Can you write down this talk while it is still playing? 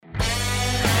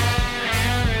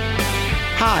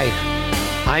Hi,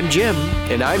 I'm Jim.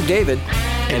 And I'm David.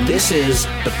 And this is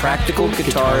the Practical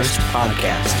Guitarist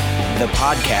Podcast. The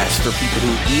podcast for people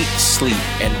who eat, sleep,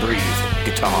 and breathe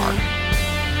guitar.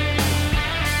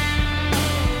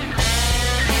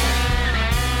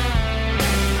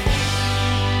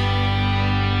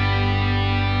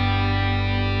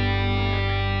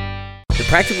 The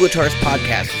Practical Guitarist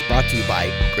Podcast is brought to you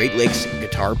by Great Lakes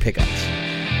Guitar Pickups.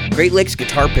 Great Lakes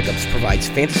Guitar Pickups provides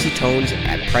fantasy tones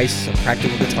at prices a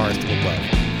practical guitarist will love.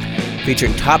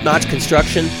 Featuring top-notch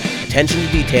construction, attention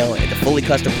to detail, and a fully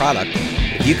custom product,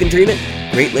 if you can dream it,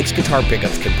 Great Lakes Guitar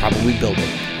Pickups can probably build it.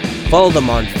 Follow them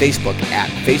on Facebook at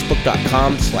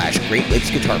facebook.com/Great Lakes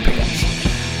Guitar Pickups.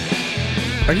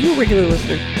 Are you a regular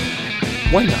listener?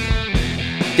 Why not?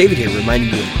 David here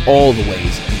reminding you of all the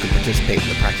ways you can participate in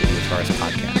the Practical Guitarist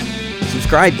Podcast.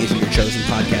 Subscribe using your chosen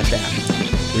podcast app.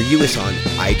 Review us on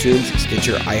iTunes,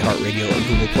 Stitcher, iHeartRadio, or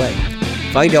Google Play.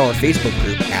 Find our Facebook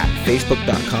group at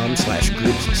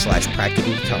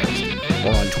facebook.com/groups/Practical Guitarist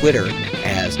or on Twitter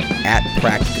as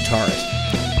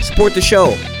 @PractGuitarist. Support the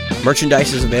show.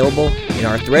 Merchandise is available in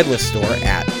our Threadless store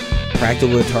at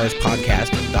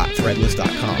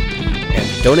practicalguitaristpodcast.threadless.com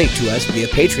and donate to us via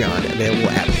Patreon, available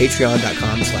at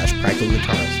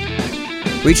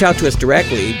patreon.com/practicalguitarist. Reach out to us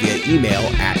directly via email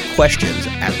at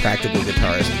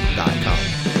questions@practicalguitarist.com.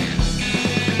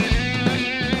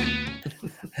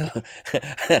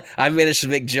 I managed to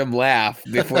make Jim laugh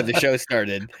before the show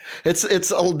started. It's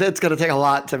going to take a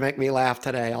lot to make me laugh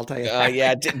today, I'll tell you.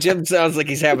 Yeah, Jim sounds like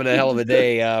he's having a hell of a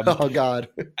day. Oh, God.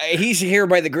 He's here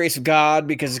by the grace of God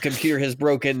because his computer has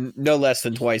broken no less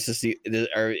than twice in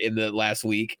the last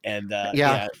week. And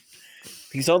yeah,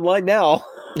 he's online now.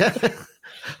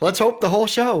 Let's hope the whole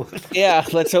show. Yeah,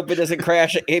 let's hope it doesn't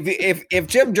crash. If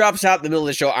Jim drops out in the middle of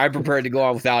the show, I'm prepared to go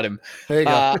on without him. There you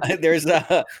go.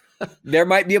 There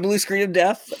might be a blue screen of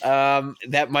death.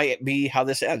 That might be how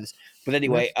this ends. But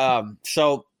anyway,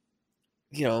 so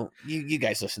you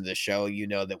guys listen to this show, you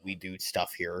know that we do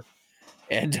stuff here,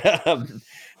 and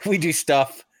we do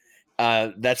stuff.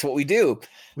 That's what we do.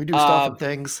 We do stuff and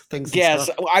things. Yes,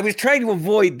 stuff. I was trying to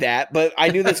avoid that, but I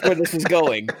knew that's where this was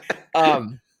going.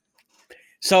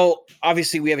 So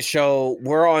obviously we have a show.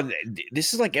 We're on.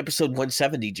 This is like episode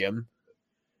 170, Jim.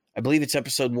 I believe it's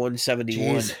episode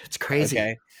 171. Jeez, it's crazy.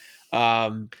 Okay. We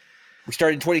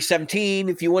started in 2017.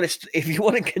 If you want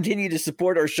to continue to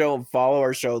support our show and follow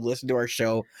our show, listen to our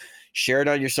show, share it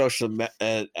on your social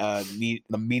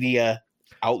media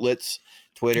outlets,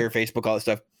 Twitter, Facebook, all that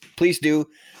stuff. Please do.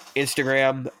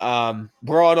 Instagram.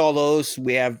 We're on all those.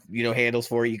 We have handles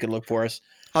for it. You can look for us.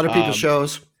 Other people's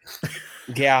shows.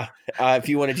 Yeah. If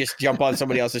you want to just jump on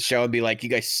somebody else's show and be like, you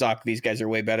guys suck, these guys are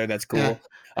way better, that's cool.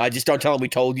 Yeah. Just don't tell them we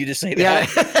told you to say that.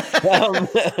 Yeah.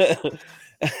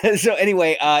 So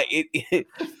anyway,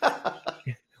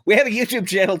 we have a YouTube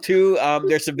channel too.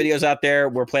 There's some videos out there.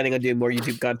 We're planning on doing more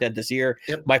YouTube content this year.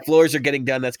 Yep. My floors are getting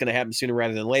done. That's going to happen sooner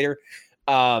rather than later.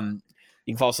 You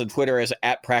can follow us on Twitter as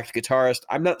 @PractGuitarist.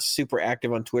 I'm not super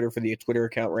active on Twitter for the Twitter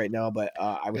account right now, but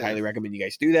I would highly recommend you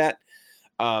guys do that.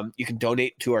 You can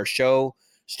donate to our show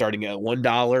starting at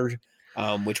 $1,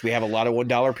 which we have a lot of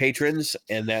 $1 patrons,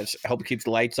 and that's help keep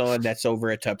the lights on. That's over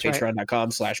at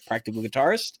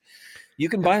patreon.com/practicalguitarist. You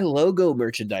can buy logo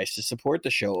merchandise to support the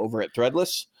show over at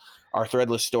Threadless. Our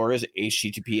Threadless store is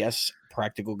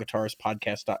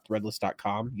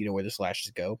https://practicalguitaristpodcast.threadless.com. You know where the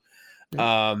slashes go.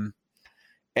 Yeah.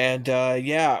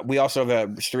 We also have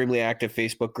an extremely active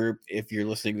Facebook group. If you're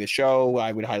listening to the show,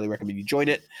 I would highly recommend you join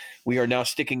it. We are now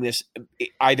sticking this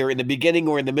either in the beginning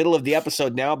or in the middle of the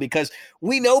episode now because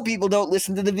we know people don't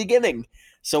listen to the beginning.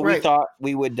 So we thought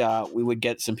we would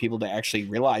get some people to actually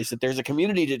realize that there's a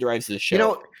community that drives this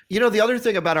show. The other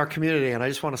thing about our community, and I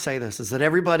just want to say this, is that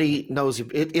everybody knows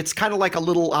it's kind of like a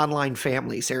little online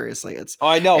family. Seriously,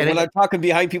 I know. When I'm talking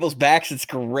behind people's backs, it's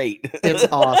great. It's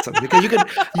awesome because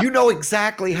you know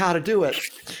exactly how to do it.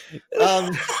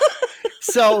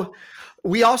 So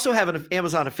we also have an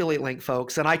Amazon affiliate link,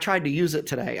 folks, and I tried to use it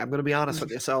today. I'm going to be honest with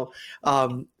you. So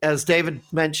as David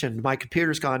mentioned, my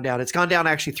computer's gone down. It's gone down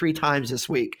actually 3 times this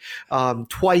week.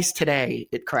 Twice today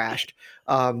it crashed.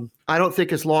 I don't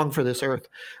think it's long for this earth.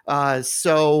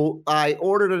 So I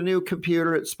ordered a new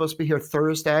computer. It's supposed to be here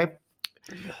Thursday.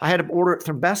 I had to order it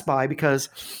from Best Buy because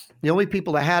the only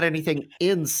people that had anything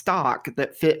in stock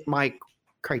that fit my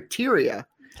criteria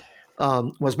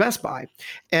was Best Buy.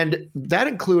 And that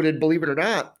included, believe it or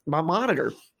not, my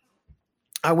monitor.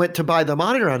 I went to buy the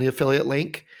monitor on the affiliate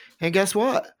link, and guess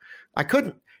what? I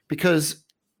couldn't because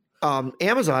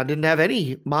Amazon didn't have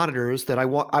any monitors that I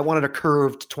wanted a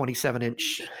curved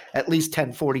 27-inch, at least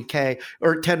 1040K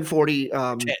or 1040.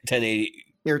 1080.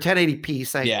 Your 1080p,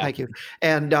 thank you.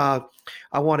 And I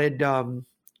wanted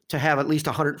to have at least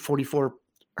 144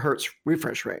 hertz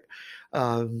refresh rate.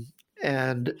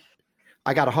 And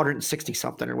I got 160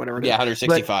 something or whatever. Yeah,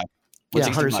 165. Yeah,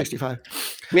 165.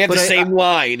 We have the same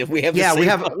line. We have the same. We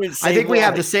have. I think we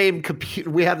have the same computer.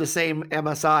 We have the same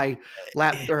MSI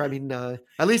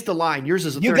at least the line. Yours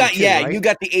is a 32, right? You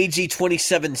got the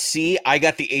AG27C. I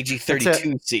got the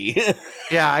AG32C.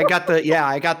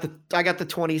 I got the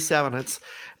 27.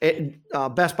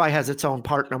 Best Buy has its own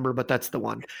part number, but that's the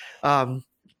one.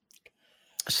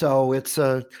 So it's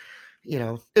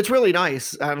it's really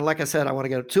nice. And like I said, I want to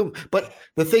get it to them. But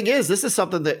the thing is, this is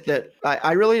something that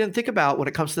I really didn't think about when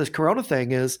it comes to this Corona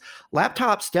thing is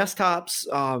laptops, desktops.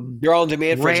 They're all in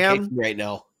demand for RAM, education right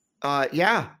now.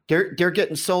 They're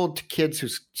getting sold to kids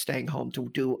who's staying home to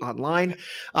do online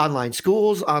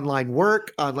schools, online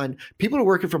work, online people who are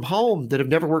working from home that have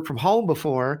never worked from home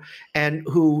before and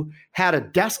who had a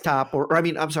desktop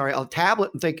a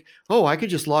tablet and think, oh, I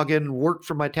could just log in and work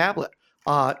from my tablet.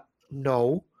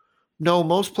 No,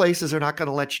 most places are not going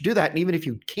to let you do that. And even if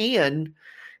you can,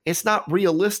 it's not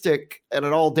realistic and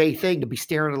an all-day thing to be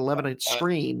staring at an 11-inch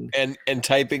screen. And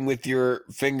typing with your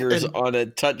fingers on a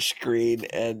touch screen.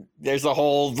 And there's a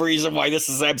whole reason why this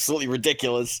is absolutely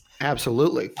ridiculous.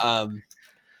 Absolutely. Yeah.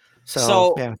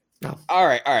 No. All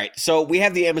right. So we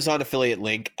have the Amazon affiliate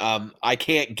link. I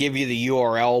can't give you the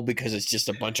URL because it's just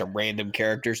a bunch of random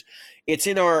characters. It's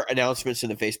in our announcements in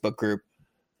the Facebook group.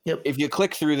 Yep. If you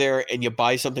click through there and you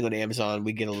buy something on Amazon,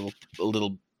 we get a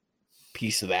little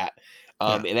piece of that.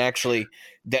 And actually,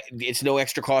 that it's no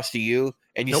extra cost to you,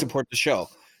 and you support the show.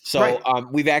 So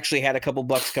we've actually had a couple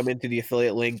bucks come into the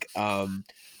affiliate link.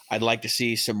 I'd like to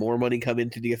see some more money come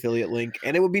into the affiliate link,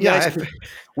 and it would be nice.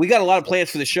 We got a lot of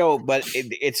plans for the show, but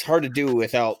it's hard to do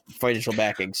without financial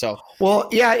backing. So,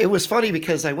 it was funny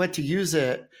because I went to use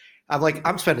it. I'm like,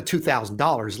 I'm spending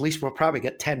 $2,000. At least we'll probably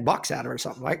get $10 out of it or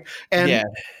something, right?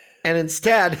 And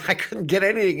instead, I couldn't get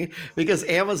anything because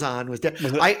Amazon was dead.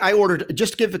 I ordered,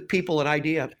 just to give people an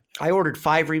idea, I ordered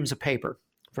 5 reams of paper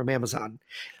from Amazon.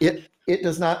 It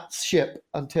does not ship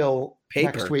until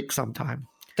next week sometime.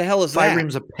 What the hell is 5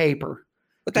 reams of paper?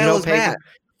 What the hell is that?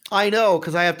 I know,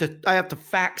 because I have to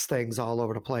fax things all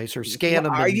over the place or scan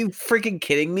them. Are you freaking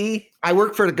kidding me? I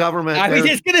work for the government. I was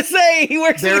just gonna say he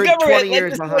works for the government. They're 20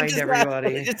 years behind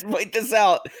everybody. Let's just point this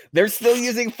out. They're still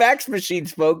using fax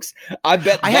machines, folks. I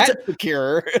bet that's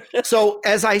secure. So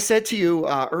as I said to you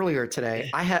earlier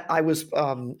today, I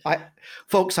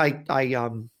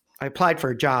applied for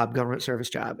a job, government service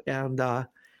job, and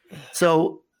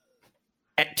so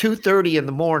at 2:30 in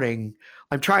the morning.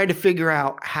 I'm trying to figure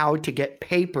out how to get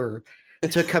paper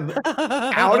to come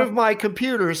out of my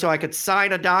computer so I could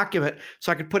sign a document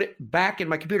so I could put it back in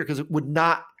my computer because it would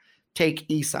not take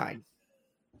e-sign.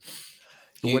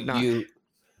 It would not. So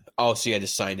you had to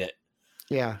sign it.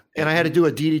 Yeah. And I had to do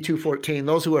a DD-214.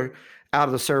 Those who are out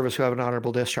of the service who have an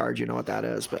honorable discharge, you know what that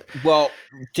is. But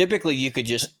typically you could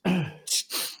just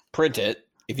print it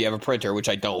if you have a printer, which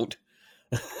I don't.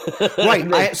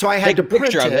 Right. So I had to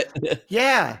print it.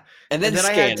 Yeah. And then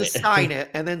I had to sign it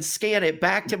and then scan it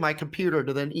back to my computer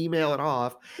to then email it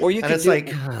off. Or you could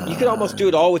you could almost do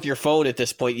it all with your phone at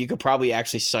this point. You could probably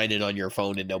actually sign it on your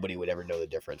phone and nobody would ever know the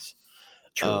difference.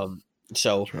 True.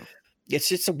 True.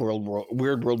 It's a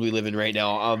weird world we live in right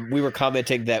now. We were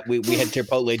commenting that we had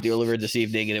Chipotle delivered this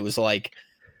evening, and it was like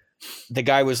the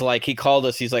guy was like, he called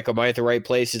us. He's like, "Am I at the right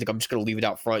place?" He's like, "I'm just gonna leave it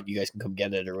out front. You guys can come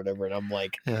get it or whatever." And I'm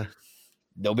like, "Yeah.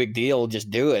 No big deal, just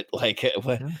do it."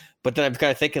 But then I'm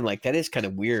kind of thinking like that is kind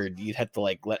of weird. You'd have to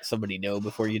like let somebody know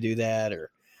before you do that,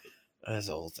 or that's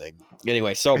the whole thing.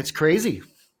 Anyway, so it's crazy.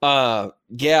 Obviously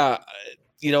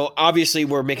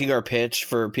we're making our pitch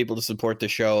for people to support the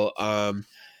show.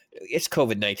 It's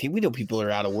COVID-19. We know people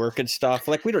are out of work and stuff.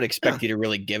 Like we don't expect you to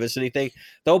really give us anything.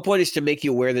 The whole point is to make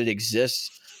you aware that it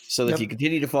exists, so that if you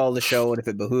continue to follow the show, and if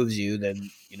it behooves you,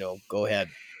 then go ahead.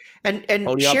 And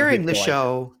sharing the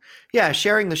show. Yeah,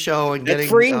 sharing the show and getting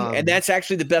free, and that's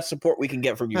actually the best support we can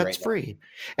get from you. That's free,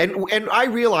 and I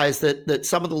realize that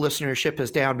some of the listenership is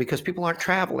down because people aren't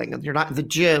traveling and you're not in the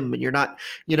gym and you're not,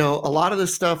 a lot of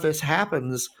this stuff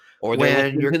happens or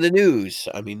when you're in the news.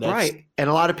 I mean, that's right, and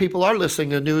a lot of people are listening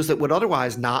to news that would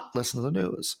otherwise not listen to the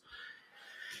news.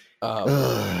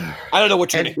 I don't know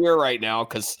what you're going to hear right now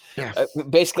because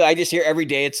basically I just hear every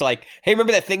day. It's like, hey,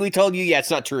 remember that thing we told you? Yeah,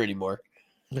 it's not true anymore.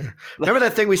 Remember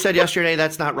that thing we said yesterday?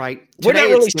 That's not right. We're not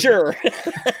really sure.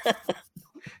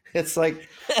 It's like,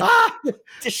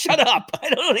 Just shut up. I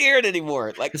don't hear it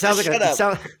anymore. Like, it sounds like shut a, up. it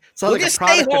sounds We'll like a just stay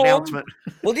product home. announcement.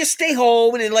 We'll just stay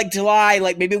home, and in like July,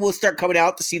 like maybe we'll start coming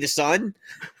out to see the sun,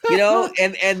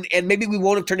 and maybe we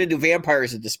won't have turned into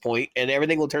vampires at this point, and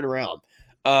everything will turn around.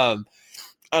 I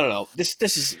don't know.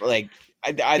 This is like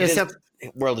this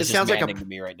world is just maddening to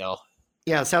me right now.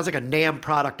 Yeah, it sounds like a NAMM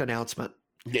product announcement.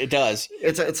 It does.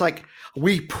 It's like,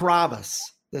 we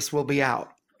promise this will be out.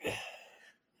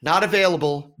 Not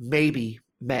available, maybe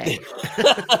May.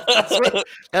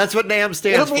 That's what NAMM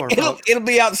stands for. It'll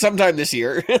be out sometime this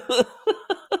year.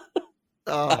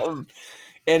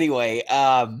 Anyway,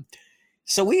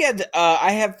 so we had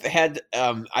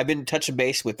I've been touching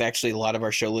base with actually a lot of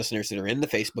our show listeners that are in the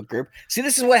Facebook group. See,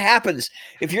 this is what happens.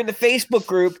 If you're in the Facebook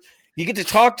group, you get to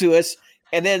talk to us,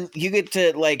 and then you get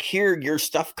to like hear your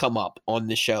stuff come up on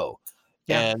the show.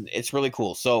 Yeah. And it's really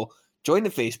cool. So join the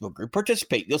Facebook group,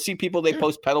 participate. You'll see people, they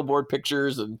post pedalboard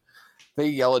pictures and they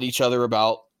yell at each other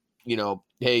about,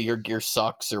 hey, your gear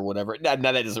sucks or whatever. No,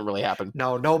 that doesn't really happen.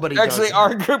 No, nobody actually does.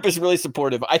 Our group is really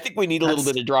supportive. I think we need a little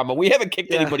bit of drama. We haven't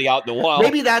kicked anybody out in a while.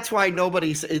 Maybe that's why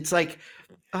it's like,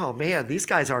 oh man, these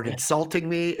guys aren't insulting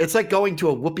me. It's like going to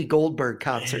a Whoopi Goldberg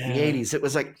concert in the 80s. It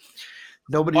was like,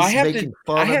 nobody's making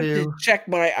fun of you.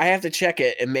 I have to check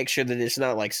it and make sure that it's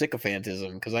not like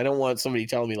sycophantism, because I don't want somebody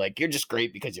telling me like, you're just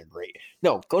great because you're great.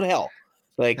 No, go to hell.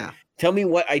 Like, tell me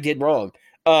what I did wrong.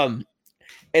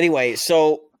 Anyway,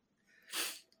 so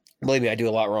believe me, I do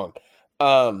a lot wrong.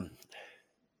 I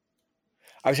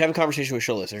was having a conversation with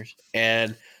show listeners,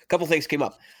 and a couple things came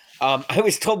up. I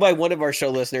was told by one of our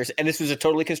show listeners, and this was a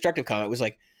totally constructive comment. It was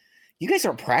like, you guys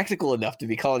aren't practical enough to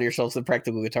be calling yourselves the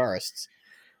practical guitarists.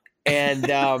 And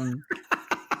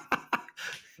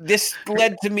this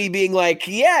led to me being like,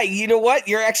 yeah, you know what?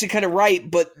 You're actually kind of right,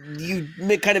 but you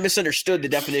kind of misunderstood the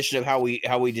definition of how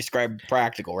we describe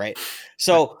practical, right?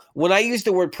 So when I use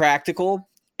the word practical,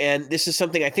 and this is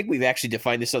something I think we've actually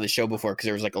defined this on the show before, because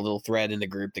there was like a little thread in the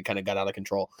group that kind of got out of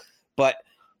control. But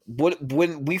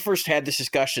when we first had this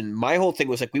discussion, my whole thing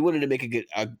was like, we wanted to make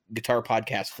a guitar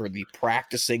podcast for the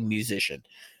practicing musician,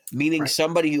 meaning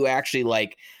somebody who actually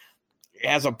like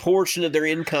has a portion of their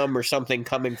income or something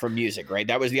coming from music, right?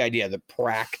 That was the idea, the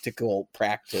practical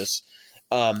practice.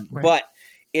 But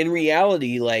in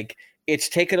reality, like, it's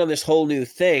taken on this whole new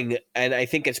thing. And I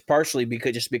think it's partially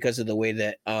because of the way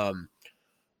that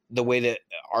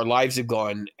our lives have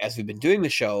gone as we've been doing the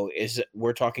show, is that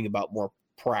we're talking about more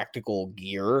practical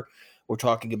gear. We're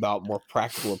talking about more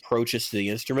practical approaches to the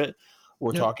instrument.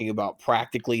 We're talking about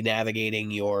practically navigating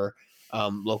your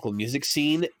local music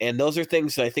scene. And those are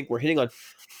things that I think we're hitting on,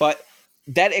 but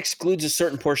that excludes a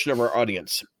certain portion of our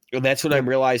audience. And that's what I'm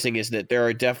realizing, is that there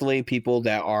are definitely people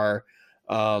that are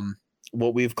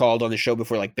what we've called on the show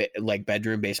before, like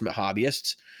bedroom basement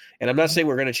hobbyists. And I'm not saying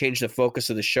we're going to change the focus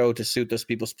of the show to suit those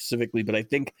people specifically, but I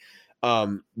think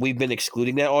we've been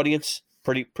excluding that audience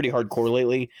pretty hardcore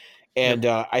lately. And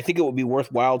I think it would be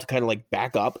worthwhile to kind of like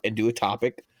back up and do a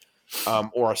topic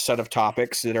or a set of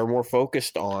topics that are more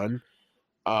focused on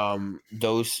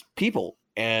those people.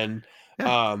 And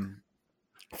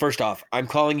first off, I'm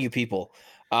calling you people.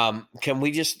 Can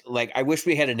we just I wish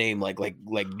we had a name like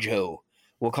Joe.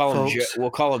 We'll call him Joe. We'll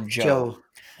call him Joe.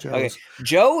 Okay.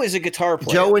 Joe is a guitar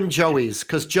player. Joe and Joey's,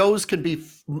 because Joe's can be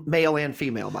male and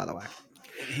female, by the way.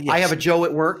 Yes. I have a Joe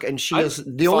at work, and she is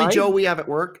the only Joe we have at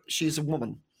work. She's a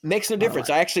woman. Makes no difference.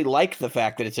 I actually like the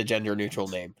fact that it's a gender neutral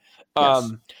name.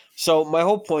 Yes. So my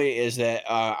whole point is that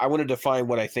I want to define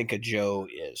what I think a Joe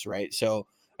is, right? So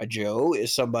a Joe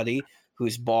is somebody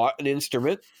who's bought an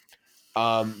instrument.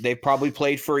 They've probably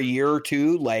played for a year or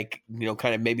two,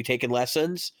 kind of maybe taking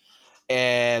lessons,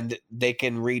 and they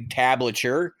can read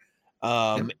tablature.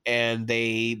 And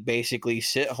they basically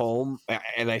sit home,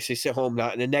 and I say sit home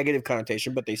not in a negative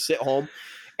connotation, but they sit home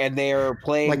and they're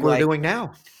playing like we're doing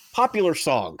now, popular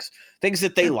songs, things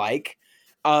that they like.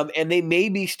 And they may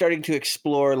be starting to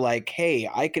explore hey,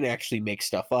 I can actually make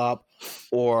stuff up,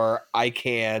 or I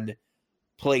can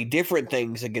play different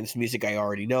things against music I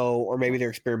already know, or maybe they're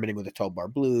experimenting with the 12-bar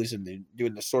blues and they're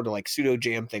doing this sort of pseudo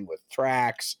jam thing with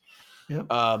tracks. Yep.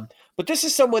 But this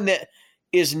is someone that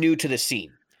is new to the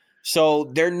scene.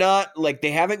 So they're not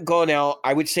they haven't gone out.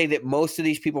 I would say that most of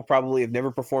these people probably have never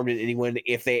performed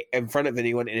in front of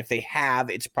anyone. And if they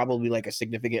have, it's probably a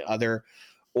significant other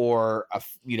or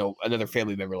another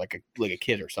family member, like a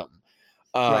kid or something.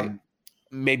 Right.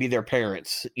 Maybe their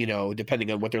parents, depending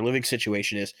on what their living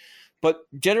situation is. But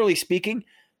generally speaking,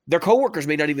 their coworkers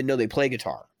may not even know they play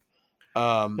guitar.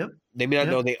 They may not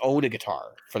know they own a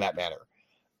guitar, for that matter.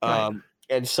 Right.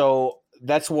 And so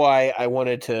that's why I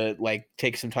wanted to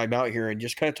take some time out here and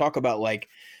just kind of talk about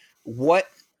what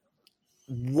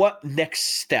what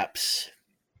next steps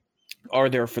are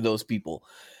there for those people?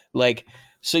 Like,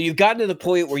 so you've gotten to the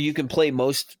point where you can play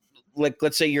most, like,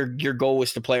 let's say your goal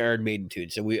was to play Iron Maiden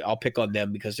tunes, and I'll pick on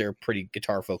them because they're a pretty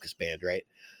guitar focused band, right?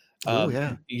 Oh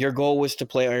yeah. Your goal was to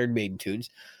play Iron Maiden tunes.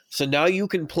 So now you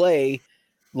can play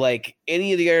like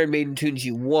any of the Iron Maiden tunes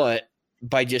you want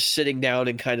by just sitting down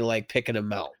and kind of like picking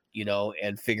them out,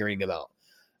 and figuring them out.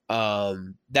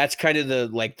 That's kind of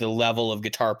the level of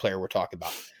guitar player we're talking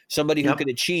about. Somebody who can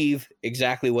achieve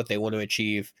exactly what they want to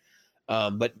achieve,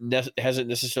 but hasn't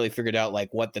necessarily figured out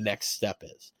like what the next step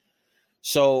is.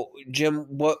 So, Jim,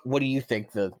 what do you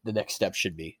think the next step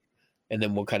should be? And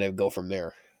then we'll kind of go from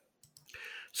there.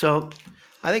 So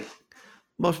I think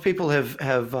most people have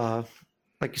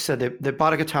like you said, they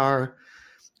bought a guitar,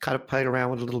 kind of played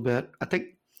around with it a little bit. I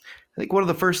think one of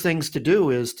the first things to do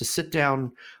is to sit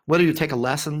down, whether you take a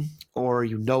lesson or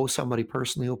somebody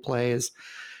personally who plays,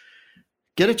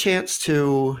 get a chance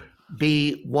to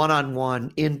be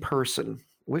one-on-one in person.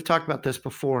 We've talked about this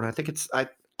before, and I think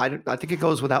I think it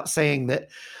goes without saying that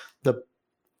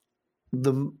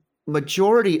the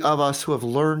majority of us who have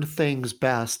learned things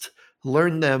best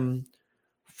learn them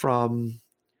from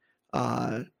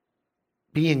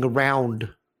being around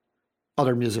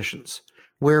other musicians,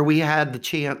 where we had the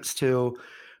chance to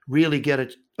really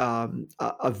get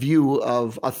a view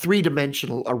of a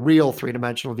real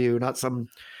three-dimensional view, not some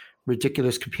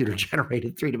ridiculous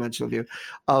computer-generated three-dimensional view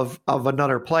of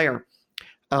another player.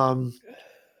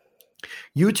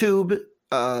 YouTube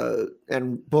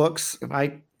and books,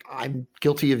 and I'm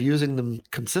guilty of using them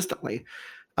consistently,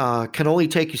 can only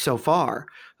take you so far.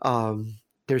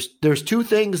 There's two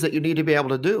things that you need to be able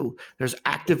to do. There's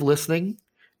active listening,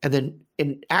 and then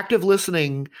in active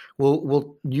listening,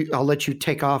 I'll let you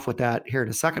take off with that here in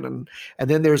a second, and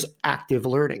then there's active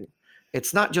learning.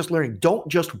 It's not just learning. Don't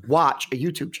just watch a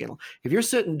YouTube channel. If you're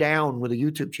sitting down with a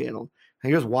YouTube channel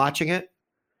and you're just watching it,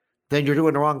 then you're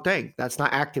doing the wrong thing. That's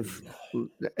not active.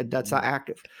 That's not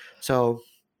active. So,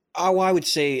 I would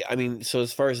say, so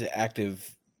as far as the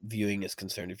active viewing is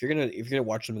concerned, if you're gonna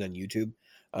watch something on YouTube,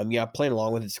 playing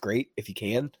along with it's great if you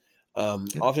can.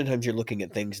 Oftentimes you're looking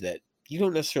at things that you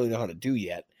don't necessarily know how to do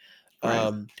yet.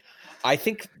 Right. I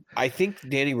think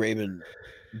Danny Rabin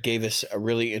gave us a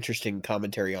really interesting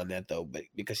commentary on that though, but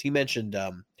because he mentioned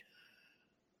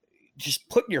just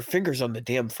putting your fingers on the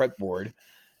damn fretboard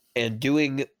and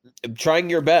trying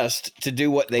your best to do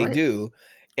what they do.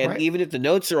 And even if the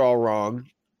notes are all wrong,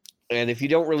 and if you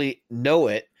don't really know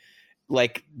it,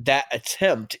 like that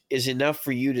attempt is enough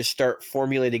for you to start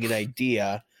formulating an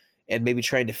idea and maybe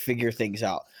trying to figure things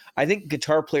out. I think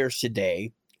guitar players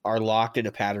today are locked in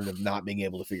a pattern of not being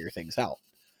able to figure things out.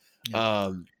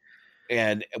 Yeah.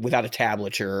 And without a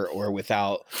tablature or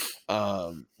without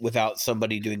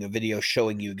somebody doing a video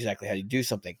showing you exactly how to do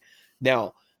something.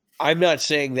 Now, I'm not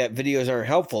saying that videos aren't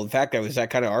helpful. In fact, I was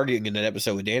kind of arguing in that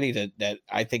episode with Danny that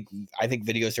I think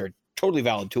videos are a totally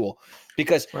valid tool,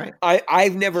 because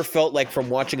I've never felt like from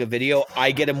watching a video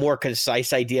I get a more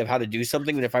concise idea of how to do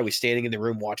something than if I was standing in the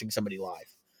room watching somebody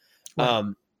live.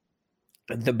 Right.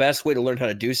 The best way to learn how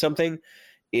to do something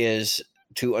is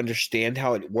to understand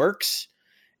how it works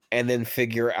and then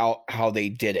figure out how they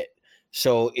did it.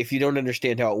 So if you don't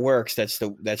understand how it works, that's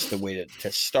the way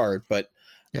to start. But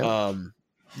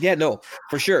yeah, no,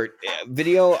 for sure.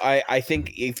 Video, I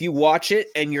think if you watch it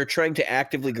and you're trying to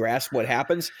actively grasp what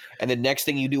happens, and the next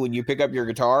thing you do when you pick up your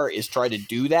guitar is try to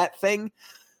do that thing,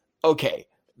 okay,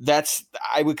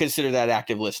 I would consider that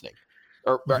active listening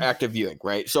or active viewing,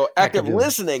 right? So active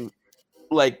listening,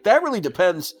 like that really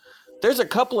depends. There's a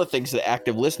couple of things that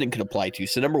active listening can apply to.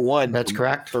 So number one, that's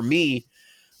correct. For me,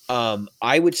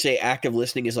 I would say active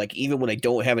listening is like even when I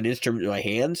don't have an instrument in my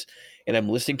hands and I'm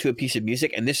listening to a piece of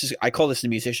music, and I call this the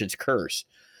musician's curse,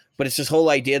 but it's this whole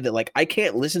idea that like I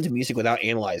can't listen to music without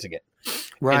analyzing it,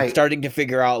 right? And starting to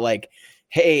figure out like,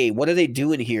 hey, what are they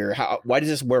doing here? Why does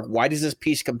this work? Why does this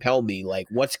piece compel me? Like,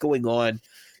 what's going on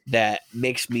that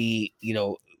makes me,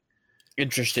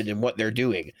 interested in what they're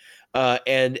doing?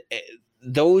 And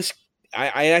those,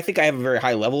 I think I have a very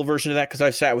high level version of that because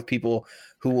I've sat with people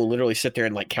who will literally sit there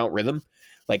and like count rhythm,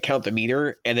 like count the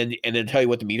meter and then tell you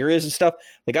what the meter is and stuff.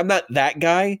 Like I'm not that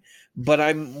guy, but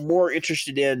I'm more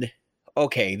interested in,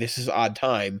 okay, this is odd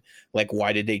time. Like,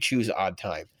 why did they choose odd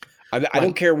time? I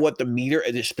don't care what the meter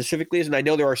specifically is. And I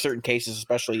know there are certain cases,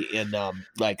 especially in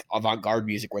like avant-garde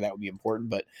music where that would be important.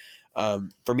 But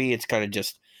for me, it's kind of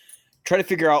just try to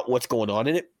figure out what's going on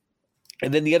in it.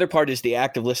 And then the other part is the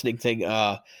active listening thing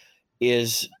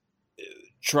is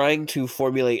trying to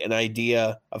formulate an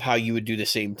idea of how you would do the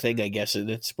same thing, I guess. And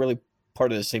it's really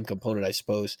part of the same component, I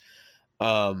suppose.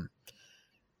 But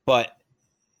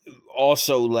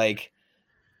also like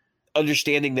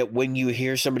understanding that when you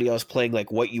hear somebody else playing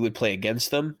like what you would play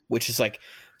against them, which is like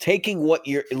taking what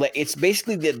you're like, it's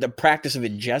basically the practice of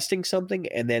ingesting something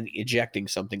and then ejecting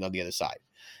something on the other side.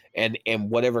 And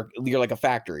whatever, you're like a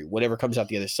factory, whatever comes out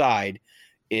the other side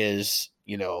is,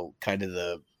 you know, kind of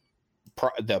the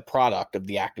product of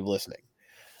the active listening.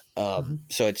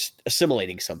 So it's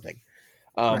assimilating something.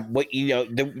 Right. What, you know,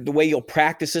 the way you'll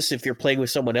practice this if you're playing with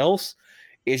someone else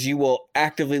is you will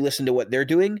actively listen to what they're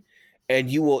doing and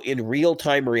you will in real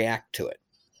time react to it.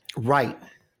 Right.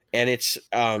 And it's,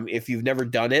 if you've never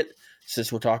done it,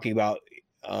 since we're talking about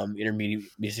intermediate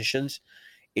musicians,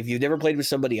 if you've never played with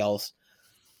somebody else,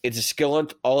 it's a skill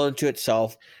all unto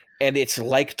itself. And it's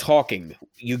like talking.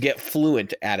 You get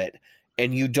fluent at it.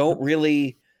 And you don't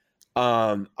really,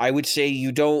 I would say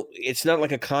you don't, it's not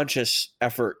like a conscious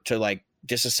effort to like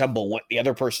disassemble what the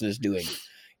other person is doing.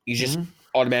 You just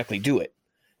automatically do it.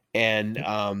 And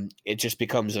it just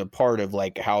becomes a part of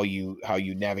like how you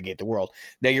navigate the world.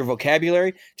 Now your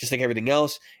vocabulary, just like everything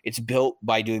else, it's built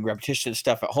by doing repetition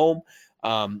stuff at home,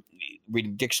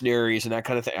 reading dictionaries and that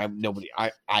kind of thing.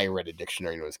 I read a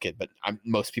dictionary when I was a kid, but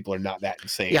most people are not that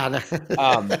insane. Yeah.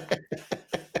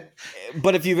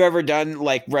 But if you've ever done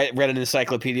like read an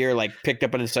encyclopedia or like picked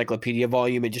up an encyclopedia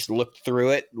volume and just looked through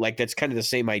it, like that's kind of the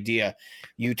same idea.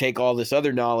 You take all this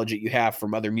other knowledge that you have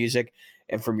from other music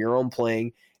and from your own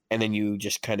playing, and then you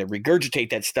just kind of regurgitate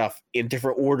that stuff in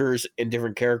different orders and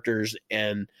different characters,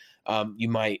 and you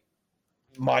might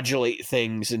modulate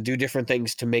things and do different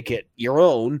things to make it your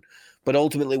own. But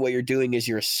ultimately what you're doing is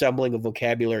you're assembling a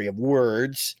vocabulary of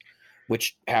words,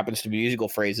 which happens to be musical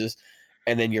phrases,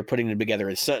 and then you're putting them together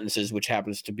in sentences, which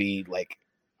happens to be like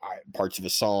parts of a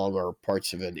song or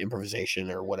parts of an improvisation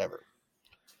or whatever.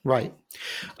 Right.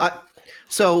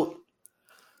 So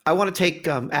I want to take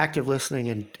active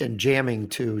listening and jamming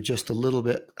to just a little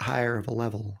bit higher of a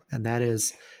level. And that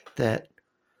is that,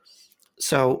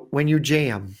 so when you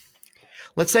jam,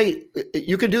 let's say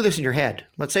you can do this in your head.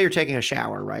 Let's say you're taking a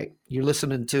shower, right? You're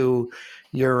listening to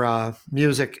your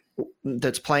music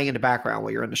that's playing in the background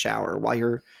while you're in the shower, while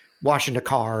you're washing the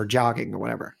car or jogging or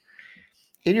whatever.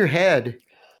 In your head,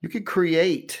 you could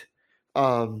create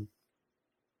a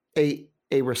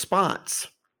response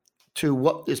to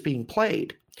what is being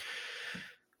played.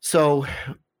 So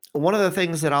one of the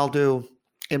things that I'll do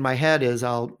in my head is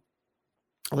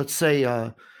let's say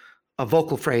a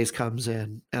vocal phrase comes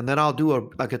in, and then I'll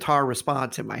do a guitar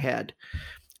response in my head.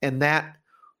 And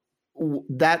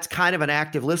that's kind of an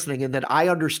active listening in that I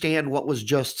understand what was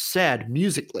just said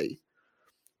musically,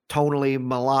 tonally,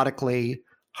 melodically,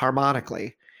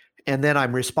 harmonically. And then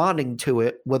I'm responding to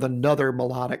it with another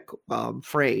melodic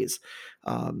phrase.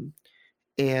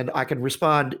 And I can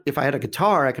respond, if I had a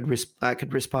guitar, I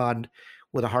could respond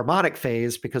with a harmonic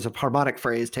phase, because a harmonic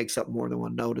phrase takes up more than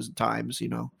one note at times, you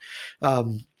know.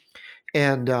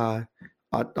 And a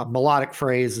melodic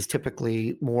phrase is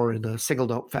typically more in a single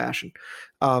note fashion.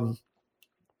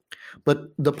 But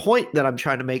the point that I'm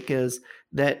trying to make is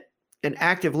that an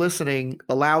active listening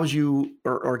allows you,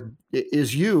 or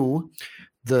is you,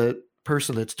 the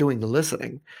person that's doing the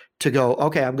listening, to go,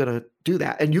 okay, I'm going to do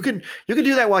that. And you can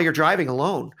do that while you're driving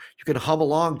alone. You can hum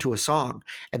along to a song,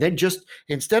 and then just,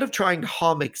 instead of trying to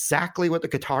hum exactly what the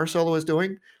guitar solo is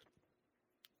doing,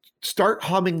 start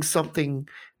humming something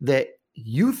that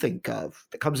you think of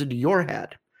that comes into your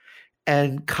head,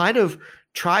 and kind of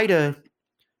try to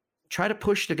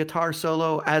push the guitar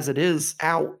solo as it is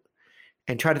out,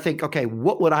 and try to think, okay,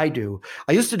 what would I do?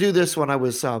 I used to do this when I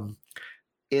was in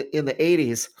the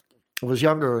 80s. I was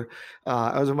younger.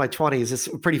 I was in my 20s. It's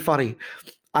pretty funny.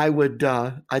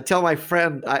 I'd tell my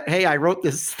friend, hey, I wrote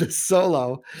this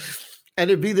solo,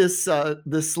 and it'd be this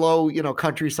slow, you know,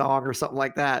 country song or something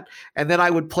like that. And then I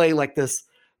would play like this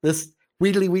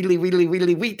wheedly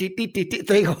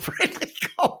thing over it.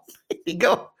 You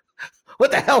go,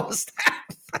 what the hell was that?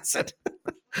 I said,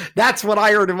 that's what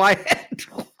I heard in my head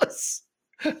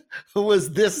was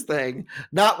this thing,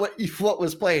 not what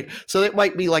was played. So it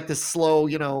might be like this slow,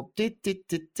 you know, and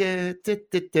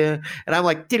I'm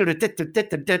like,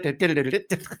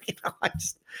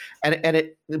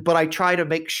 but I try to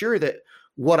make sure that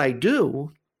what I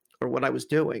do, or what I was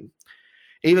doing,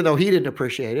 even though he didn't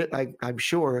appreciate it, I'm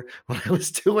sure what I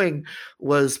was doing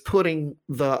was putting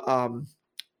the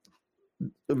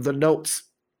notes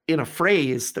in a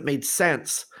phrase that made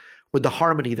sense with the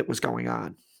harmony that was going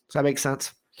on. Does that make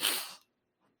sense?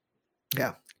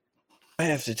 Yeah. I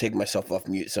have to take myself off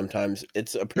mute sometimes.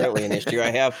 It's apparently an issue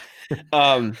I have.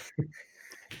 I've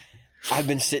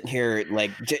been sitting here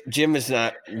like Jim is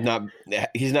not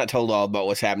he's not told all about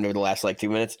what's happened over the last like 2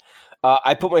 minutes.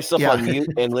 I put myself on mute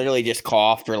and literally just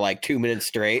coughed for like 2 minutes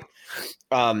straight.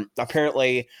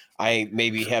 Apparently, I may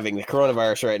be having the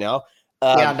coronavirus right now.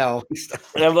 No.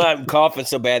 And I'm coughing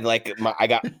so bad, like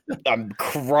I'm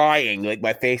crying, like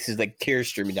my face is like tears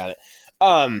streaming down it.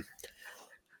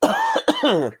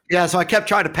 Yeah, so I kept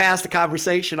trying to pass the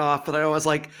conversation off, and I was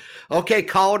like, "Okay,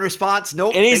 call and response."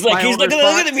 Nope. And he's looking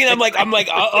at me, and I'm like,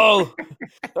 don't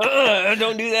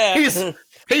do that.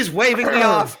 He's waving me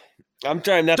off. I'm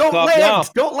trying not to cough now.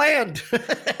 Don't land.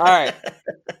 All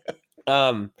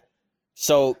right.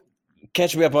 So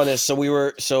catch me up on this.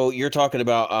 So you're talking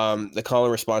about the call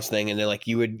and response thing, and then like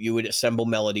you would assemble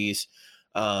melodies,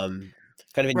 kind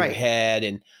of in your head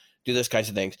and do those kinds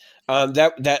of things.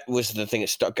 That was the thing that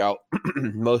stuck out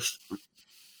most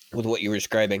with what you were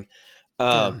describing.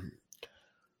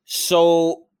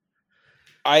 So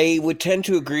I would tend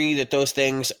to agree that those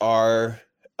things are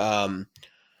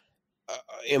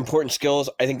important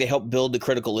skills. I think they help build the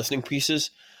critical listening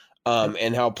pieces,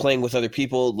 and how playing with other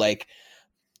people, like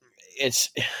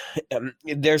it's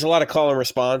there's a lot of call and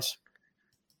response,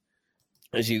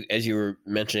 as you were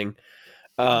mentioning,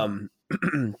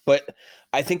 but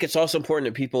I think it's also important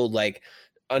that people like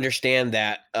understand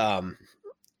that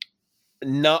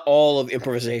not all of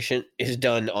improvisation is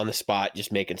done on the spot,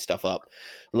 just making stuff up.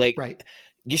 Like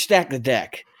you stack the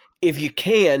deck. If you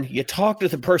can, you talk to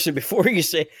the person before you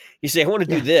say, I want to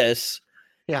do this,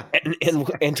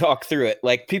 and talk through it.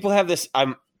 Like people have this,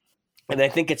 and I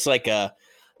think it's like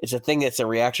it's a thing that's a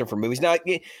reaction from movies. Now,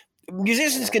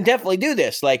 musicians can definitely do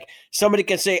this. Like somebody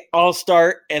can say, "I'll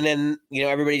start," and then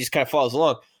everybody just kind of follows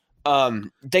along.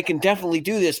 They can definitely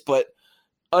do this, but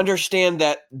understand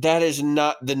that is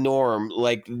not the norm.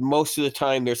 Like most of the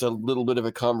time, there's a little bit of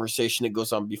a conversation that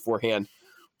goes on beforehand,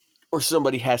 or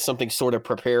somebody has something sort of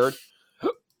prepared.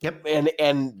 Yep.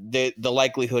 And the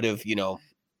likelihood of,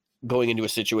 going into a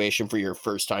situation for your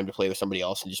first time to play with somebody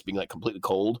else and just being like completely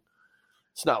cold,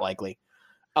 it's not likely.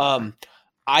 I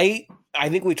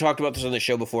think we talked about this on the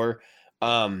show before,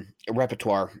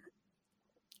 repertoire.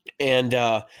 And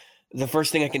the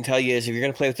first thing I can tell you is if you're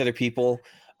going to play with other people,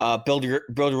 build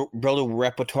a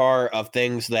repertoire of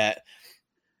things that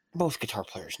most guitar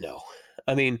players know.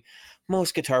 I mean,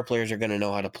 most guitar players are going to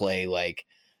know how to play like,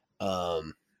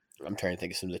 I'm trying to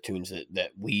think of some of the tunes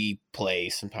that we play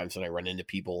sometimes when I run into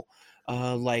people,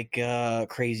 like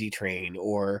Crazy Train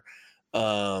or,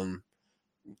 Ain't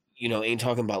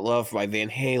Talking About Love by Van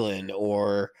Halen,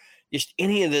 or just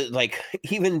any of the, like,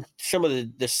 even some of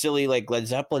the silly, like, Led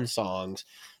Zeppelin songs,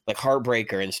 like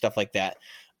Heartbreaker and stuff like that.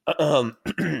 None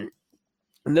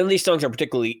of these songs are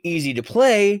particularly easy to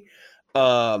play,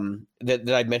 that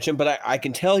I'd mentioned, but I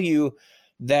can tell you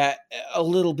that a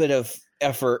little bit of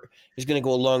effort is going to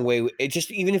go a long way.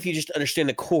 Even if you just understand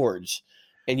the chords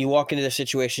and you walk into the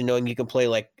situation knowing you can play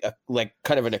like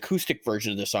kind of an acoustic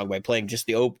version of the song by playing just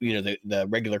the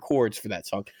regular chords for that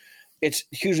song, it's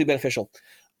hugely beneficial.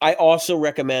 I also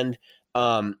recommend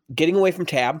getting away from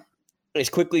tab as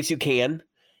quickly as you can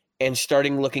and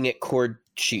starting looking at chord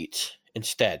sheets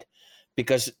instead.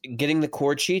 Because getting the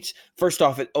chord sheets, first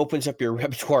off, it opens up your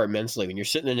repertoire immensely. When you're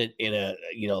sitting in a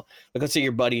like let's say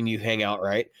your buddy and you hang out,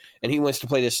 right? And he wants to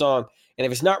play this song. And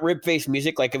if it's not rib-based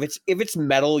music, like if it's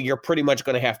metal, you're pretty much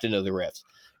going to have to know the riffs.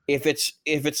 If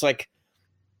it's like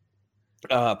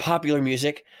popular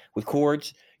music with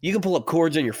chords, you can pull up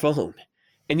chords on your phone,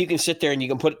 and you can sit there and you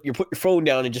can put your phone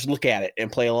down and just look at it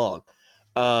and play along.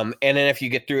 And then if you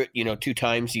get through it, 2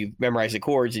 times, you memorize the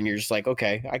chords, and you're just like,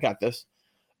 okay, I got this.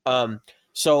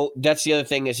 So that's the other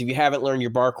thing is if you haven't learned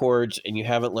your bar chords and you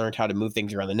haven't learned how to move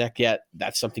things around the neck yet,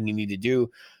 that's something you need to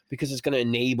do because it's going to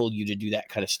enable you to do that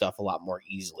kind of stuff a lot more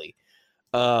easily.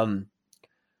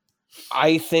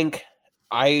 I think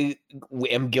I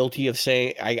am guilty of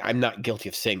saying, I'm not guilty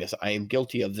of saying this. I am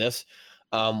guilty of this.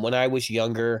 When I was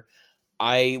younger,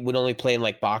 I would only play in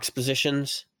like box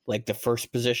positions, like the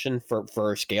first position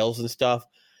for scales and stuff.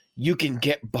 You can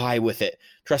get by with it.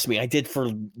 Trust me, I did for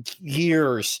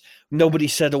years. Nobody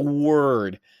said a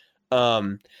word.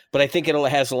 But I think it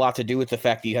has a lot to do with the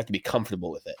fact that you have to be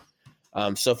comfortable with it.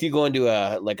 So if you go into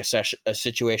a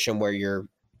situation where you're,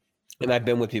 and I've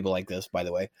been with people like this, by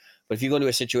the way, but if you go into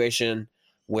a situation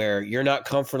where you're not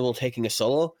comfortable taking a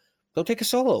solo, don't take a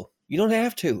solo. You don't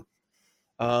have to.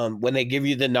 When they give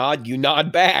you the nod, you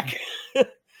nod back.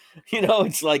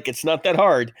 It's like, it's not that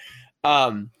hard.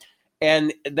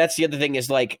 And that's the other thing is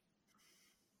like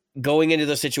going into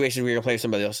those situations where you're going to play with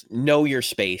somebody else, know your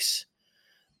space.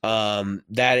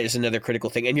 That is another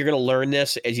critical thing. And you're going to learn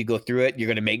this as you go through it. You're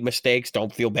going to make mistakes.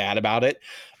 Don't feel bad about it.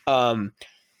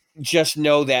 Just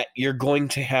know that you're going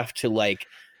to have to like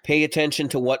pay attention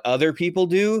to what other people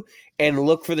do and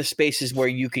look for the spaces where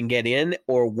you can get in,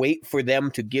 or wait for them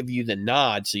to give you the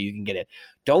nod so you can get in.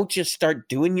 Don't just start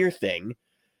doing your thing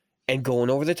and going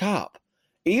over the top.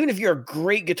 Even if you're a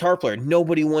great guitar player,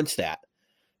 nobody wants that,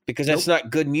 because that's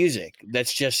not good music.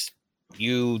 That's just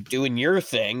you doing your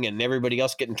thing and everybody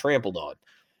else getting trampled on.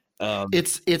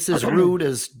 It's as rude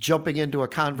as jumping into a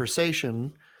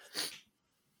conversation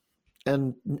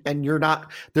and you're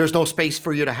not, there's no space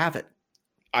for you to have it.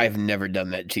 I've never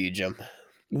done that to you, Jim.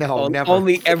 No, never.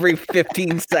 Only every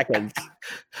 15 seconds.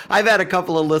 I've had a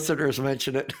couple of listeners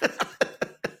mention it.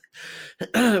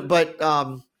 But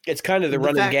it's kind of the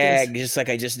running gag, just like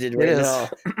I just did right now.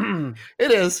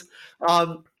 It is.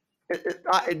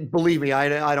 Believe me,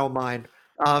 I don't mind.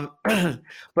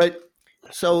 But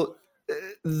so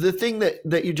the thing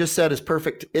that you just said is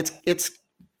perfect. It's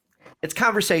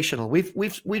conversational.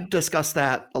 We've discussed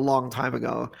that a long time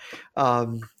ago.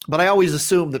 But I always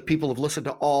assume that people have listened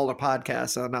to all the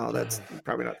podcasts. So no, that's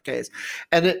probably not the case.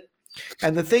 And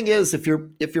the thing is, if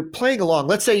you're playing along,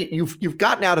 let's say you've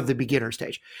gotten out of the beginner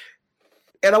stage.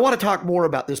 And I want to talk more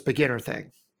about this beginner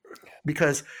thing,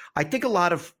 because I think a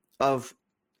lot of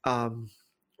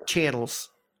channels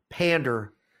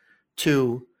pander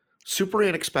to super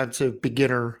inexpensive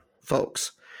beginner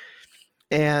folks.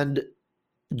 And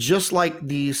just like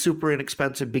the super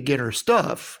inexpensive beginner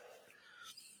stuff,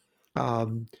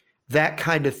 that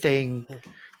kind of thing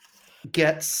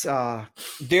gets I'm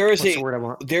going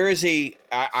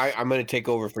to take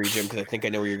over for you, Jim, because I think I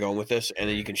know where you're going with this, and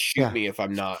then you can shoot me if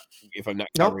I'm not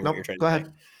covering what you're trying to say. Go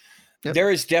ahead. Yep.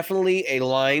 There is definitely a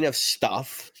line of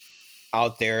stuff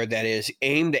out there that is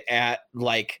aimed at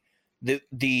like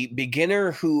the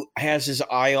beginner who has his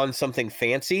eye on something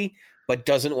fancy but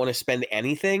doesn't want to spend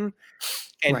anything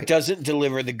and doesn't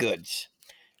deliver the goods.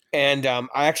 And I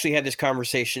actually had this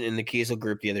conversation in the Kiesel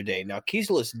group the other day. Now,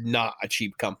 Kiesel is not a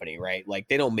cheap company, right? Like,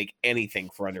 they don't make anything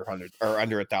for under $100 or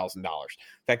under $1,000. In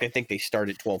fact, I think they start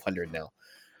at $1,200 now.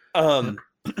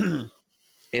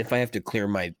 If I have to clear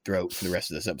my throat for the rest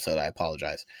of this episode, I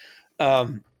apologize.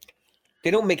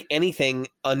 They don't make anything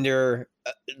under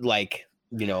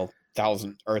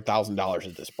 $1,000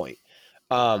 at this point.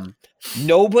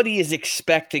 Nobody is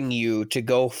expecting you to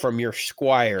go from your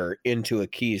Squier into a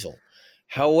Kiesel.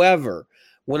 However,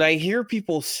 when I hear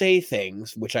people say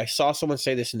things, which I saw someone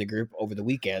say this in the group over the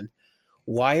weekend,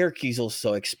 why are Kiesels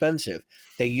so expensive?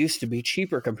 They used to be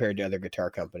cheaper compared to other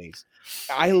guitar companies.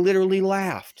 I literally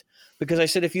laughed, because I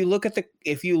said, if you look at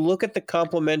the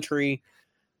complementary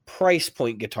price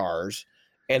point guitars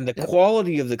and the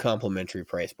quality of the complementary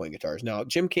price point guitars. Now,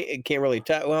 Jim can't really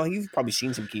tell. Well, you've probably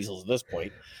seen some Kiesels at this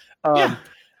point.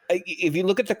 If you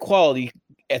look at the quality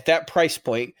at that price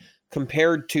point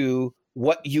compared to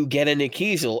what you get in a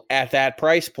Kiesel at that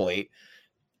price point,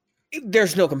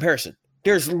 there's no comparison.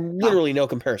 There's literally no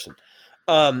comparison.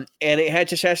 And it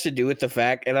just has to do with the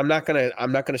fact, and I'm not gonna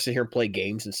sit here and play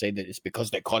games and say that it's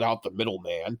because they cut out the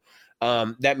middleman.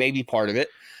 That may be part of it,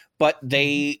 but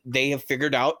they have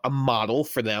figured out a model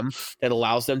for them that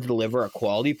allows them to deliver a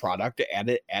quality product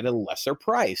at a lesser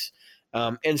price.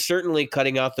 And certainly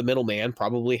cutting out the middleman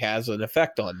probably has an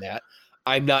effect on that.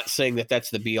 I'm not saying that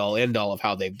that's the be all end all of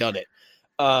how they've done it.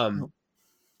 But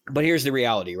here's the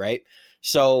reality, right?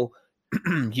 So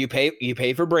you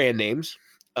pay for brand names,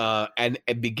 and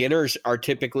beginners are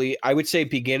typically, I would say,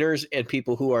 beginners and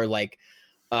people who are like,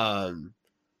 I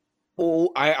don't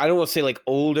want to say like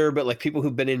older, but like people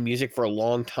who've been in music for a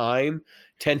long time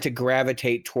tend to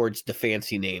gravitate towards the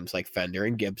fancy names like Fender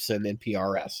and Gibson and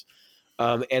PRS.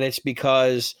 And it's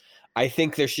because I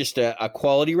think there's just a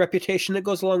quality reputation that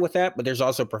goes along with that, but there's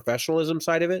also professionalism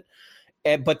side of it.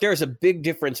 But there's a big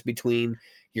difference between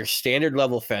your standard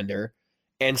level Fender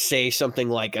and say something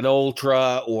like an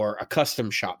Ultra or a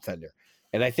custom shop Fender.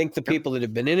 And I think the people that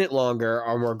have been in it longer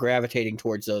are more gravitating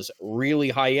towards those really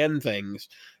high end things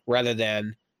rather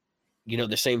than,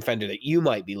 the same Fender that you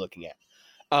might be looking at.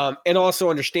 And also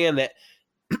understand that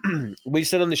we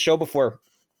said on the show before,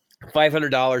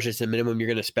 $500 is the minimum you're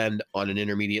going to spend on an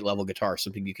intermediate level guitar,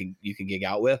 something you can gig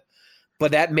out with.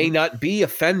 But that may not be a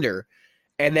Fender,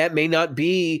 and that may not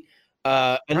be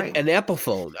an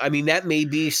Epiphone. I mean, that may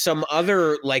be some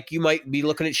other, like you might be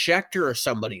looking at Schecter or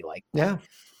somebody like that.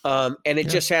 And it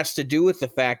just has to do with the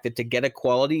fact that to get a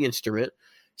quality instrument,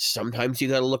 sometimes you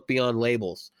got to look beyond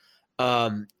labels.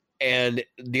 And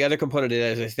the other component of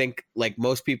that is, I think, like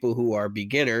most people who are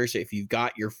beginners, if you've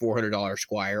got your $400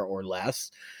 Squier or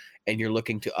less and you're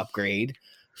looking to upgrade,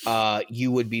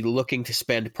 you would be looking to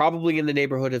spend probably in the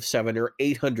neighborhood of $700 or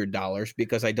 $800,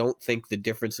 because I don't think the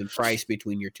difference in price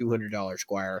between your $200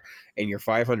 Squire and your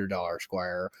 $500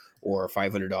 Squire, or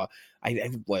 $500,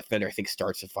 Fender I think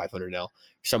starts at $500 now,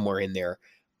 somewhere in there.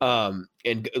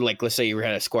 And like, let's say you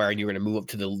had a Squire and you were going to move up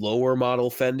to the lower model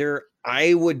Fender,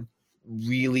 I would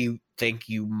really think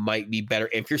you might be better,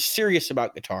 if you're serious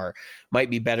about guitar, might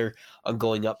be better on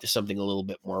going up to something a little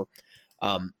bit more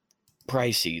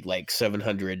pricey, like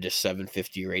 $700 to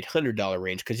 $750 or $800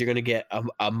 range, because you're going to get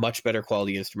a much better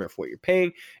quality instrument for what you're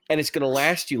paying, and it's going to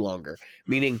last you longer,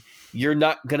 meaning you're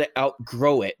not going to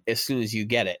outgrow it as soon as you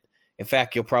get it. In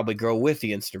fact, you'll probably grow with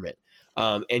the instrument.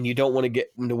 And you don't want to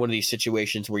get into one of these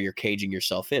situations where you're caging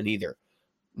yourself in either.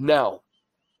 Now,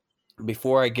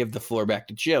 before I give the floor back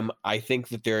to Jim, I think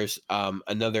that there's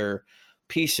another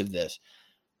piece of this.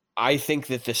 I think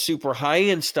that the super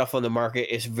high-end stuff on the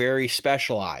market is very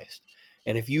specialized.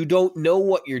 And if you don't know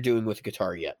what you're doing with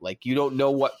guitar yet, like you don't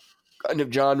know what kind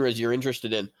of genres you're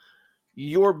interested in,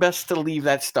 you're best to leave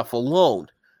that stuff alone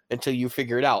until you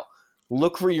figure it out.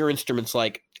 Look for your instruments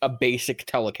like a basic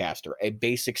Telecaster, a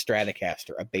basic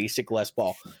Stratocaster, a basic Les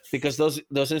Paul, because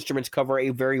those instruments cover a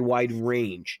very wide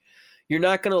range. You're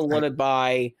not going to want to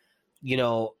buy,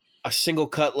 a single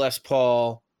cut Les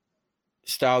Paul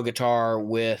style guitar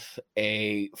with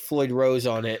a Floyd Rose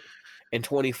on it and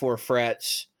 24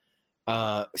 frets,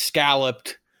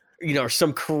 scalloped, or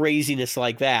some craziness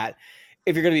like that,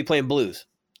 if you're going to be playing blues.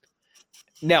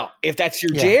 Now, if that's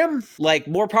your jam, like,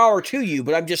 more power to you,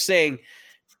 but I'm just saying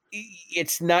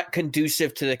it's not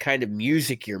conducive to the kind of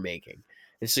music you're making.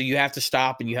 And so you have to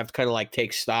stop and you have to kind of like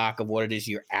take stock of what it is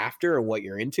you're after or what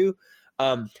you're into.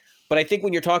 But I think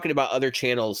when you're talking about other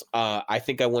channels, I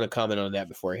think I want to comment on that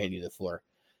before I hand you the floor.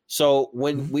 So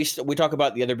when we talk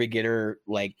about the other beginner,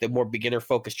 like the more beginner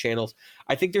focused channels,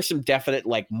 I think there's some definite,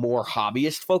 like, more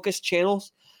hobbyist focused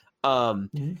channels.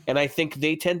 And I think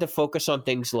they tend to focus on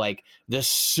things like the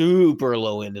super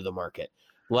low end of the market,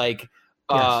 like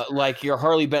your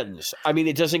Harley Bentons. I mean,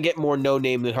 it doesn't get more no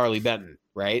name than Harley Benton,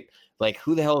 right? Like,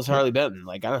 who the hell is Harley Benton?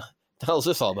 Like, what the hell is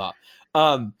this all about?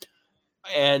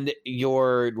 And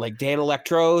your, like, Dan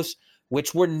Electros,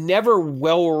 which were never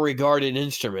well-regarded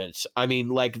instruments. I mean,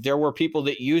 like, there were people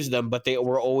that used them, but they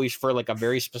were always for, like, a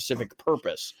very specific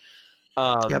purpose.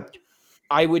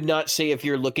 I would not say if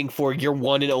you're looking for your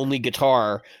one and only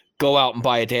guitar, go out and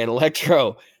buy a Dan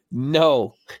Electro.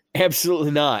 No,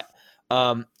 absolutely not.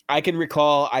 I can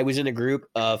recall I was in a group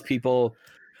of people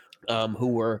who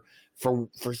were, for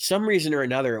some reason or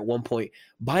another at one point,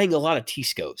 buying a lot of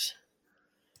Tiscos.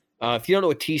 If you don't know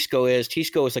what Tisco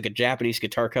is like a Japanese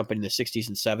guitar company in the 60s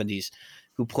and 70s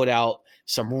who put out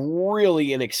some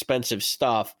really inexpensive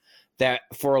stuff that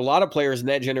for a lot of players in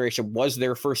that generation was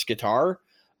their first guitar,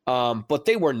 but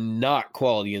they were not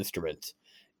quality instruments.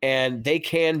 And they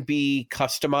can be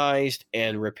customized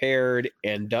and repaired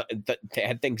and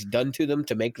had things done to them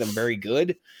to make them very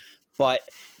good. But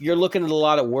you're looking at a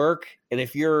lot of work, and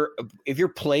if you're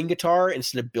playing guitar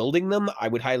instead of building them, I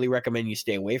would highly recommend you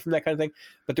stay away from that kind of thing.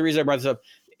 But the reason I brought this up,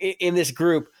 in this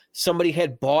group, somebody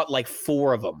had bought like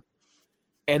 4 of them,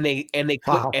 and they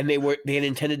had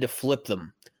intended to flip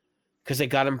them because they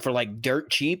got them for like dirt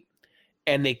cheap,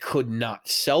 and they could not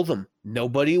sell them.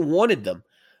 Nobody wanted them,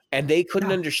 and they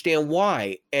couldn't understand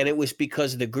why. And it was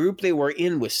because the group they were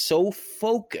in was so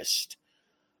focused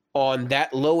on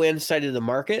that low end side of the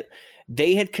market,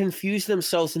 they had confused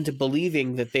themselves into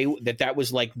believing that that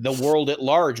was like the world at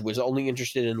large was only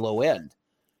interested in low end.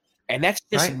 And that's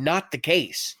just not the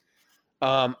case.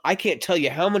 I can't tell you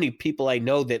how many people I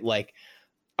know that, like,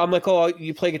 I'm like, oh,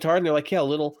 you play guitar? And they're like, yeah, a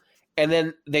little. And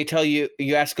then they tell you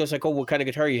ask us, like, oh, what kind of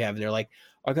guitar you have? And they're like,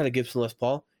 I got a Gibson Les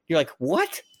Paul. You're like,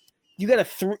 what? You got a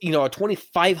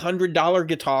 $2,500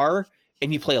 guitar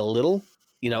and you play a little?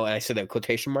 And I said that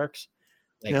quotation marks.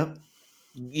 Like,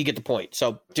 you get the point.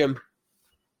 So, Jim,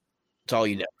 that's all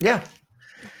you know. Yeah.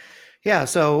 Yeah.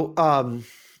 So,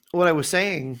 what I was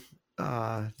saying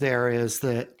there is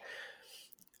that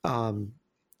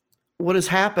what has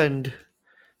happened,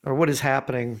 or what is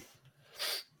happening,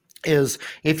 is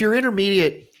if you're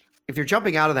intermediate, if you're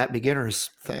jumping out of that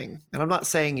beginner's thing, and I'm not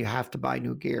saying you have to buy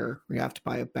new gear or you have to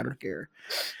buy a better gear.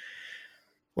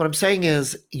 What I'm saying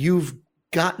is you've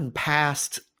gotten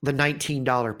past the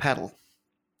 $19 pedal.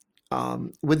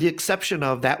 With the exception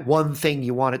of that one thing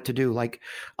you want it to do. Like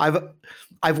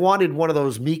I've wanted one of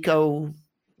those Miko.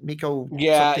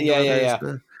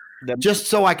 Just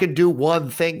so I can do one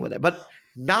thing with it, but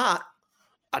not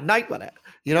a night with it.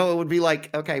 It would be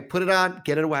like, okay, put it on,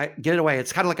 get it away.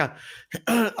 It's kind of like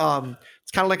it's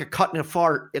it's kind of like a cut and a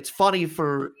fart. It's funny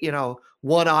for,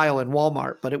 one aisle in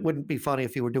Walmart, but it wouldn't be funny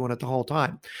if you were doing it the whole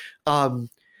time. And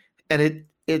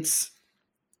it's,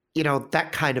 that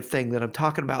kind of thing that I'm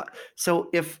talking about. So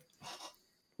if,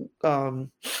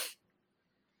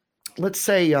 let's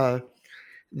say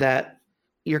that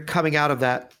you're coming out of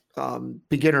that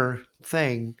beginner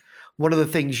thing, one of the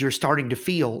things you're starting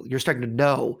to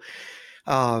know,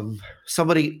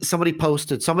 somebody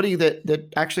posted, somebody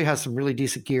that actually has some really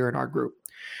decent gear in our group,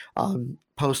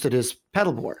 posted his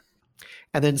pedal board.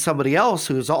 And then somebody else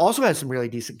who's also has some really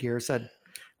decent gear said,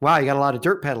 wow, you got a lot of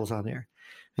dirt pedals on there.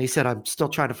 And he said, I'm still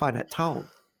trying to find that tone.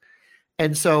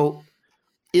 And so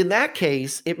in that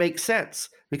case, it makes sense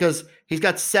because he's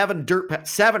got 7 dirt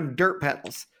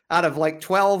pedals out of like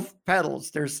 12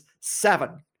 pedals. There's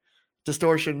 7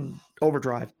 distortion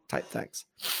overdrive type things.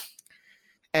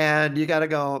 And you got to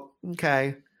go,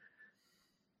 okay,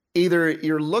 either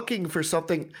you're looking for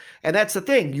something, and that's the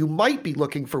thing, you might be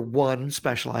looking for one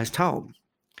specialized tone.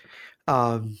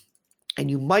 And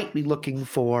you might be looking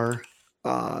for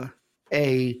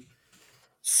a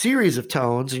series of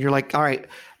tones, and you're like, all right,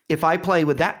 if I play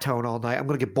with that tone all night, I'm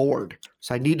going to get bored.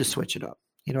 So I need to switch it up.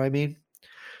 You know what I mean?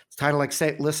 It's kind of like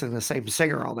listening to the same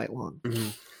singer all night long.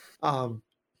 Mm-hmm.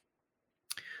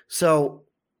 So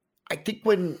I think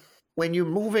when you're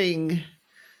moving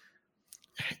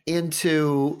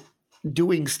into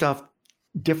doing stuff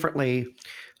differently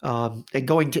and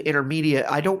going to intermediate,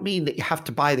 I don't mean that you have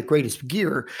to buy the greatest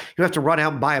gear. You have to run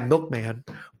out and buy a Milkman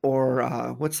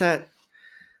or what's that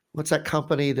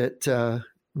company that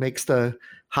makes the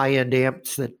high-end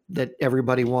amps that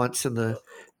everybody wants in the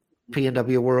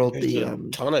P&W world. There's a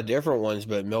ton of different ones,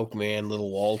 but Milkman,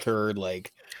 Little Walter,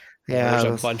 there's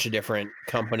a bunch of different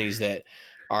companies that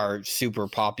are super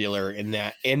popular in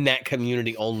that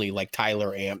community only, like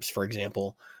Tyler amps, for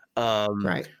example.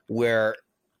 Right. Where,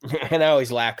 and I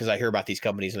always laugh because I hear about these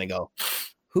companies and I go,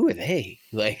 who are they?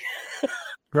 Like,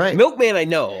 right. Milkman, I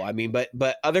know. I mean,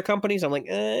 but other companies, I'm like,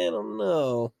 I don't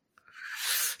know.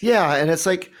 Yeah, and it's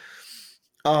like,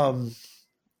 I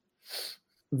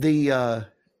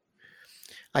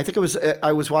think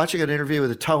I was watching an interview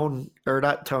with Tone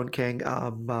King,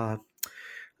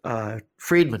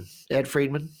 Friedman, Ed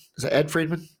Friedman. Is it Ed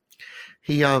Friedman?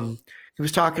 He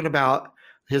was talking about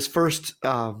his first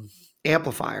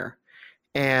amplifier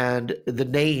and the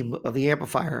name of the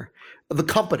amplifier, of the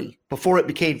company before it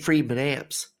became Friedman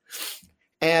Amps.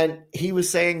 And he was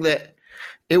saying that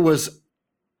it was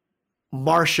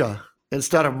Marsha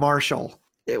instead of Marshall.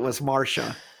 It was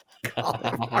Marsha.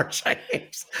 Marsha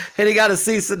Amps. And he got a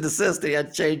cease and desist. He had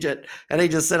to change it. And he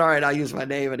just said, all right, I'll use my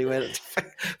name. And he went. But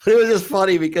it was just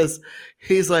funny because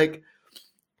he's like,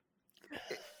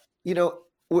 you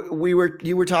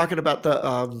were talking about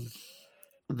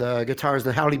the guitars,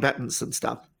 the Howley Bentons and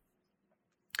stuff.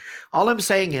 All I'm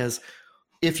saying is,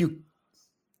 if you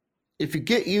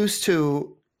get used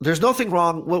to, there's nothing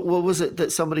wrong. What was it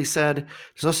that somebody said?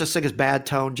 There's no such thing as bad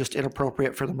tone, just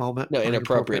inappropriate for the moment. No,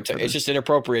 inappropriate tone. It's just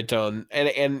inappropriate tone,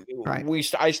 and right.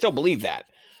 I still believe that.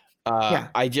 Yeah.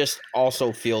 I just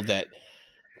also feel that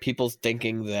people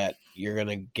thinking that you're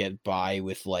gonna get by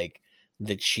with like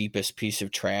the cheapest piece of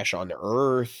trash on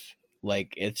earth,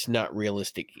 like it's not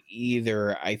realistic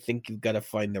either. I think you've got to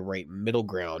find the right middle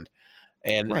ground.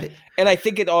 And right. And I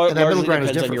think it all largely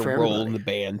depends on your role in the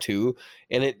band too.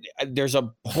 And there's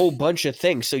a whole bunch of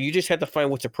things. So you just have to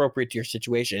find what's appropriate to your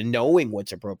situation. And knowing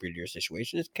what's appropriate to your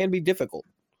situation can be difficult.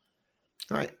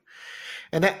 Right.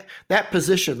 And that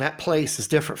position, that place is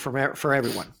different for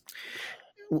everyone.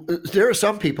 There are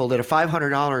some people that a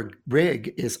 $500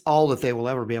 rig is all that they will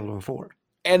ever be able to afford.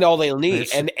 And all they'll need.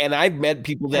 And I've met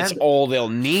people that's all they'll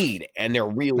need. And they're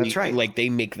really like they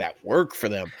make that work for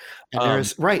them. And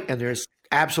there's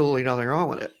absolutely nothing wrong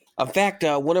with it. In fact,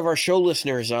 one of our show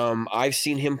listeners, I've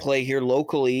seen him play here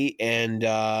locally, and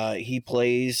he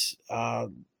plays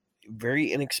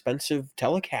very inexpensive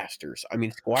Telecasters. I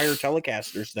mean, Squier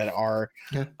Telecasters that are.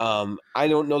 Yeah. I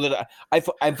don't know that I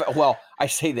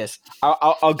say this.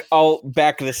 I'll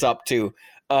back this up too.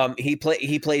 He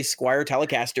plays Squier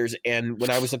Telecasters, and when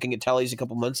I was looking at Tellies a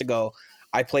couple months ago,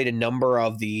 I played a number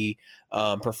of the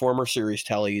Performer Series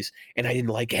Tellies, and I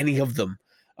didn't like any of them.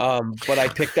 But I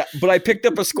picked up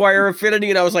a Squier Affinity,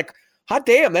 and I was like, hot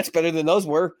damn, that's better than those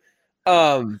were.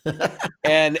 And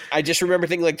I just remember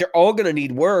thinking like they're all gonna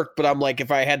need work, but I'm like,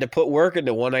 if I had to put work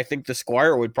into one, I think the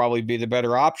Squier would probably be the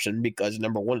better option because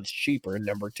number one, it's cheaper, and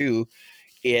number two,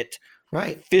 it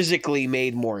physically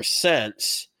made more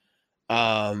sense.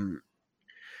 And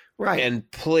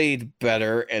played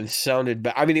better and sounded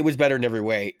better. I mean, it was better in every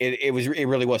way. It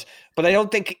really was. But I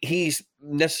don't think he's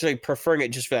necessarily preferring it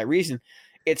just for that reason.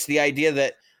 it's the idea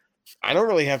that I don't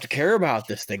really have to care about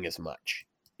this thing as much.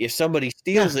 If somebody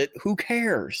steals it, who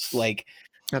cares? Like,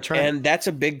 That's right. and that's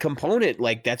a big component.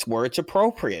 Like, that's where it's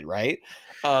appropriate, right?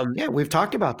 Yeah, we've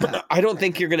talked about that. I don't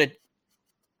think you're going to,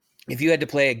 if you had to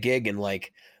play a gig in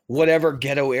like whatever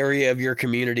ghetto area of your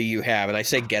community you have, and I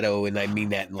say ghetto and I mean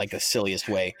that in like the silliest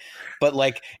way, but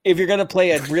like if you're going to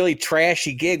play a really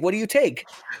trashy gig, what do you take?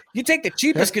 You take the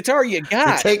cheapest guitar you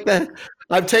got.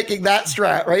 I'm taking that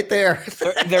Strat right there.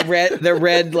 the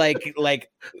red like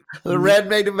the red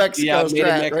made in Mexico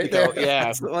Strat right there. Yeah,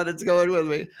 that's the one that's going with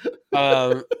me.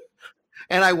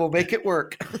 And I will make it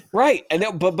work. Right, and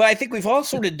but I think we've all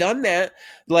sort of done that.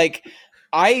 Like,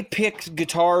 I picked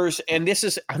guitars, and this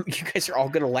is you guys are all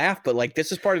gonna laugh, but like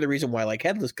this is part of the reason why I like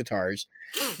headless guitars.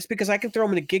 It's because I can throw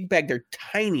them in a gig bag. They're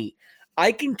tiny.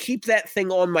 I can keep that thing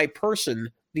on my person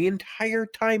the entire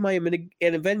time I am in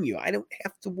a venue. I don't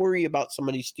have to worry about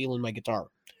somebody stealing my guitar.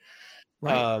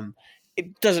 Right.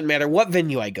 It doesn't matter what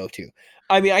venue I go to.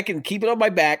 I mean, I can keep it on my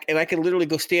back, and I can literally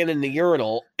go stand in the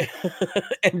urinal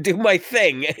and do my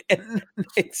thing. And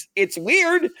it's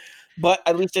weird, but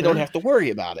at least I don't have to worry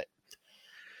about it.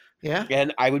 Yeah.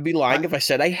 And I would be lying if I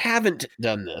said I haven't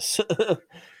done this.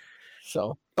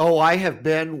 So. Oh, I have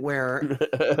been where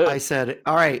I said,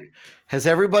 all right, has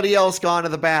everybody else gone to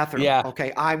the bathroom? Yeah.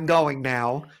 Okay, I'm going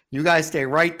now. You guys stay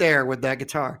right there with that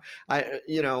guitar.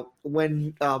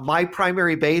 When my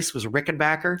primary bass was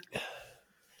Rickenbacker,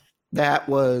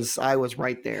 I was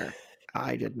right there.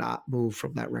 I did not move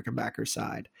from that Rickenbacker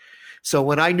side. So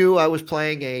when I knew I was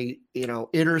playing a,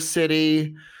 inner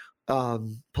city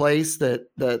place that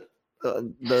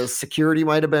the security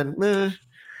might have been,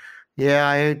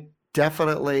 I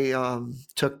definitely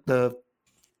took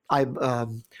I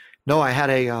had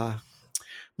a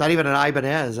not even an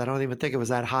Ibanez. I don't even think it was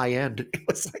that high end. It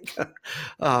was like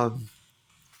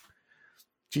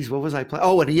what was I playing?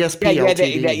 Oh, an ESP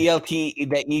LTD.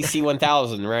 That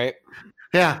EC1000, right?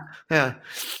 Yeah.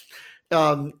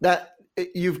 That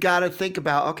you've got to think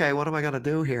about, okay, what am I going to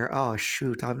do here? Oh,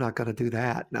 shoot, I'm not going to do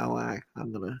that. No,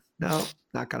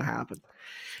 not going to happen.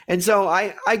 And so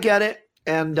I get it.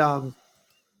 And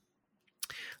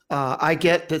I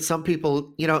get that some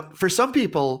people, for some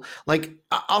people, like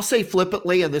I'll say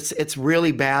flippantly, and it's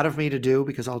really bad of me to do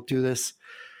because I'll do this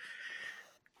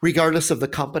regardless of the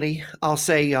company. I'll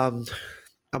say, I'll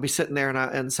be sitting there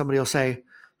and somebody will say,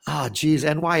 oh, geez,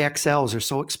 NYXLs are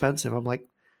so expensive. I'm like,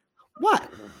 what?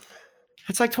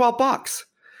 It's like $12.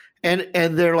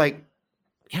 And they're like,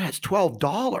 yeah, it's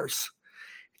 $12.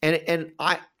 And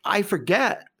I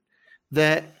forget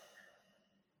that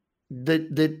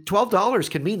the $12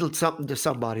 can mean something to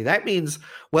somebody. That means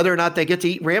whether or not they get to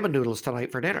eat ramen noodles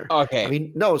tonight for dinner. Okay. I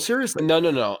mean, no, seriously.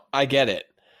 No. I get it.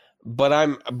 But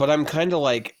I'm kind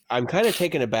of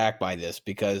taken aback by this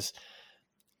because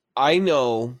I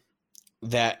know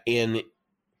that in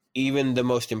even the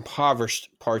most impoverished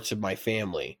parts of my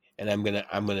family, and I'm gonna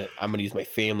use my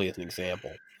family as an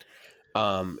example,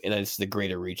 and it's the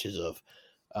greater reaches of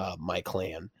my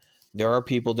clan. There are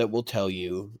people that will tell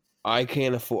you, I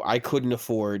couldn't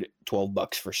afford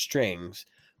 $12 for strings,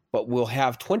 but we'll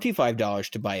have $25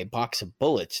 to buy a box of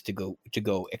bullets to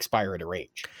go expire at a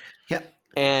range. Yeah.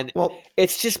 And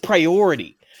it's just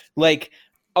priority. Like,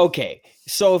 okay,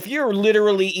 so if you're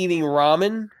literally eating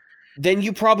ramen, then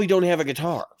you probably don't have a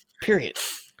guitar, period.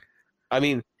 I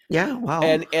mean, yeah, wow.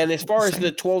 And as far as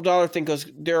the $12 thing goes,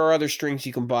 there are other strings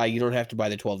you can buy. You don't have to buy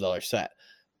the $12 set.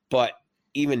 But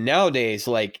even nowadays,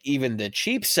 like even the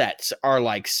cheap sets are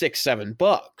like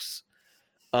 $6-7.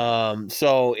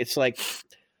 So it's like,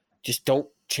 just don't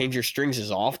change your strings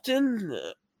as often.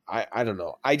 I don't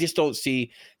know. I just don't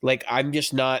see, like, I'm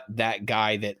just not that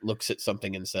guy that looks at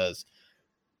something and says,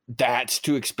 that's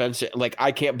too expensive. Like,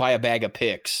 I can't buy a bag of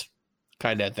picks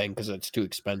kind of thing because it's too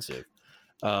expensive.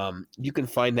 You can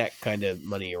find that kind of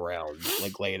money around,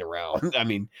 like laying around. I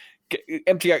mean,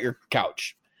 empty out your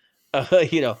couch.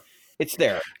 It's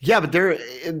there. Yeah, but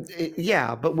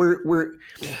but we're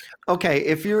okay.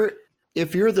 If you're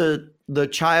the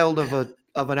child of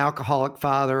an alcoholic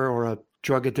father or a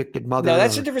drug addicted mother, no,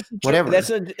 that's a different whatever. That's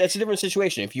a different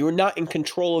situation. If you're not in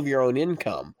control of your own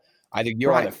income, either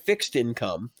you're on a fixed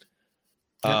income,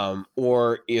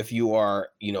 or if you are,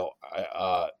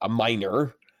 a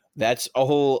minor, that's a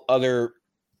whole other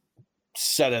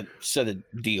set of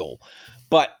deal.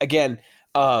 But again,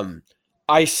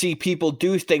 I see people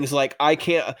do things like I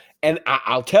can't, and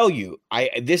I'll tell you,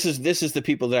 this is the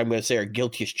people that I'm going to say are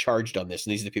guilty as charged on this,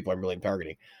 and these are the people I'm really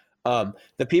targeting.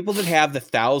 The people that have the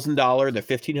 $1,000, the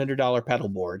 $1,500 pedal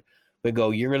board, they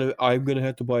go, I'm gonna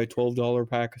have to buy a $12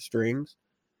 pack of strings.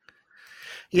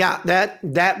 Yeah, that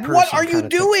person. What are you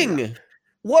doing?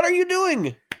 what are you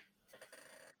doing?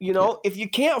 You know, if you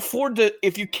can't afford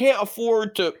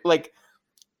to like,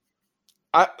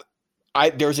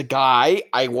 there's a guy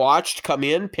I watched come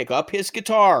in, pick up his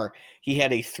guitar. He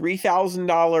had a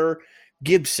 $3,000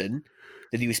 Gibson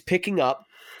that he was picking up,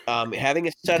 having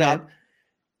it set up,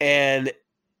 and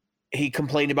he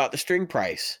complained about the string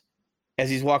price as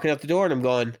he's walking out the door, and I'm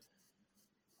going,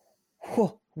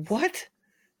 what?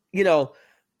 You know,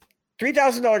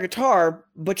 $3,000 guitar,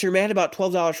 but you're mad about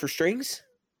 $12 for strings?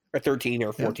 Or 13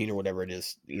 or 14 or whatever it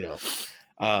is, you know.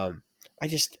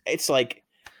 It's like,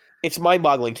 it's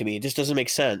mind-boggling to me. It just doesn't make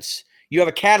sense. You have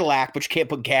a Cadillac, but you can't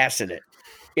put gas in it.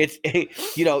 It's,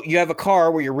 you know, you have a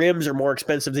car where your rims are more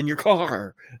expensive than your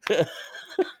car.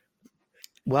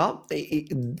 Well,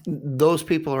 those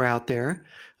people are out there.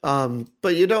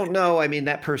 But you don't know. I mean,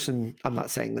 that person, I'm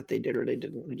not saying that they did or they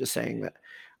didn't. I'm just saying that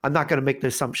I'm not going to make the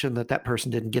assumption that that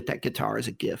person didn't get that guitar as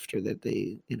a gift or that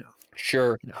they, you know.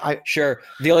 Sure. You know, sure.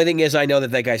 The only thing is I know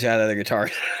that guy's got other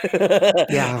guitars.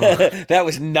 Yeah. That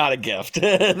was not a gift.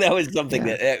 That was something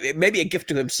that maybe a gift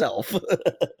to himself.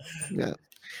 Yeah.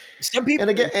 Some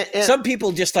people, some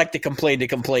people just like to complain,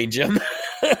 Jim.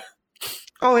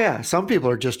 Oh yeah. Some people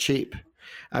are just cheap.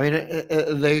 I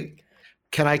mean,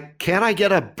 can I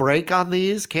get a break on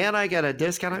these? Can I get a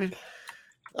discount? I mean,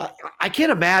 I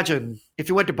can't imagine if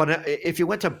you went to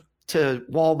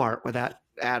Walmart with that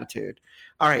attitude.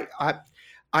 All right,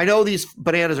 I know these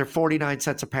bananas are 49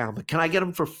 cents a pound, but can I get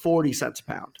them for 40 cents a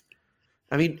pound?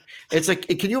 I mean, it's like,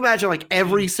 can you imagine like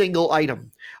every single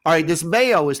item? All right, this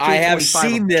mayo is $2.25 I have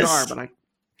seen this. jar, but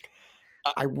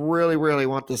I really, really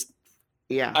want this.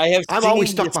 Yeah, I'm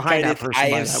always stuck behind that person. I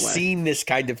have seen this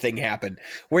kind of thing happen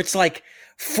where it's like,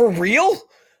 for real?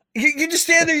 You just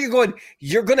stand there, you're going,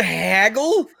 you're going to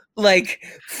haggle? Like,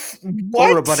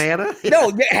 what? Over a banana?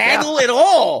 No, haggle at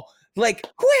all. Like,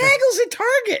 who haggles at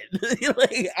Target?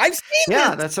 Like, I've seen this.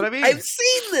 Yeah, that's what I mean. I've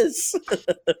seen this.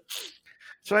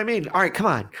 That's what I mean. All right, come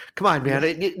on, man.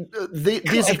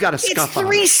 These have got to scuff on.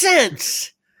 It's 3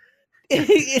 cents.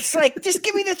 It's like, just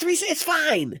give me the 3 cents. It's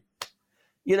fine.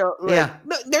 You know, like,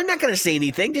 no, they're not going to say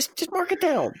anything. Just mark it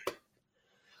down.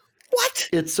 What?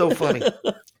 It's so funny.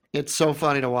 It's so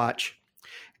funny to watch.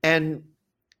 And,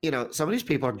 you know, some of these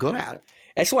people are good at it.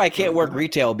 That's why I can't work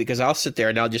retail, because I'll sit there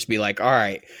and I'll just be like, all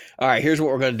right, here's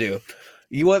what we're going to do.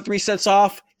 You want 3 cents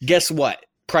off? Guess what?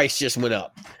 Price just went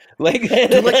up. Like, do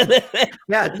like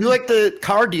the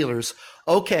car dealers.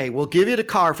 Okay, we'll give you the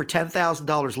car for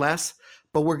 $10,000 less,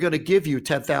 but we're going to give you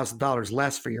 $10,000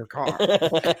 less for your car.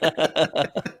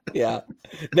 Yeah.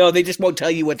 No, they just won't tell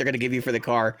you what they're going to give you for the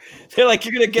car. They're like,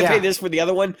 you're going to pay this for the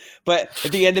other one, but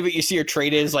at the end of it, you see your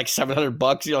trade-in is like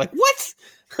 $700. You're like, what?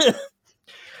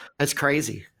 That's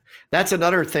crazy. That's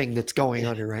another thing that's going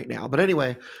on here right now. But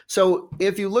anyway, so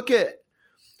if you look at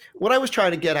what I was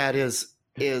trying to get at is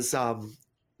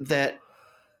that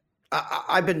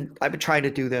I've been trying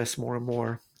to do this more and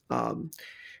more.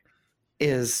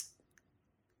 Is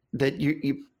that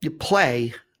you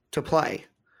play to play.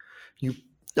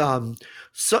 But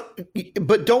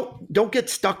don't get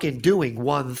stuck in doing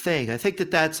one thing. I think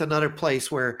that's another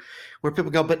place where people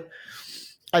go, but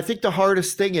I think the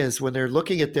hardest thing is when they're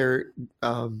looking at their,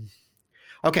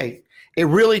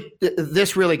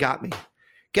 this really got me.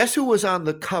 Guess who was on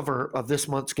the cover of this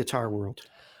month's Guitar World?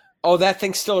 Oh, that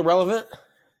thing's still irrelevant?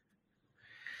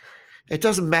 It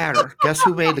doesn't matter. Guess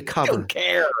who made the cover? I don't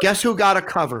care. Guess who got a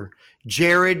cover?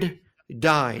 Jared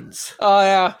Dines.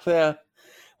 Oh, yeah.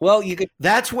 Well, you could.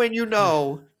 That's when you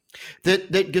know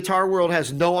that Guitar World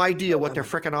has no idea what their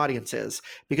freaking audience is,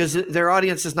 because their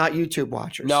audience is not YouTube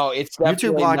watchers. No, it's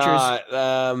YouTube watchers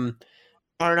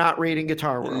are not reading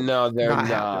Guitar World. No, they're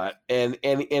not.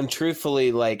 And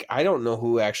truthfully, like, I don't know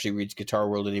who actually reads Guitar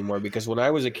World anymore, because when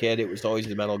I was a kid, it was always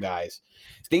the metal guys.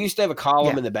 They used to have a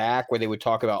column in the back where they would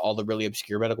talk about all the really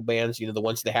obscure medical bands, you know, the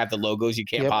ones that have the logos you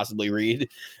can't possibly read.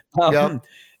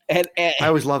 And I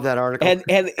always love that article.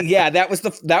 And yeah, that was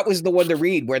the one to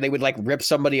read where they would like rip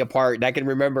somebody apart. And I can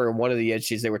remember in one of the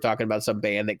issues they were talking about some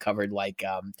band that covered like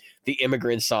the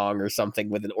Immigrant Song or something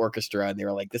with an orchestra, and they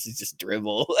were like, "This is just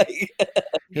dribble."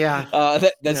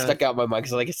 That stuck out in my mind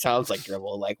because like it sounds like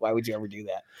dribble. Like, why would you ever do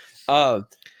that?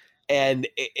 And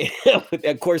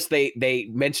of course they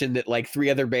mentioned that like 3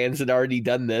 other bands had already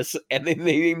done this, and then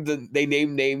they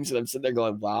named names, and I'm sitting there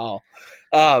going, "Wow."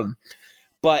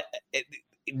 But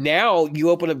now you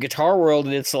open up Guitar World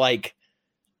and it's like,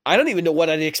 I don't even know what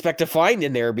I'd expect to find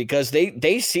in there, because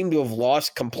they seem to have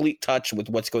lost complete touch with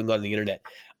what's going on the internet.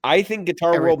 I think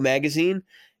Guitar World magazine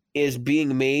is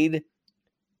being made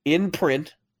in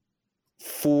print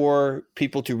for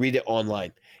people to read it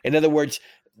online. In other words,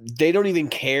 they don't even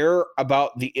care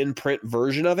about the in-print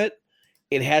version of it.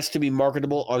 It has to be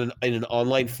marketable in an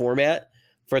online format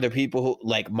for the people who,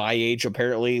 like my age,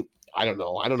 apparently. I don't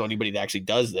know anybody that actually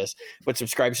does this, but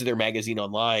subscribes to their magazine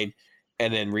online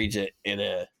and then reads it in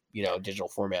a digital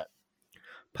format.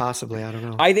 Possibly, I don't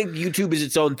know. I think YouTube is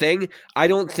its own thing. I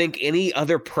don't think any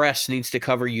other press needs to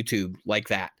cover YouTube like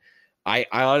that. I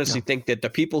honestly think that the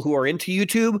people who are into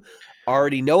YouTube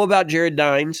already know about Jared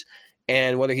Dines,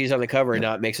 and whether he's on the cover or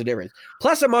not makes a difference.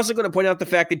 Plus, I'm also going to point out the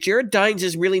fact that Jared Dines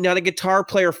is really not a guitar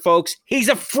player, folks. He's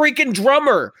a freaking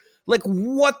drummer. Like,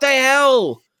 what the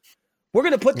hell? We're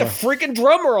going to put the freaking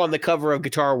drummer on the cover of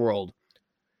Guitar World.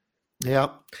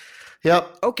 Yep.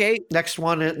 Okay. Next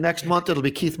month, it'll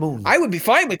be Keith Moon. I would be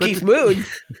fine with Keith Moon.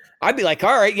 I'd be like,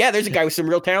 all right, yeah, there's a guy with some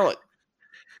real talent.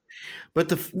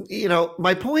 But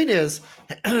my point is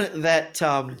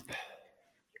that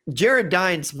Jared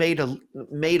Dines has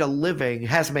made a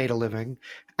living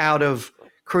out of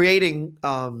creating.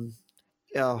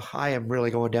 I am really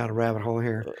going down a rabbit hole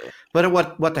here, but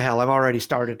what the hell? I'm already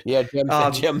started. Yeah,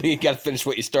 Jim, you got to finish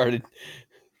what you started.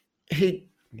 He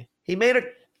made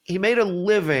a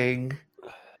living,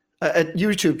 a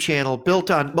YouTube channel built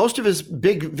on, most of his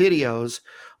big videos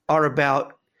are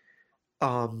about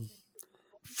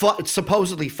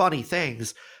supposedly funny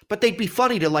things, but they'd be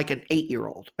funny to like an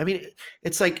 8-year-old. I mean,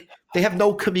 it's like they have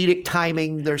no comedic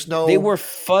timing. They were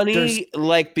funny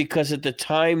because at the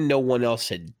time no one else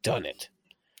had done it.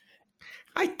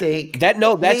 I think that's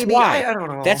why. I don't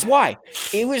know. That's why.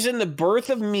 It was in the birth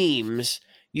of memes.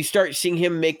 You start seeing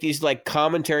him make these like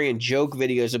commentary and joke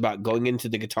videos about going into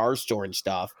the guitar store and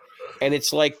stuff. And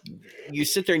it's like you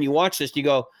sit there and you watch this and you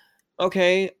go,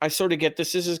 okay, I sort of get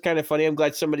this. This is kind of funny. I'm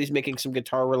glad somebody's making some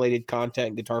guitar related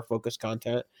content, guitar focused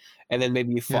content. And then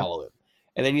maybe you follow him.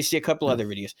 And then you see a couple other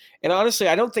videos. And honestly,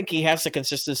 I don't think he has the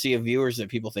consistency of viewers that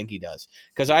people think he does.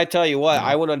 Because I tell you what,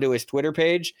 I went onto his Twitter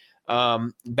page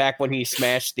back when he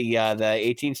smashed the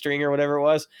 18 string or whatever it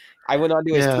was. I went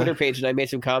onto his Twitter page and I made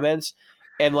some comments.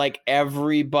 And like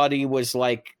everybody was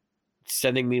like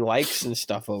sending me likes and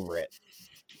stuff over it.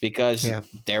 Because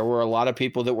there were a lot of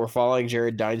people that were following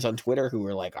Jared Dines on Twitter who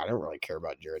were like, I don't really care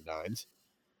about Jared Dines.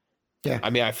 Yeah.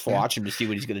 I mean, I watch him to see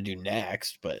what he's going to do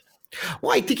next, but.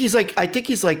 Well, I think he's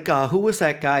like, who was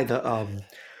that guy? The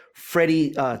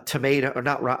Freddie Tomato, or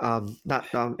not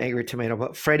Angry Tomato,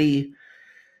 but Freddie.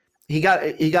 He got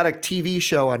a TV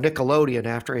show on Nickelodeon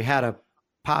after he had a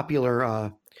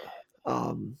popular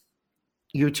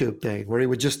YouTube thing where he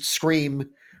would just scream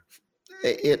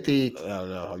at the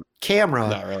camera.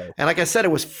 Not really. And like I said,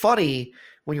 it was funny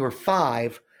when you were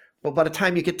 5, but by the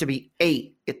time you get to be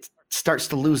 8, it starts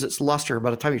to lose its luster.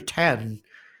 By the time you're 10.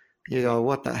 You go,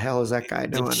 what the hell is that guy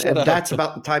doing? And that's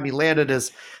about the time he landed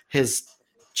his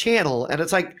channel. And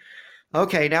it's like,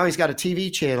 okay, now he's got a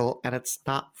TV channel and it's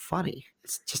not funny.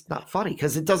 It's just not funny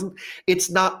because it's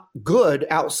not good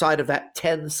outside of that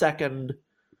 10-second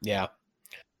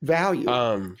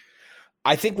value.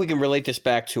 I think we can relate this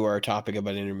back to our topic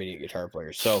about intermediate guitar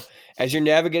players. So as you're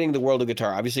navigating the world of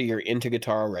guitar, obviously you're into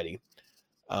guitar already.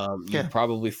 You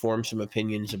probably formed some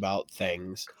opinions about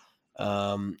things.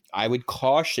 I would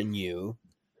caution you.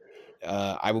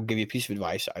 I will give you a piece of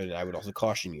advice. I would also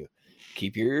caution you: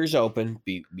 keep your ears open.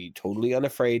 Be totally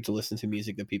unafraid to listen to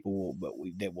music that people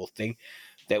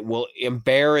will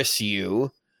embarrass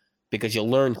you because you'll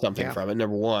learn something from it.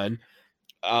 Number one,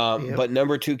 but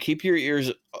number two, keep your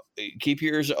ears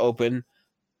open,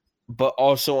 but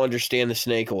also understand the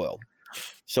snake oil.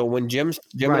 So when Jim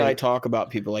and I talk about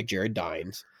people like Jared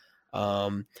Dines,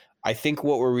 I think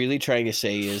what we're really trying to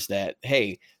say is that,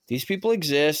 hey, these people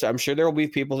exist. I'm sure there will be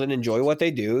people that enjoy what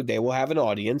they do. They will have an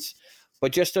audience.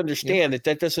 But just understand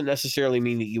that doesn't necessarily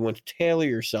mean that you want to tailor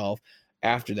yourself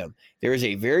after them. There is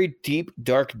a very deep,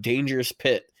 dark, dangerous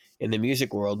pit in the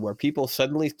music world where people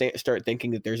suddenly start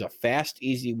thinking that there's a fast,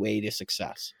 easy way to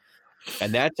success.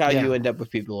 And that's how you end up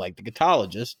with people like the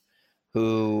Guitologist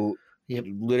who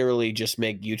literally just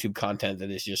make YouTube content that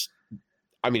is just,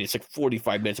 I mean, it's like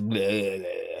 45 minutes of blah, blah, blah.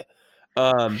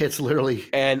 It's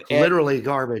literally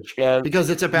garbage because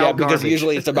it's about garbage. Because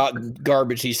usually it's about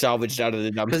garbage he salvaged out of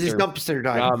the dumpster. Because he's dumpster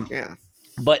diving.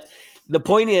 But the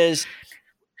point is,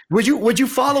 would you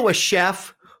follow a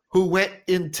chef who went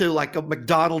into like a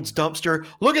McDonald's dumpster?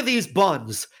 Look at these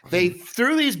buns. They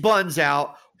threw these buns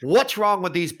out. What's wrong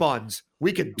with these buns?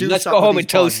 We could do Let's something. go home with and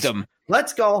these toast buns. them.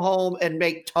 Let's go home and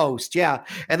make toast. Yeah.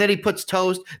 And then he puts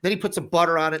toast. Then he puts some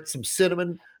butter on it, some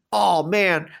cinnamon. Oh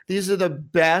man, these are the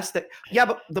best. But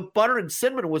the butter and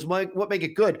cinnamon was what make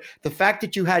it good. The fact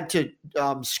that you had to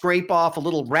scrape off a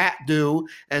little rat dew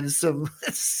and some.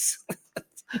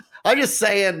 I'm just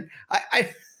saying.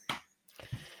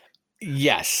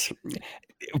 Yes.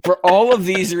 For all of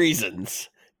these reasons,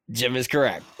 Jim is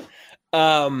correct.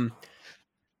 I'm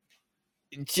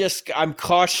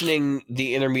cautioning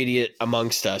the intermediate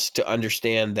amongst us to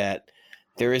understand that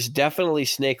there is definitely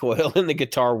snake oil in the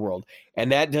guitar world,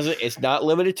 and it's not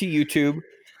limited to YouTube.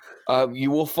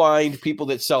 You will find people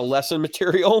that sell lesson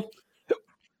material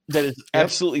that is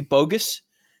absolutely bogus.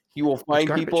 You will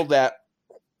find people that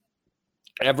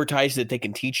advertise that they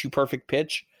can teach you perfect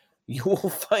pitch. You will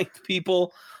find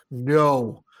people.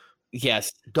 No.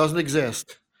 Yes. Doesn't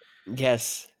exist.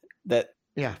 Yes.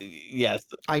 Yes.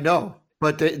 I know,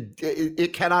 but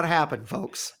it cannot happen,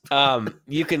 folks.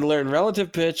 You can learn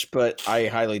relative pitch, but I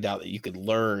highly doubt that you could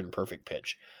learn perfect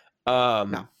pitch.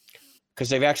 No. Because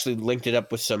they've actually linked it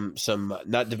up with some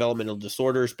not developmental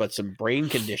disorders, but some brain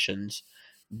conditions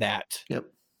that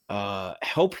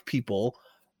help people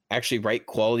actually write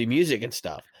quality music and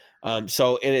stuff.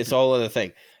 So and it's all other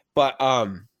thing. But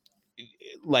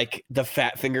like the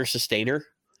fat finger sustainer,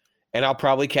 and I'll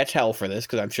probably catch hell for this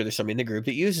because I'm sure there's somebody in the group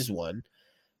that uses one.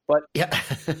 But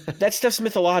that stuff's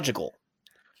mythological.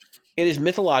 It is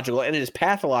mythological, and it is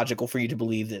pathological for you to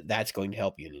believe that that's going to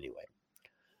help you in any way.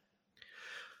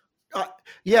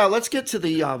 Let's get to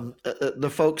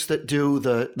the folks that do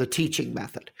the teaching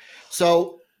method.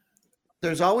 So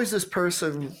there's always this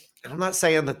person. I'm not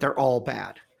saying that they're all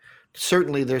bad.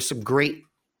 Certainly, there's some great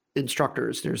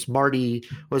instructors. There's Marty,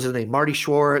 what's his name? Marty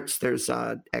Schwartz. There's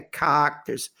Ed Koch.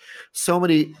 There's so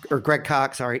many, or Greg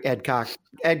Koch. Sorry, Ed Koch.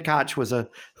 Ed Koch was a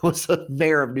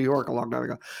mayor of New York a long time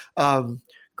ago.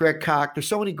 Greg Koch. There's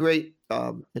so many great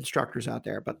instructors out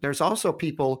there, but there's also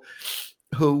people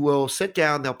who will sit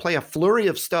down. They'll play a flurry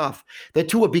of stuff that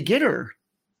to a beginner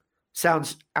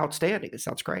sounds outstanding. It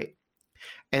sounds great.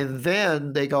 And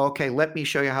then they go, okay, let me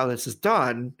show you how this is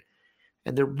done.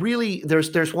 And they're really,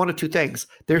 there's one of two things.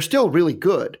 They're still really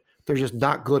good. They're just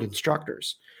not good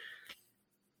instructors.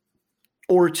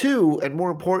 Or two, and more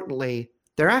importantly,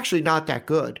 they're actually not that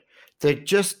good.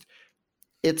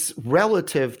 It's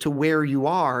relative to where you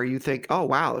are. You think, oh,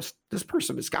 wow, this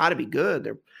person has got to be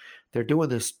good. They're doing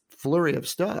this flurry of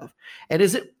stuff. And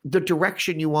is it the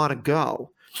direction you want to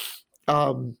go?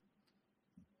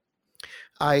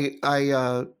 I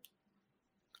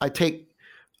take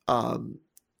I'll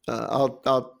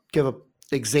give an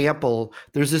example.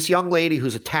 There's this young lady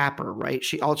who's a tapper, right?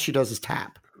 All she does is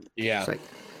tap. Yeah. It's like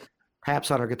taps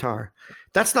on her guitar.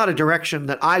 That's not a direction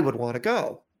that I would want to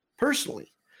go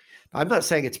personally. I'm not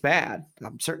saying it's bad.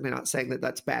 I'm certainly not saying that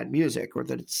that's bad music or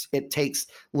that it takes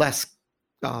less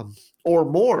or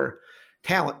more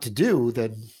talent to do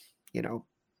than,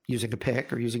 using a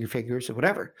pick or using your fingers or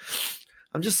whatever.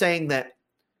 I'm just saying that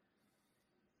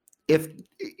if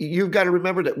you've got to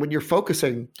remember that when you're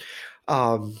focusing,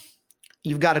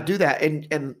 you've got to do that.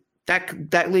 And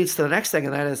that leads to the next thing.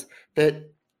 And that is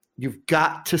that you've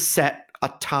got to set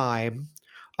a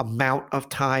amount of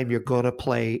time you're going to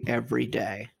play every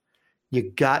day. You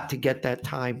got to get that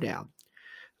time down.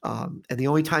 And the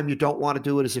only time you don't want to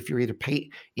do it is if you're either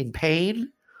in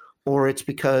pain or it's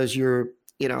because you're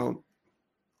doing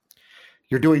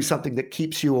something that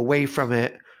keeps you away from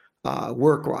it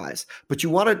work-wise. But you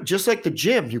want to, just like the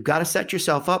gym, you've got to set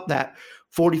yourself up that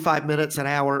 45 minutes, an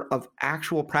hour of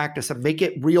actual practice and make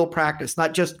it real practice.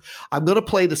 Not just, I'm going to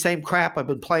play the same crap I've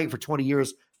been playing for 20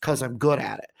 years because I'm good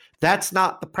at it. That's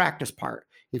not the practice part.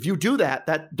 If you do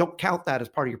that, don't count that as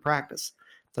part of your practice.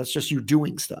 That's just you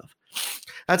doing stuff.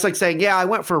 That's like saying, yeah, I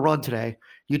went for a run today.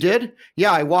 You did?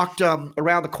 Yeah, I walked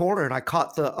around the corner and I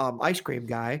caught the ice cream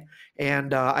guy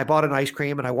and I bought an ice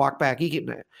cream and I walked back eating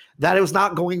it. That was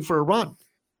not going for a run.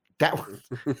 That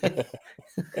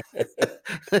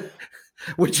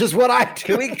which is what I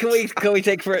do.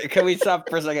 Can we stop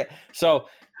for a second? So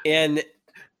in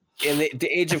the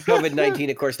age of COVID-19,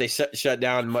 of course, they shut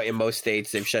down in most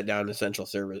states. They've shut down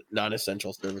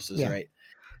non-essential services, right?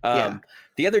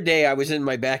 The other day I was in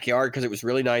my backyard because it was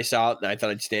really nice out and I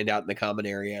thought I'd stand out in the common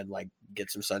area and like get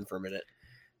some sun for a minute.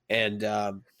 And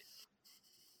I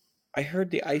heard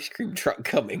the ice cream truck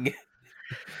coming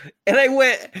and I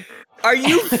went, are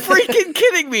you freaking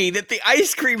kidding me that the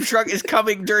ice cream truck is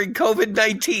coming during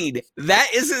COVID-19? That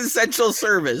is an essential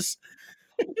service.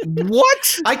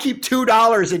 What? I keep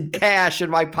 $2 in cash in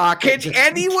my pocket. Can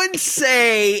anyone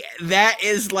say that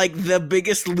is like the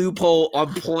biggest loophole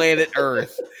on planet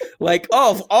Earth? Like,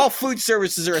 oh, all food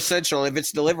services are essential. If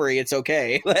it's delivery, it's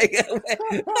okay. Like,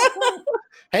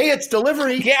 hey, it's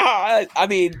delivery. Yeah, I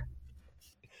mean,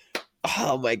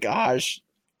 oh my gosh.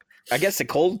 I guess the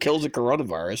cold kills the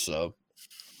coronavirus, so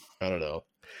I don't know.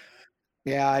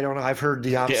 Yeah, I don't know. I've heard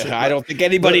the opposite. Yeah, I don't think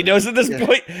anybody knows at this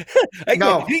point.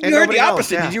 No, you and heard the nobody knows,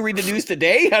 opposite. yeah. Did you read the news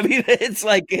today? I mean, it's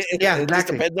like Yeah, it just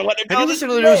exactly. depends on what they're Have you calling listened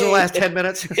to the news in the last 10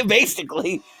 minutes?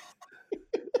 Basically.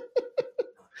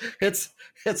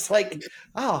 It's like,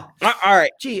 oh, All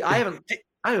right. gee, I haven't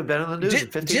been on the news in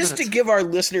 15 Just minutes. to give our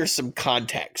listeners some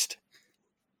context,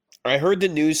 I heard the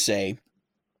news say,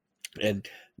 and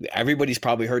everybody's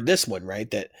probably heard this one, right?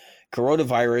 That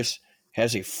coronavirus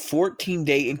has a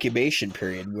 14-day incubation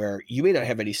period where you may not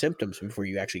have any symptoms before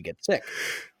you actually get sick.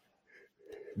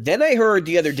 Then I heard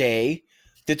the other day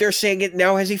that they're saying it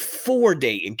now has a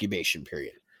 4-day incubation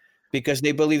period because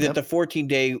they believe that the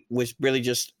 14-day was really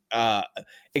just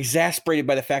exasperated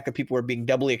by the fact that people were being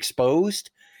doubly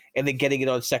exposed and then getting it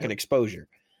on second exposure.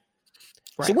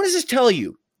 Right. So what does this tell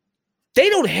you? They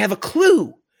don't have a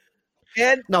clue.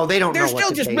 And no, they don't they're know still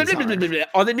what just the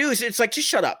on the news. It's like, just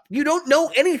shut up. You don't know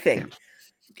anything. Yeah.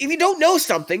 If you don't know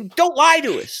something, don't lie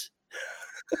to us.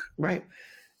 Right.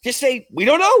 Just say, we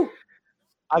don't know.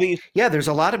 I mean, yeah, there's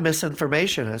a lot of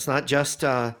misinformation. It's not just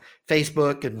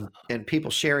Facebook and people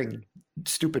sharing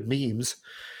stupid memes.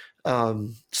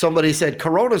 Somebody said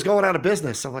Corona's going out of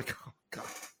business. I'm like, oh God.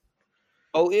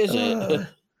 Oh, is it?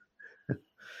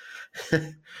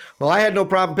 Well, I had no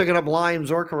problem picking up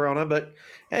limes or Corona, but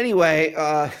anyway,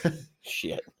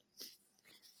 shit.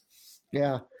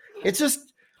 Yeah, it's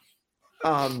just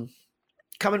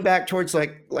coming back towards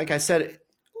like I said,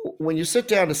 when you sit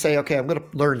down to say, okay, I'm going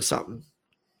to learn something.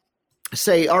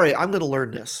 Say, all right, I'm going to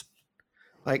learn this.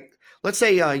 Like, let's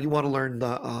say you want to learn the,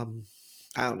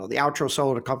 I don't know, the outro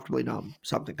solo to Comfortably Numb,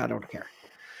 something, I don't care.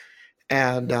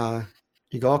 And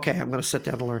you go, okay, I'm going to sit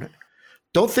down and learn it.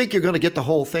 Don't think you're going to get the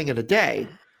whole thing in a day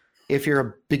if you're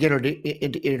a beginner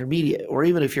into intermediate, or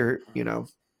even if you're,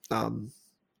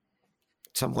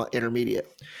 somewhat intermediate.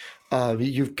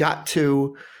 You've got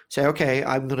to say, okay,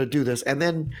 I'm going to do this. And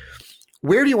then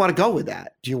where do you want to go with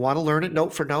that? Do you want to learn it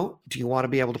note for note? Do you want to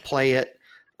be able to play it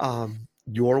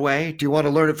your way? Do you want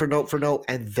to learn it for note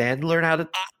and then learn how to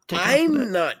take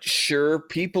I'm not sure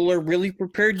people are really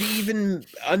prepared to even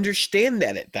understand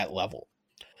that at that level.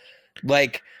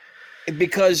 Like,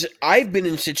 because I've been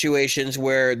in situations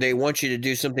where they want you to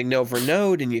do something note for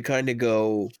note and you kind of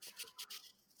go,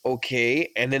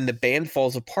 okay, and then the band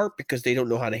falls apart because they don't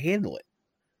know how to handle it.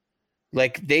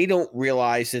 Like, they don't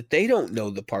realize that they don't know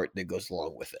the part that goes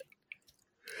along with it.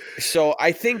 So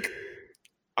I think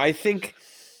as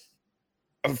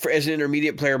an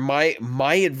intermediate player, my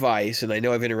advice, and I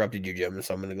know I've interrupted you, Jim,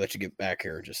 so I'm going to let you get back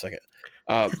here in just a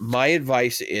second. My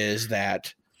advice is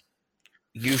that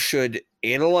you should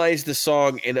analyze the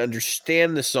song and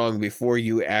understand the song before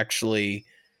you actually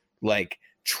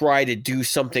try to do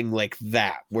something like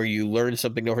that, where you learn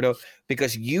something over and over,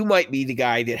 because you might be the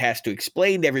guy that has to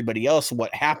explain to everybody else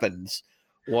what happens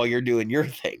while you're doing your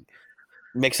thing.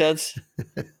 Make sense?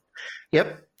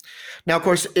 Yep. Now, of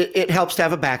course, it helps to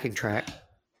have a backing track.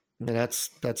 I mean, that's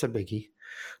a biggie.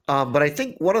 But I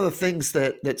think one of the things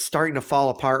that's starting to fall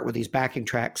apart with these backing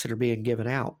tracks that are being given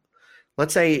out,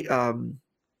 let's say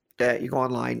that you go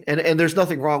online, and there's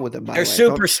nothing wrong with them, by the way. They're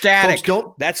super static.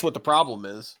 Folks, that's what the problem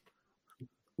is.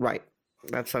 Right.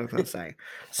 That's what I was going to say.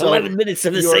 So 11 minutes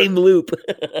of the same loop.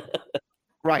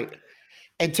 Right.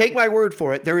 And take my word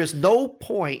for it, there is no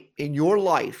point in your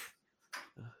life,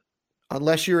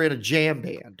 unless you're in a jam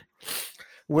band,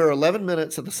 where 11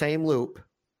 minutes of the same loop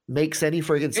makes any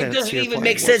friggin' sense. It doesn't even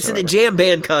make sense in a jam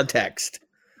band context.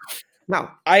 No.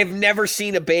 I've never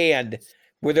seen a band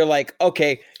where they're like,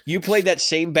 okay, you played that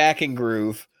same backing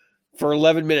groove for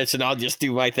 11 minutes and I'll just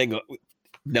do my thing.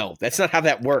 No, that's not how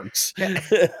that works.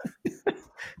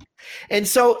 And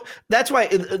so that's why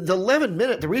the 11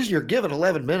 minute, the reason you're given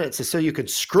 11 minutes is so you can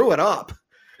screw it up.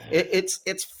 It's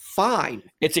fine.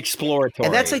 It's exploratory.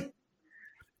 And that's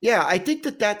I think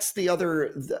that's the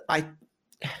other,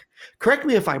 correct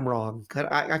me if I'm wrong.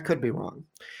 I could be wrong,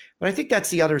 but I think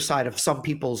that's the other side of some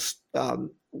people's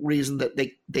reason that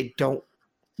they don't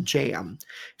jam.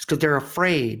 It's because they're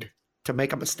afraid to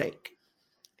make a mistake.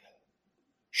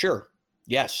 Sure.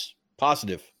 Yes.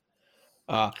 Positive.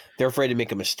 They're afraid to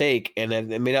make a mistake, and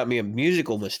it may not be a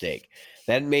musical mistake.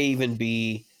 That may even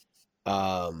be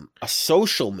a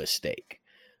social mistake.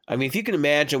 I mean, if you can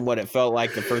imagine what it felt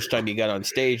like the first time you got on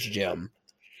stage, Jim,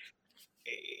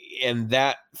 and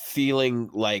that feeling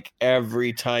like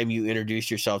every time you introduce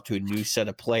yourself to a new set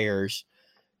of players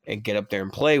and get up there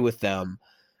and play with them,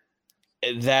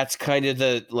 that's kind of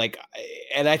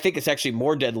and I think it's actually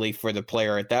more deadly for the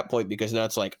player at that point, because now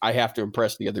it's like, I have to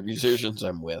impress the other musicians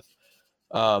I'm with.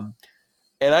 And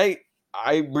I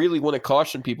really want to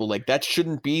caution people, that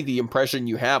shouldn't be the impression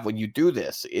you have when you do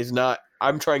this. Is not,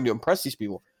 I'm trying to impress these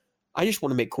people. I just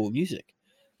want to make cool music.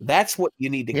 That's what you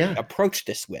need to Yeah. approach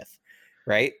this with,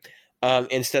 right?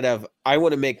 Instead of, I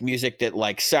want to make music that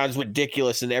like sounds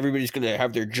ridiculous and everybody's going to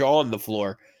have their jaw on the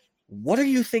floor. What are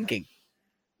you thinking?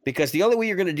 Because the only way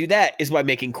you're going to do that is by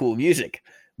making cool music,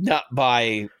 not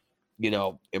by,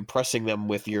 impressing them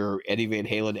with your Eddie Van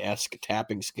Halen-esque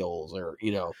tapping skills or,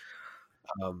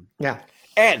 Yeah.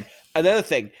 And another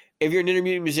thing, if you're an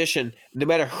intermediate musician, no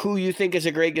matter who you think is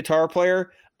a great guitar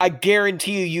player, I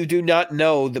guarantee you do not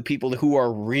know the people who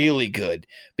are really good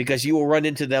because you will run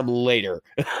into them later.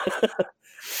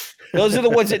 Those are the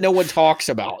ones that no one talks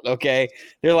about, okay?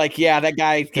 They're like, yeah, that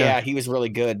guy, yeah, he was really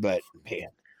good, but man,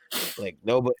 like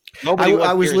nobody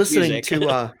I was wants to hear his listening music.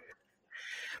 to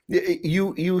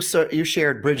you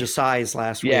shared Bridge of Sighs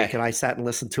last Yeah. week, and I sat and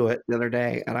listened to it the other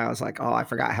day, and I was like, oh, I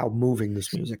forgot how moving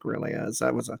this music really is.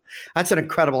 That's an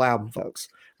incredible album, folks.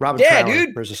 Robin Trower,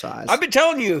 dude. Bridge of Sighs. I've been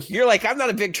telling you, you're like, I'm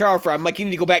not a big Trower fan. I'm like, you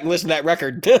need to go back and listen to that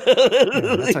record.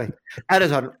 That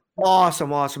is an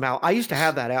awesome album. I used to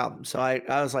have that album, so I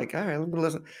was like, all right, let me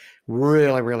listen.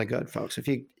 Really, really good, folks. If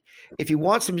you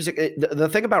want some music, the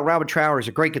thing about Robin Trower is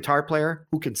a great guitar player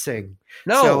who can sing.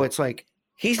 No, so it's like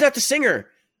he's not the singer.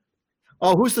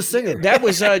 Oh, who's the singer? That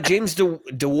was James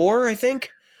DeWar, I think.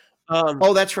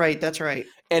 Oh, that's right. That's right.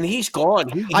 And he's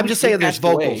gone. I'm just saying there's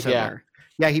vocals in yeah. there.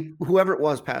 Yeah, whoever it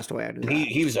was passed away. I knew that.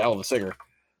 He was a hell of a singer.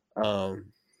 But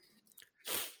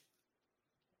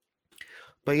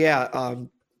yeah,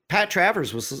 Pat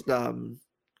Travers was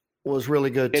really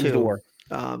good too. DeWar.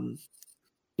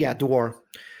 Yeah, DeWar.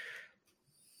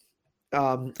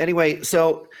 Anyway,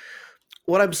 so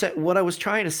what I was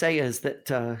trying to say is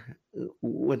that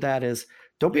with that is,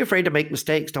 don't be afraid to make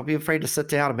mistakes. Don't be afraid to sit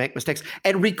down and make mistakes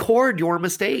and record your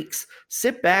mistakes.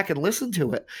 Sit back and listen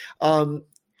to it.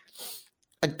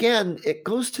 Again, it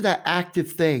goes to that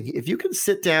active thing. If you can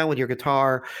sit down with your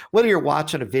guitar, whether you're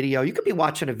watching a video, you could be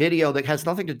watching a video that has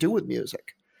nothing to do with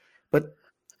music. But,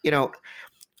 a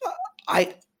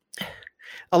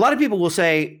lot of people will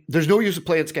say, there's no use of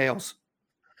playing scales.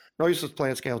 No use of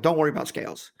playing scales. Don't worry about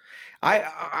scales.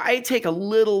 I take a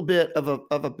little bit of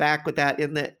a back with that,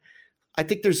 in that I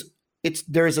think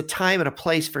there is a time and a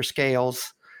place for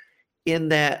scales, in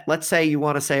that, let's say you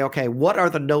want to say, okay, what are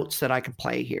the notes that I can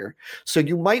play here? So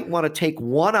you might want to take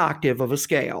one octave of a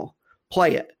scale,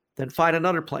 play it, then find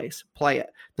another place, play it,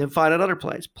 then find another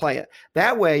place, play it.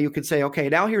 That way you can say, okay,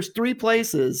 now here's 3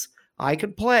 places I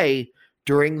can play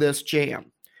during this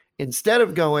jam. Instead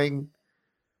of going,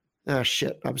 oh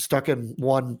shit, I'm stuck in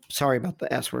one, sorry about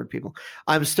the S word, people.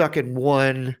 I'm stuck in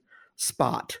one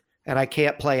spot and I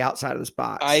can't play outside of this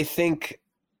box. I think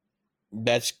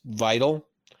that's vital.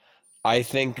 I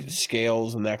think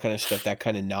scales and that kind of stuff, that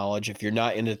kind of knowledge, if you're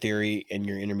not into theory and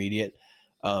you're intermediate,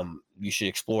 you should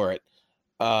explore it.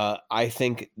 I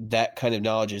think that kind of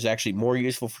knowledge is actually more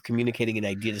useful for communicating an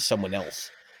idea to someone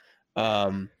else.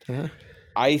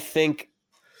 I think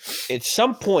at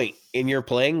some point in your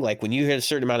playing, like when you hit a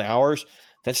certain amount of hours,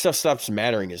 that stuff stops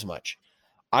mattering as much.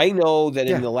 I know that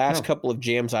in the last couple of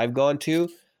jams I've gone to,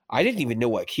 I didn't even know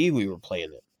what key we were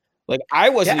playing in. Like, I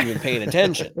wasn't even paying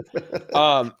attention.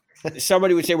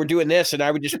 Somebody would say, we're doing this, and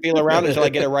I would just feel around until I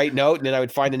get a right note, and then I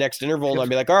would find the next interval, and I'd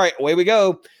be like, all right, away we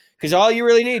go. Because all you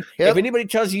really need, if anybody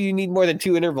tells you need more than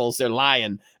 2 intervals, they're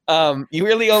lying. You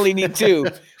really only need 2.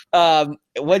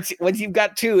 Once you've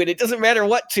got 2, and it doesn't matter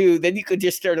what 2, then you could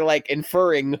just start like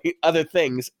inferring other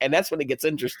things, and that's when it gets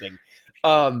interesting.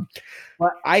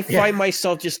 But I find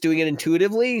myself just doing it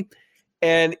intuitively,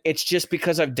 and it's just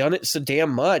because I've done it so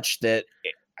damn much that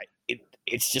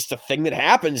it's just a thing that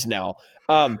happens now.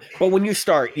 But when you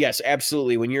start, yes,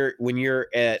 absolutely. When you're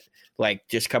at like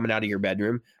just coming out of your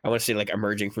bedroom, I want to say like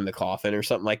emerging from the coffin or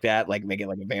something like that, like make it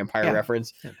like a vampire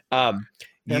reference.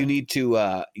 You need to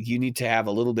have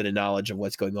a little bit of knowledge of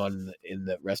what's going on in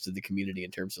the rest of the community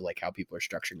in terms of like how people are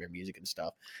structuring their music and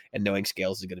stuff, and knowing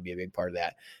scales is going to be a big part of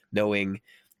that. Knowing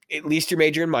at least your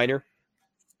major and minor.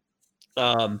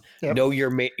 Know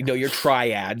your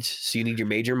triads. So you need your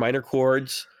major and minor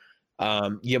chords.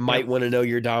 You might want to know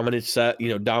your dominant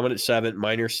 7,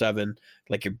 minor 7,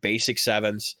 like your basic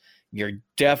 7s. You're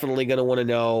definitely going to want to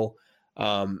know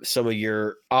some of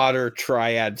your odder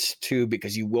triads too,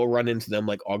 because you will run into them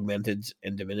like augmented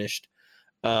and diminished.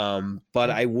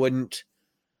 But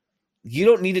you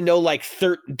don't need to know like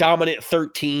dominant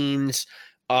 13s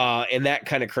and that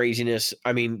kind of craziness.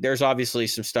 I mean, there's obviously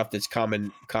some stuff that's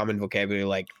common vocabulary,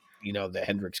 like, the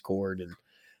Hendrix chord and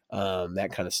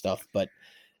that kind of stuff, but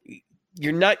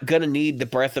you're not going to need the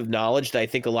breadth of knowledge that I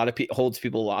think a lot of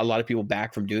people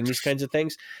back from doing these kinds of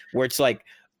things, where it's like,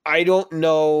 I don't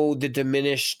know the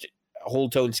diminished whole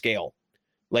tone scale.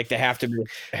 like the half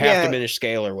diminished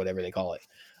scale or whatever they call it.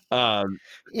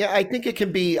 Yeah, I think it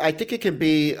can be. I think it can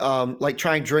be like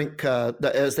try and drink,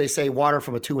 as they say, water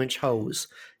from a 2-inch hose.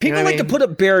 People like to put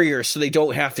up barriers so they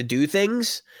don't have to do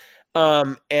things.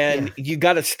 And you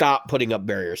got to stop putting up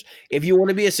barriers. If you want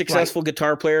to be a successful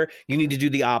guitar player, you need to do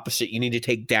the opposite. You need to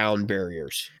take down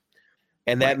barriers.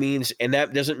 And that means, and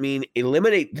that doesn't mean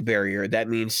eliminate the barrier. That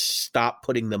means stop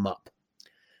putting them up.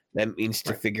 That means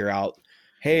to figure out,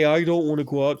 hey, I don't want to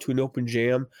go out to an open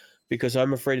jam because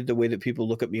I'm afraid of the way that people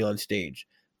look at me on stage.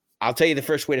 I'll tell you the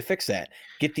first way to fix that.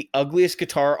 Get the ugliest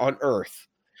guitar on earth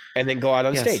and then go out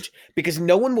on stage, because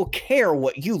no one will care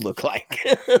what you look like.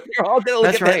 They're all going to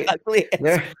look at that ugly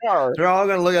ass guitar. They're all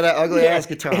going to look at that ugly ass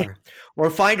guitar, or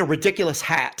find a ridiculous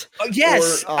hat.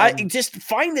 Yes. Or, just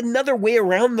find another way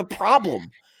around the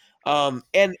problem.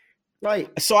 And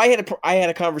so I had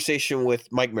a conversation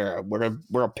with Mike Mara. We're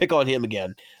gonna pick on him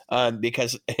again,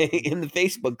 because in the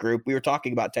Facebook group we were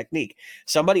talking about technique.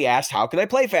 Somebody asked, "How can I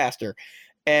play faster?"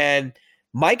 And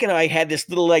Mike and I had this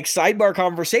little like sidebar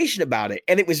conversation about it,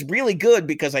 and it was really good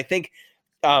because I think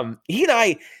he and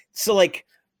I, so like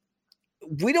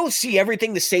we don't see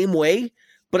everything the same way,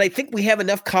 but I think we have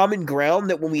enough common ground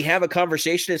that when we have a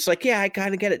conversation, it's like, yeah, I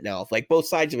kind of get it now. Like both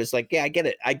sides of it's like, yeah, I get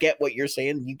it. I get what you're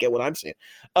saying. You get what I'm saying.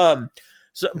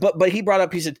 So, but he brought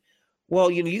up, he said, well,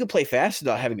 you can play fast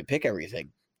without having to pick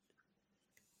everything.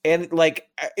 And like,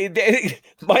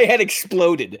 my head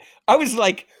exploded. I was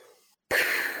like,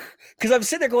 because I'm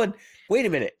sitting there going, wait a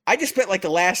minute. I just spent like the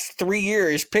last 3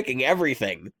 years picking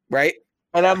everything. Right.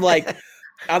 And I'm like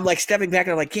stepping back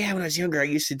and I'm like, yeah, when I was younger, I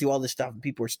used to do all this stuff and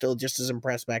people were still just as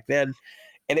impressed back then.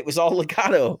 And it was all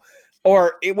legato,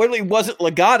 or it really wasn't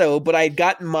legato, but I had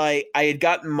gotten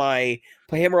my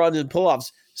play hammer-ons and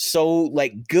pull-offs so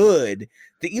like good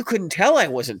that you couldn't tell I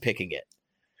wasn't picking it.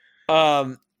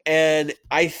 And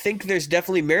I think there's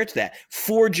definitely merit to that.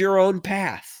 Forge your own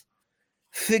path,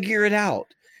 figure it out,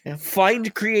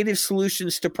 find creative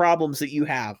solutions to problems that you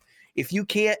have. If you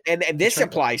can't, and this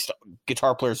applies to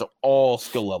guitar players of all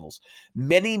skill levels.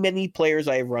 Many, many players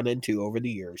I have run into over the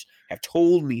years have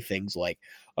told me things like,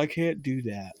 I can't do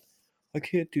that. I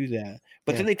can't do that.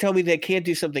 But then they tell me they can't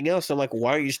do something else. I'm like,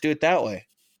 why don't you just do it that way?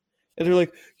 And they're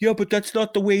like, yeah, but that's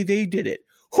not the way they did it.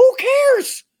 Who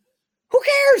cares? Who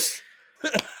cares?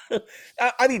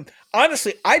 I mean,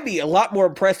 honestly, I'd be a lot more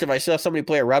impressed if I saw somebody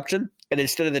play Eruption and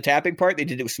instead of the tapping part, they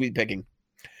did it with sweep picking.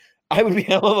 I would be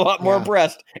a lot more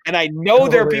impressed. And I know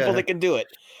there are people that can do it.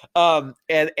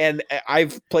 And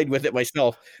I've played with it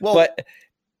myself. But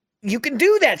you can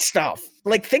do that stuff.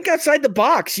 Like, think outside the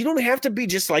box. You don't have to be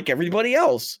just like everybody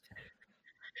else.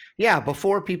 Yeah,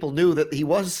 before people knew that he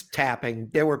was tapping,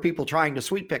 there were people trying to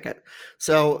sweep pick it.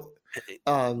 So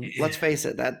let's face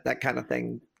it, that kind of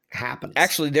thing happens.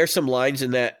 Actually, there's some lines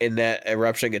in that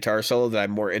Eruption guitar solo that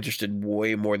I'm more interested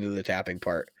way more than the tapping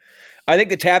part. I think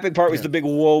the tapping part was the big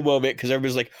whoa moment because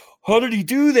everybody's like, how did he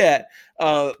do that?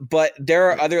 But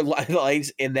there are other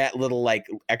lines in that little like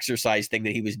exercise thing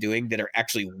that he was doing that are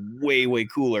actually way, way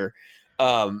cooler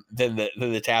than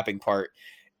the tapping part,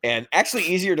 and actually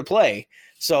easier to play.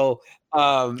 So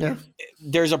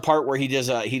there's a part where he does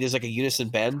like a unison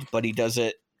bend, but he does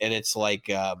it and it's like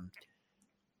I'm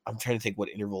trying to think what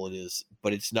interval it is,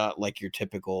 but it's not like your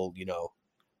typical,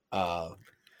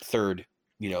 third,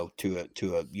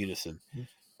 to a unison,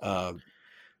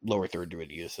 lower third to a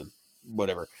unison,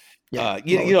 whatever. Yeah,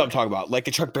 you know what I'm talking about, like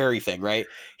the Chuck Berry thing, right?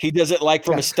 He does it like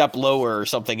from a step lower or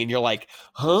something, and you're like,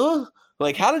 huh?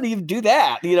 Like, how did he even do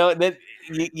that? And then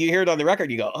you hear it on the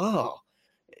record, you go, oh,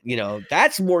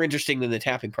 that's more interesting than the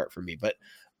tapping part for me. But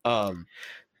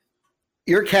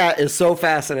your cat is so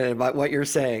fascinated by what you're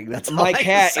saying. That's my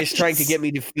cat is trying to get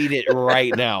me to feed it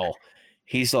right now.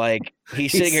 He's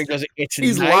sitting here goes, it's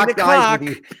 9 o'clock.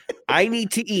 I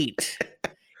need to eat.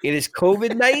 It is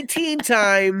COVID-19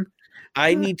 time.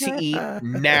 I need to eat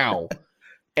now.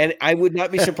 And I would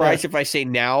not be surprised if I say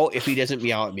now if he doesn't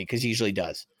meow at me, because he usually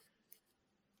does.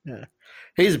 Yeah.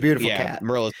 He's a beautiful cat.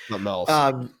 Merle's something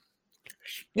else.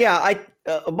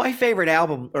 My favorite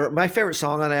album, or my favorite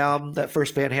song on the album, that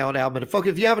first Van Halen album, and folks,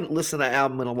 if you haven't listened to that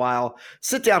album in a while,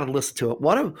 sit down and listen to it.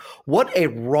 What a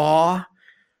raw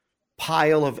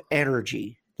pile of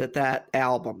energy that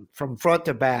album from front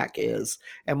to back is.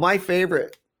 And my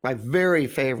very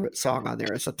favorite song on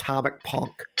there is Atomic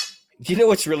Punk. You know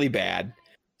what's really bad?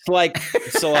 Well,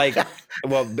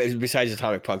 besides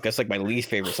Atomic Punk, that's like my least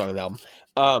favorite song on the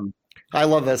album. I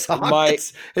love that song.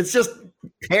 It's just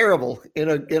terrible in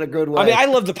a good way. I mean, I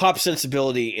love the pop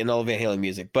sensibility in all of Van Halen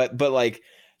music, but like,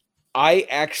 I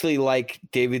actually like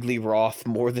David Lee Roth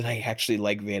more than I actually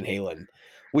like Van Halen.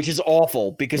 which is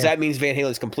awful because that means Van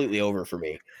Halen's completely over for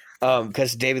me.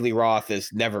 Because David Lee Roth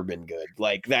has never been good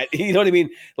like that. You know what I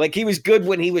mean? Like he was good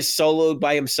when he was soloed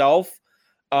by himself,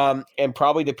 and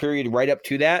probably the period right up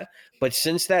to that. But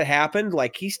since that happened,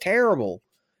 like he's terrible.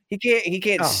 He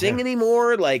can't sing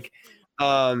anymore. Like,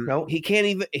 Nope. he can't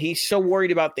even. He's so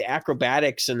worried about the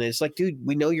acrobatics, and it's like, dude,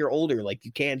 we know you're older. Like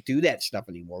you can't do that stuff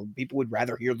anymore. People would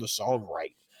rather hear the song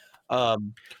right.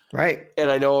 Right. And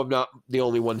I know I'm not the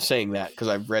only one saying that because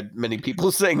I've read many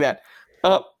people saying that.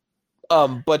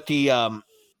 But the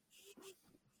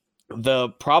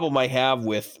problem I have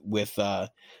with the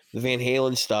Van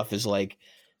Halen stuff is like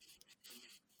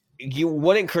you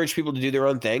want to encourage people to do their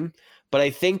own thing, but I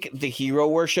think the hero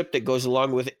worship that goes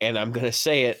along with it, and I'm going to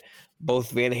say it, both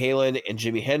Van Halen and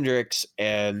Jimi Hendrix,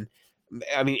 and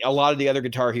I mean a lot of the other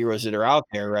guitar heroes that are out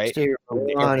there, right? Eric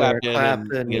Clapton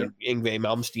and Yngwie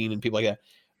Malmsteen and people like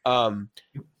that.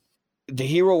 The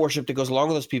hero worship that goes along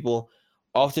with those people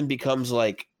often becomes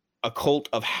like a cult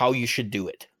of how you should do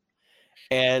it.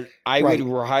 And I would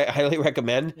highly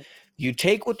recommend you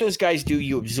take what those guys do,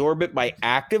 you absorb it by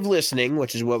active listening,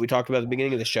 which is what we talked about at the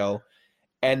beginning of the show,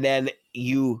 and then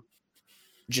you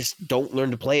just don't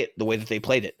learn to play it the way that they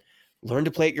played it. Learn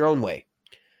to play it your own way.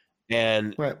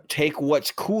 And take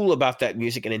what's cool about that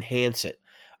music and enhance it.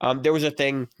 There was a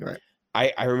thing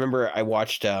I remember I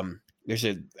watched there's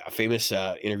a famous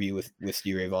interview with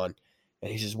Stevie Ray Vaughan,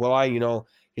 and he says, well,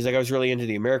 he's like, I was really into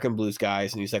the American blues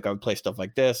guys, and he's like, I would play stuff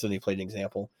like this, and he played an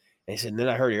example. And he said, and then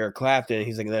I heard Eric Clapton, and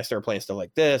he's like, and then I started playing stuff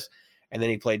like this, and then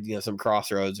he played some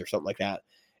Crossroads or something like that.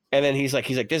 And then he's like,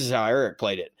 this is how Eric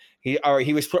played it. He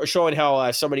was showing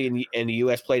how somebody in the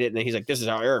U.S. played it, and then he's like, this is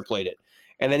how Eric played it.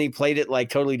 And then he played it like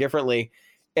totally differently.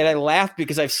 And I laughed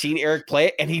because I've seen Eric play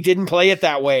it, and he didn't play it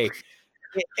that way.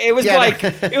 It was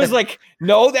like,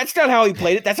 no, that's not how he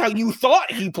played it. That's how you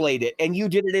thought he played it. And you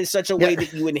did it in such a way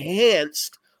that you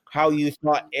enhanced how you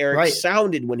thought Eric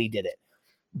sounded when he did it.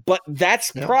 But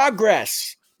that's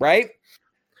progress, right?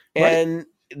 And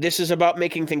this is about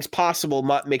making things possible,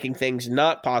 not making things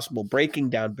not possible, breaking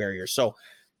down barriers. So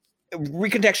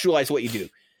recontextualize what you do.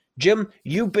 Jim,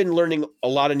 you've been learning a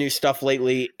lot of new stuff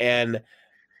lately, and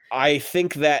I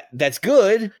think that that's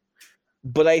good,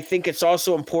 but I think it's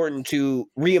also important to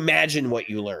reimagine what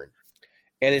you learn.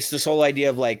 And it's this whole idea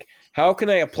of like, how can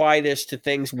I apply this to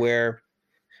things where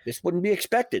this wouldn't be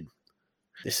expected?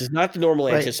 This is not the normal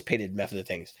anticipated method of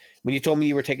things. When you told me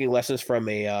you were taking lessons from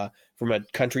a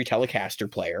country Telecaster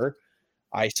player,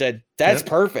 I said, that's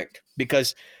perfect,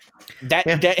 because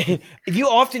that you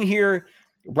often hear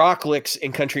rock licks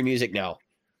in country music now.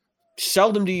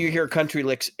 Seldom do you hear country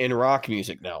licks in rock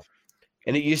music now.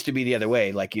 And it used to be the other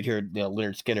way. Like you'd hear,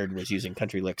 Leonard Skinner was using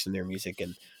country licks in their music,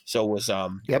 and so was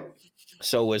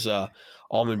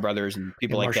Allman Brothers and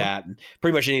people like that, and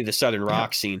pretty much any of the Southern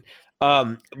rock scene.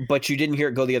 But you didn't hear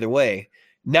it go the other way.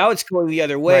 Now it's going the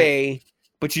other way,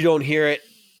 but you don't hear it,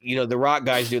 the rock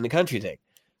guys doing the country thing.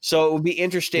 So it would be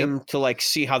interesting to like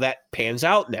see how that pans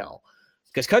out now,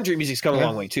 because country music's come a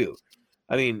long way too.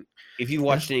 I mean, if you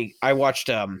watched I watched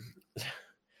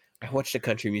a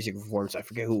country music performance. I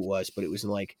forget who it was, but it was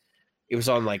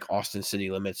on like Austin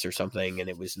City Limits or something, and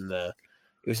it was in the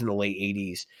late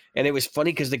 80s. And it was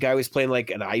funny because the guy was playing like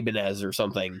an Ibanez or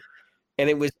something. And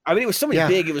it was somebody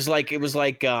big. It was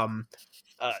like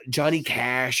Johnny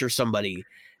Cash or somebody.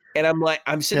 And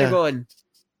I'm sitting there going,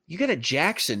 you got a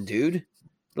Jackson, dude.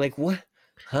 Like what?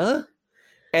 Huh?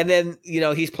 And then,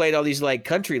 he's played all these like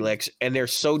country licks, and they're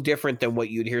so different than what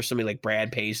you'd hear somebody like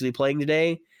Brad Paisley playing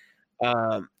today.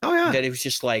 That it was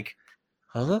just like,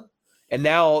 huh? And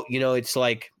now, it's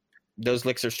like those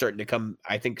licks are starting to come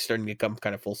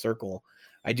kind of full circle.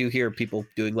 I do hear people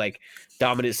doing like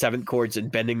dominant seventh chords and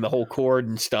bending the whole chord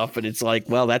and stuff. And it's like,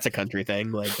 well, that's a country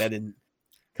thing. Like that didn't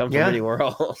come from anywhere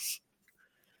else.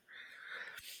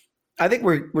 I think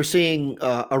we're seeing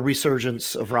a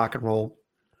resurgence of rock and roll.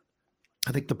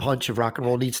 I think the punch of rock and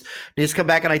roll needs to come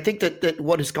back. And I think that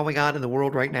what is going on in the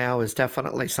world right now is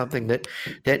definitely something that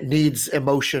needs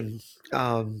emotion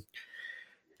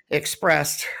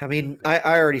expressed. I mean, I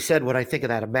already said what I think of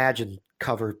that Imagine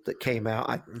cover that came out.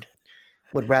 I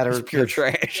would rather it's pure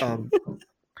trash.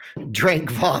 Drink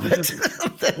vomit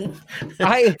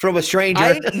from a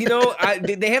stranger.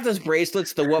 They have those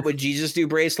bracelets, the What Would Jesus Do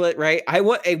bracelet, right? I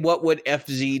want a What Would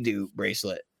FZ Do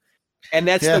bracelet. And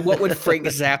that's the What Would Frank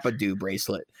Zappa Do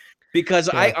bracelet. Because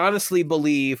I honestly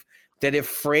believe that if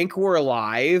Frank were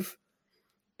alive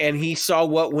and he saw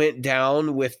what went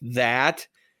down with that,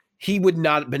 he would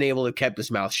not have been able to have kept his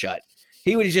mouth shut.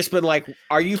 He would have just been like,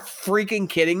 are you freaking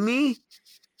kidding me?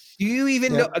 Do you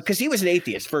even know? Because he was an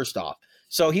atheist, first off.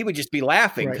 So he would just be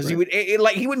laughing because he would he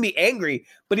wouldn't be angry,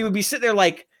 but he would be sitting there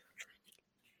like,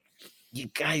 you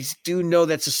guys do know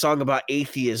that's a song about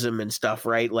atheism and stuff,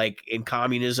 right? Like in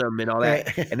communism and all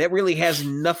that. Right. And that really has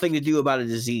nothing to do about a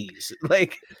disease.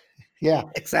 Like, yeah,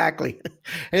 exactly.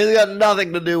 It's got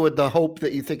nothing to do with the hope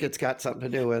that you think it's got something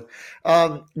to do with.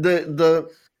 The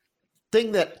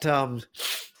thing that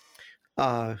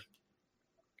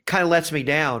kind of lets me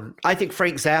down, I think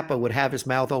Frank Zappa would have his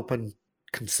mouth open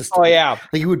consistently. Oh yeah,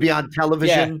 like he would be on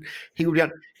television. Yeah. He would be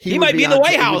on. He might be in the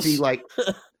White House. He would be like,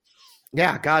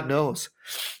 yeah, God knows.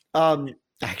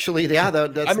 Actually, yeah,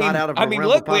 that's not out of. I mean,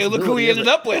 look who he ended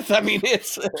up with. I mean,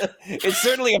 it's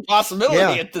certainly a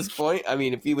possibility at this point. I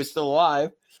mean, if he was still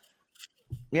alive.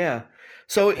 Yeah.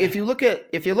 So if you look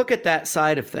at that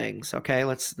side of things, okay,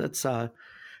 let's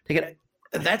take it.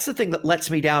 That's the thing that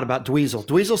lets me down about Dweezil.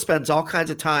 Dweezil spends all kinds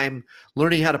of time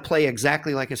learning how to play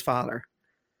exactly like his father.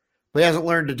 But he hasn't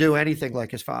learned to do anything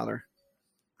like his father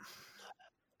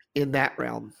in that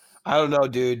realm. I don't know,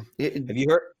 dude. Have you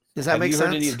heard? Does that make sense?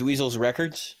 Have you heard any of Dweezil's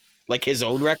records? Like his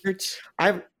own records?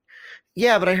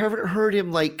 Yeah, but I haven't heard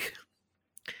him like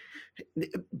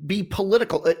be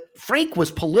political. Frank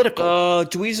was political.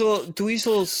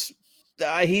 Dweezil's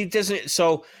he doesn't.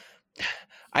 So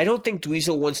I don't think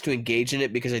Dweezil wants to engage in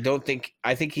it because I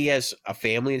think he has a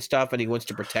family and stuff, and he wants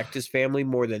to protect his family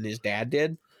more than his dad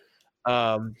did.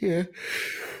 Yeah.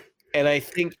 And I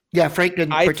think Frank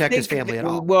didn't protect his family at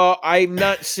all. Well, I'm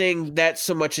not saying that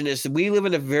so much in this. We live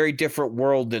in a very different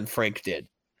world than Frank did.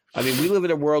 I mean, we live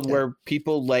in a world where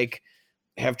people like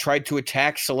have tried to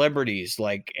attack celebrities,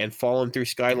 like, and fallen through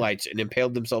skylights and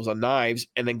impaled themselves on knives,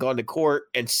 and then gone to court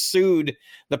and sued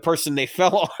the person they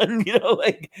fell on,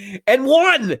 and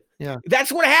won. Yeah,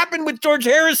 that's what happened with George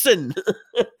Harrison.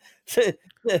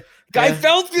 Guy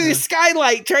fell through the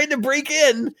skylight, tried to break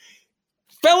in,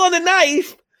 fell on a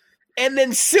knife, and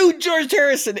then sued George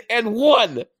Harrison and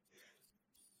won.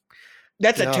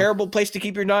 That's a terrible place to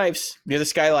keep your knives, near the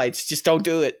skylights. Just don't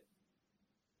do it.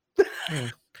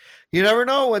 You never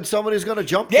know when somebody's going to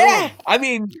jump. Yeah, through. I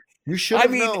mean, you should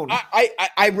have known.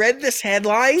 I read this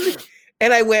headline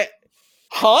and I went,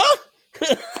 huh?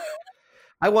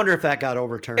 I wonder if that got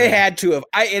overturned. It had to have.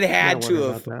 It had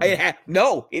to have.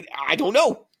 I don't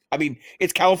know. I mean,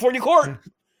 it's California court.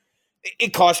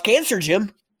 It caused cancer,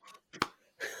 Jim.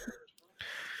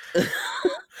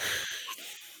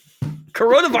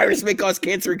 Coronavirus may cause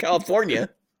cancer in California.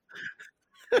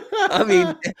 I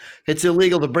mean, it's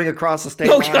illegal to bring across the state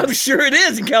line. I'm sure it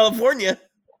is in California.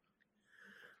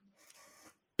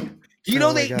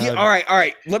 All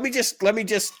right. Let me just,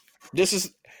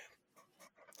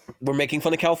 we're making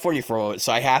fun of California for a moment,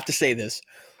 so I have to say this.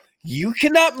 You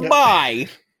cannot buy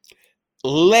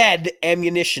lead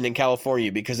ammunition in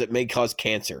California because it may cause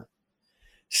cancer.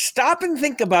 Stop and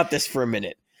think about this for a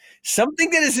minute. Something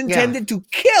that is intended to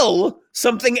kill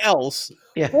something else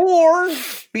or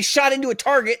be shot into a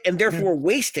target and therefore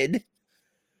wasted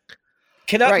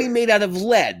cannot be made out of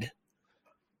lead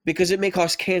because it may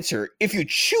cause cancer if you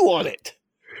chew on it.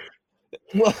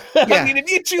 Well, I mean,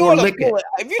 if you chew on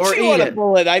a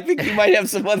bullet, I think you might have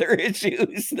some other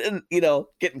issues than,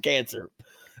 getting cancer.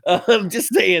 I'm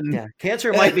just saying. Yeah,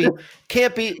 cancer might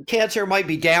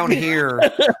be down here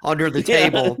under the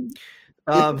table.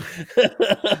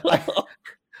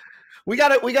 We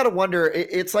gotta wonder.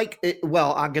 It's like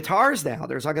on guitars now.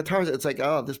 On guitars, it's like,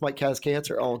 oh, this might cause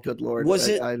cancer. Oh, good Lord! Was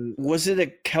it a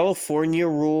California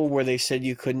rule where they said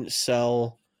you couldn't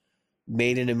sell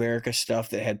made in America stuff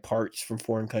that had parts from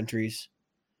foreign countries?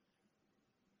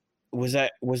 Was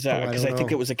that because I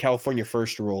think it was a California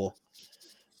first rule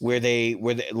where they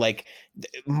like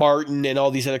Martin and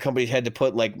all these other companies had to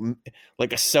put like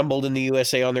assembled in the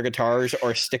USA on their guitars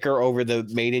or a sticker over the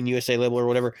made in USA label or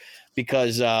whatever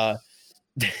because they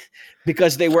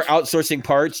were outsourcing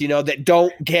parts, that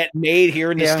don't get made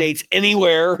here in the States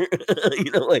anywhere.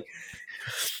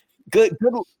 Good.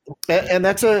 And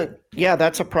that's a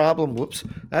problem. Whoops.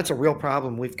 That's a real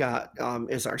problem we've got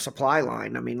is our supply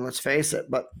line. I mean, let's face it,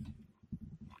 but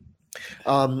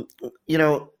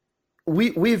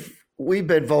we've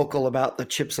been vocal about the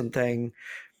Chipson thing,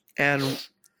 and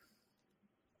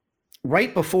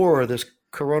right before this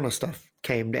Corona stuff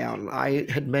came down,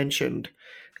 I had mentioned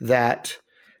that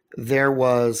there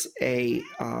was a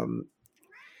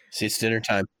see, it's dinner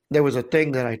time. There was a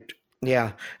thing that I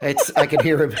can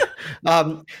hear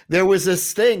him. There was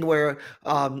this thing where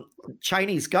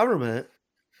Chinese government,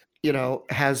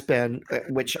 has been,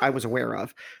 which I was aware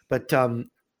of, but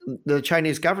the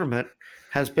Chinese government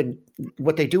has been,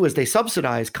 what they do is they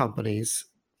subsidize companies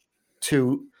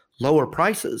to lower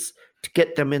prices to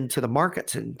get them into the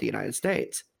markets in the United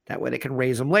States. That way they can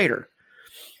raise them later.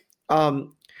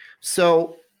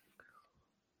 So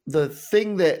the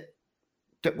thing that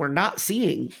we're not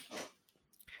seeing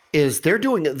is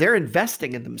they're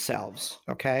investing in themselves,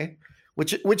 okay?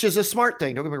 Which is a smart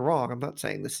thing. Don't get me wrong. I'm not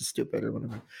saying this is stupid or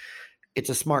whatever. It's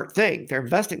a smart thing. They're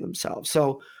investing in themselves.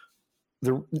 So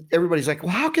everybody's like,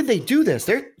 well, how can they do this?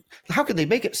 How can they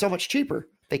make it so much cheaper?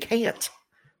 They can't.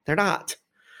 They're not.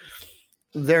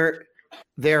 They're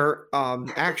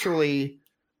actually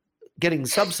getting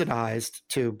subsidized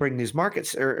to bring these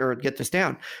markets or get this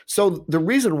down. So the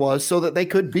reason was so that they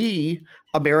could be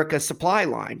America's supply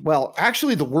line. Well,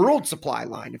 actually the world supply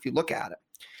line, if you look at it.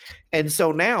 And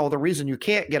so now the reason you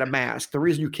can't get a mask, the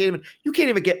reason you can't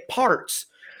even get parts.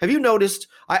 Have you noticed?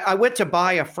 I went to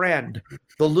buy a friend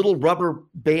the little rubber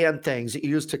band things that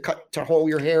you use to hold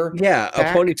your hair. Yeah,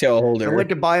 back. A ponytail holder. I went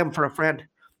to buy them for a friend.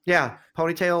 Yeah,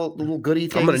 ponytail, little goodie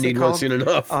things. I'm gonna need one soon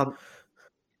enough.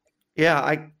 Yeah,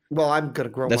 I'm gonna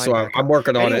grow. That's mine why I'm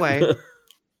working on it.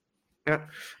 Yeah.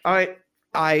 All right.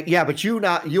 But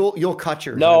you'll cut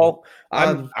yours. No,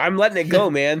 I'm letting it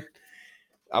go, man.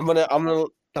 I'm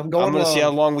gonna see how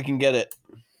long we can get it.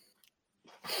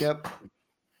 Yep.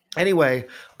 Anyway,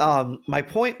 my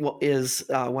point is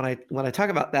when I talk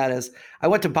about that is I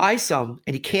went to buy some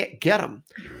and you can't get them.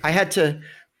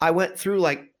 I went through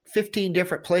like 15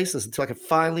 different places until I could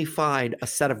finally find a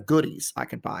set of goodies I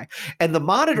could buy. And the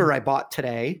monitor I bought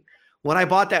today, when I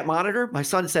bought that monitor, my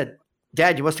son said,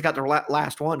 "Dad, you must have got the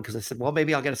last one." Because I said, "Well,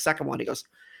 maybe I'll get a second one." He goes,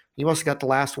 "You must have got the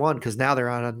last one because now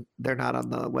they're not on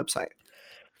the website."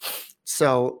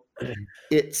 So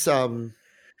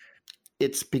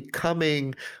it's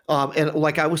becoming, and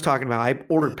like I was talking about, I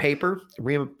ordered paper,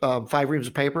 5 reams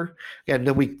of paper, and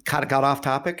then we kind of got off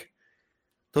topic.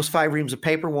 Those 5 reams of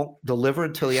paper won't deliver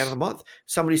until the end of the month.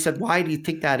 Somebody said, "Why do you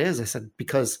think that is?" I said,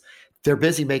 "Because they're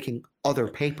busy making other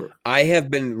paper." I have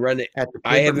been running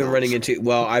into,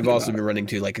 well, I've also been running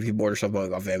to, like, if you order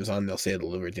something off Amazon, they'll say it'll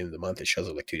deliver at the end of the month. It shows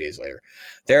up like 2 days later.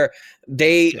 They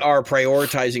are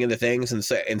prioritizing other things,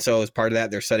 and so as part of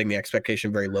that, they're setting the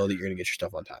expectation very low that you're going to get your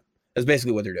stuff on time. That's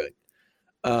basically what they're doing.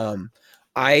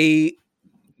 I've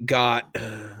got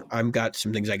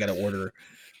some things I got to order.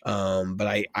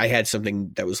 But I had something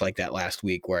that was like that last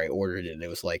week where I ordered it and it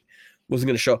was like, wasn't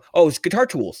going to show. Oh, it's guitar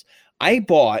tools. I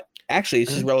bought, actually,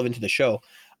 this is relevant to the show.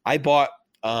 I bought,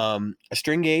 a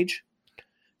string gauge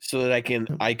so that I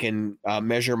can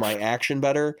measure my action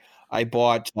better. I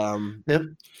bought,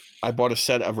 a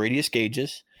set of radius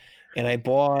gauges, and I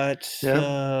bought,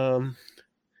 the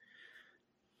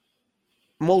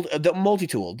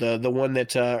multi-tool, the one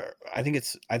that, I think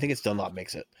it's Dunlop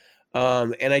makes it.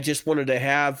 And I just wanted to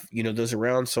have, those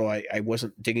around so I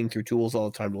wasn't digging through tools all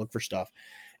the time to look for stuff.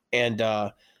 And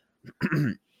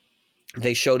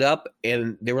they showed up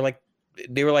and they were like,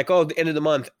 "Oh, the end of the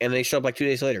month," and they showed up like 2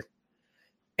 days later.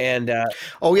 And I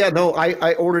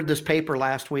ordered this paper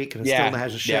last week and it still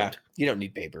hasn't shipped. You don't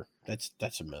need paper.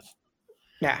 That's a myth.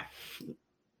 Yeah.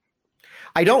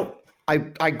 I don't. I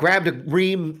grabbed a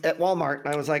ream at Walmart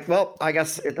and I was like, well, I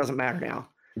guess it doesn't matter now.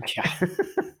 Yeah.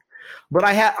 But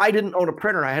I didn't own a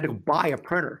printer. I had to go buy a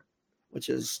printer, which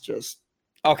is just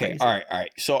okay. crazy. All right.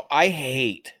 So I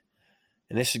hate,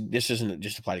 and this isn't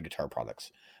just apply to guitar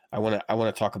products. I want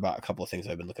to talk about a couple of things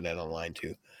I've been looking at online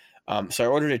too. So I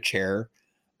ordered a chair.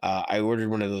 I ordered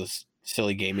one of those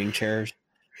silly gaming chairs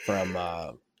from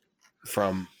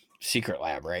Secret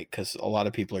Lab, right? Because a lot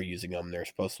of people are using them. They're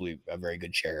supposed to be a very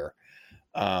good chair.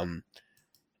 And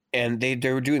they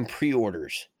were doing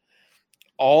pre-orders.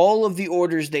 All of the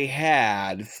orders they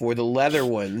had for the leather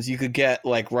ones you could get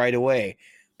like right away,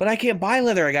 but I can't buy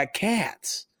leather. I got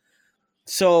cats.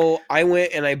 So I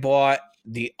went and I bought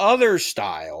the other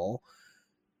style,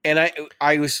 and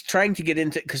I was trying to get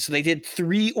into, because they did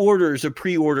 3 orders of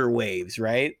pre-order waves,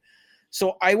 right?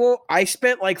 So I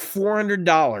spent like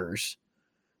 $400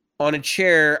 on a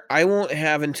chair I won't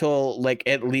have until like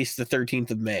at least the 13th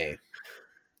of May.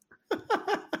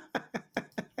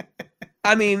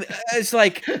 I mean, it's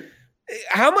like,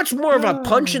 how much more of a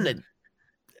punch in the?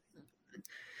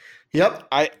 Yep,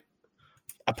 a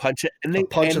punch in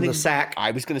the sack.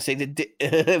 I was going to say but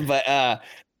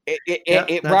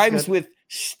it rhymes with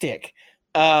stick.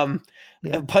 A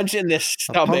punch in the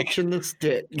stomach. A punch in the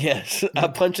stick. Yes, a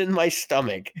punch in my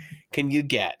stomach. Can you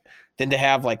get than to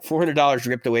have like $400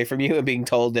 ripped away from you and being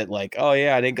told that like, oh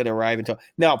yeah, it ain't going to arrive until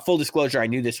now. Full disclosure, I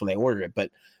knew this when I ordered it,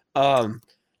 but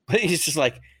it's just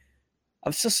like,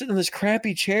 I'm still sitting in this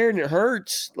crappy chair and it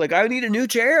hurts. Like, I need a new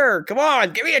chair. Come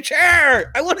on, give me a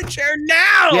chair. I want a chair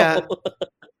now. Yeah.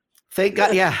 Thank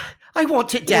God. Yeah. I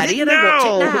want it, Daddy, and I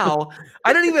want it now.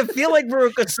 I don't even feel like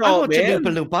Veruca Salt, I want it,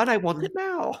 Loompa Loompa, and I want it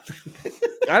now.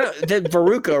 I don't. The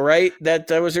Veruca, right? That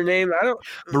was her name. I don't.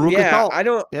 Veruca Yeah, Salt. I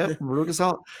don't. Yeah, Veruca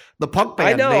Salt. The punk I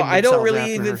band know. named I don't themselves really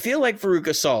after even her. feel like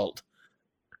Veruca Salt.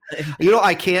 You know,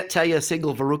 I can't tell you a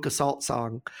single Veruca Salt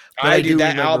song. But I I do. do That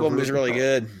remember album was Veruca really Salt.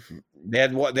 good. They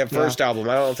had their first album.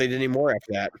 I don't know if they did any more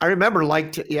after that. I remember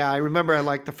I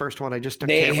liked the first one. I just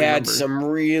They can't had remember. some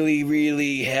really,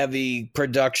 really heavy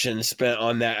production spent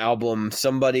on that album.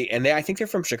 I think they're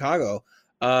from Chicago.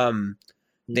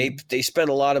 They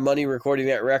spent a lot of money recording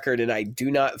that record, and I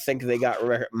do not think they got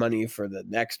money for the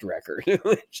next record,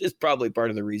 which is probably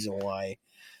part of the reason why.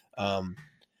 All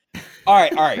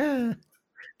right.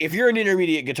 If you're an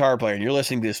intermediate guitar player and you're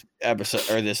listening to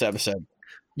this episode,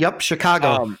 Yep,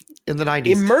 Chicago in the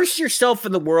 90s. Immerse yourself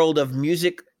in the world of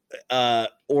music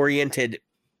oriented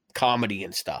comedy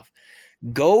and stuff.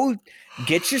 Go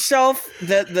get yourself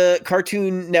the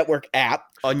Cartoon Network app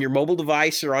on your mobile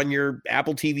device or on your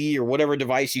Apple TV or whatever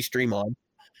device you stream on,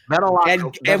 and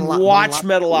watch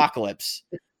Metalocalypse.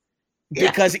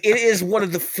 Because it is one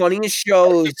of the funniest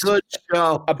shows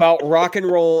about rock and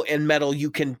roll and metal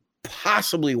you can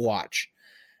possibly watch.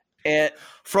 And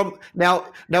from now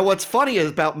what's funny is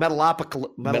about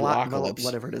Metalocalypse,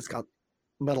 whatever it is called,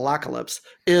 Metalocalypse,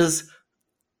 is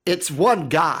it's one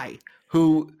guy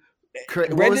who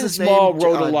Brendan Small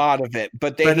wrote a lot of it,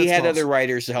 but he had other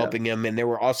writers helping him, and there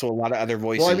were also a lot of other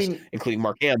voices, including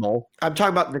Mark Hamill. I'm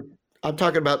talking about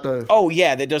the Oh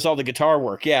yeah, that does all the guitar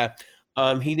work. Yeah.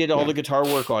 He did all the guitar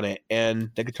work on it,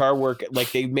 and the guitar work,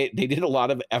 like they did a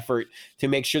lot of effort to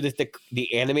make sure that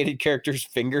the animated characters'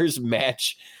 fingers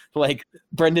match like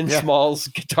Brendan Small's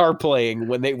guitar playing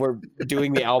when they were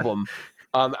doing the album.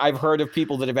 I've heard of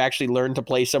people that have actually learned to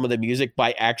play some of the music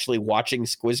by actually watching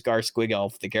Squizgar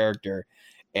Squigelf, the character,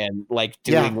 and like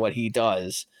doing what he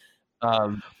does.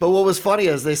 But what was funny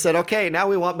is they said, okay, now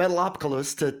we want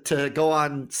Metalocalypse to go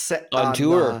on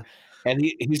tour. And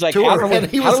he's like, how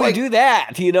do we do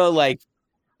that? You know, like,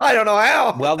 I don't know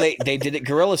how. Well, they did it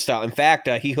guerrilla style. In fact,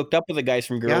 he hooked up with the guys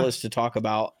from Gorillaz to talk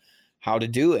about how to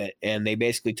do it. And they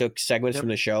basically took segments from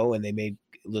the show and they made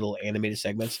little animated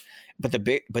segments. But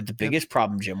the biggest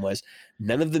problem, Jim, was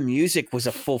none of the music was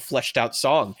a full fleshed out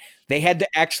song. They had to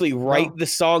actually write the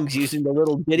songs using the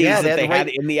little ditties that they had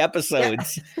in the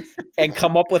episodes and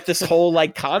come up with this whole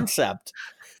like concept.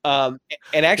 And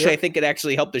actually, I think it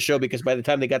actually helped the show because by the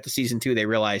time they got to season 2, they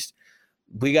realized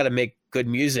we got to make good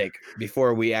music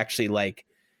before we actually like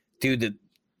do the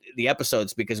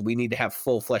episodes because we need to have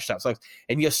full fleshed out songs.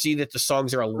 And you'll see that the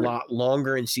songs are a lot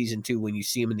longer in season 2 when you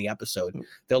see them in the episode.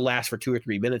 They'll last for 2 or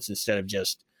 3 minutes instead of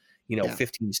just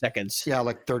 15 seconds. Yeah,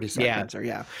 like 30 seconds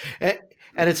or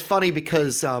and it's funny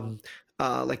because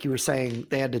like you were saying,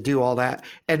 they had to do all that,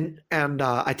 and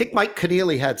I think Mike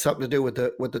Keneally had something to do with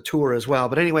the tour as well.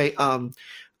 But anyway,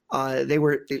 they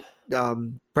were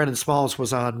Brendan Smalls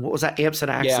was on, what was that, Amps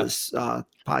and Axes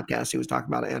podcast. He was talking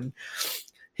about it, and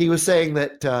he was saying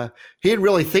that he didn't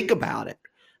really think about it.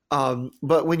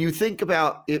 But when you think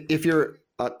about if you're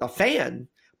a fan,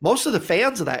 most of the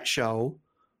fans of that show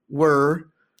were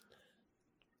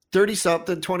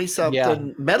 30-something,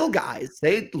 20-something metal guys.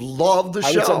 They loved the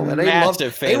show. And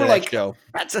they were like, show.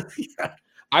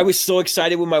 I was so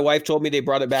excited when my wife told me they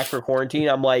brought it back for quarantine.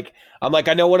 I'm like,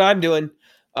 I know what I'm doing.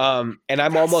 And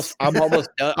I'm almost done.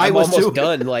 I'm almost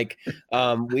done. Like,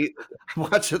 we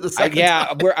watch it the second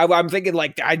time. I'm thinking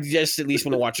like, I just at least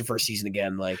want to watch the first season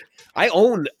again. Like I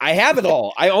have it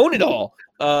all. I own it all.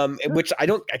 Which I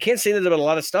can't say that about a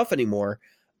lot of stuff anymore.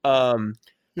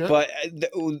 But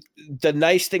the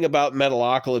nice thing about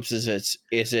Metalocalypse is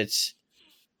it's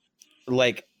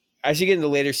like as you get into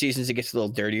later seasons, it gets a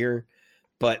little dirtier.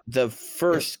 But the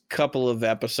first couple of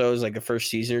episodes, like the first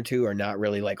season or 2, are not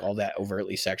really like all that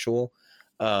overtly sexual.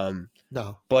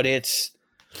 No, but it's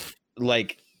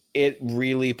like it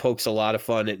really pokes a lot of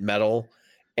fun at metal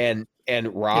and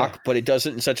rock, but it does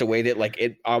it in such a way that like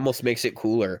it almost makes it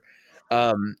cooler.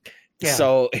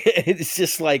 So it's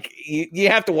just like you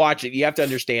have to watch it. You have to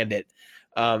understand it.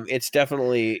 It's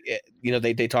definitely,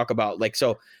 they talk about like,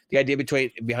 so the idea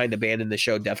behind the band and the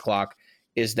show Death Clock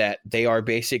is that they are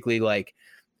basically like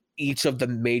each of the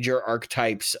major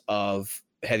archetypes of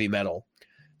heavy metal.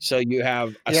 So you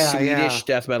have a Swedish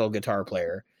death metal guitar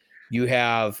player. You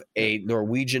have a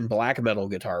Norwegian black metal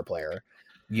guitar player.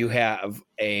 You have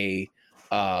a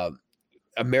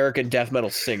American death metal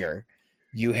singer.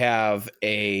 You have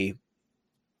a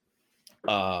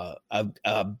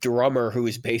drummer who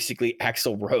is basically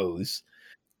Axl Rose,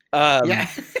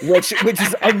 which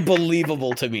is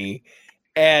unbelievable to me.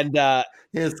 And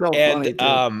it's so funny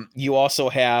too. You also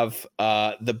have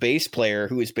the bass player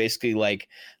who is basically like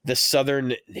the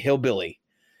Southern hillbilly.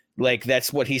 Like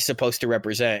that's what he's supposed to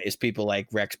represent is people like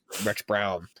Rex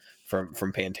Brown from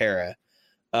Pantera.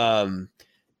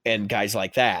 And guys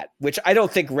like that, which I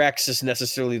don't think Rex is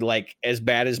necessarily like as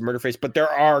bad as Murderface, but there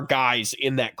are guys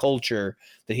in that culture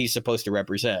that he's supposed to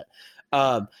represent.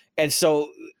 And so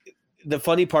the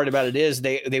funny part about it is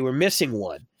they were missing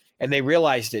one, and they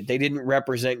realized it. They didn't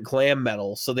represent glam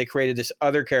metal, so they created this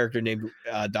other character named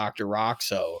Dr.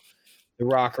 Roxo, the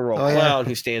rock and roll clown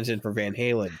who stands in for Van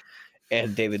Halen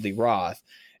and David Lee Roth.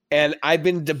 And I've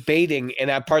been debating, and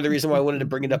part of the reason why I wanted to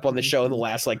bring it up on the show in the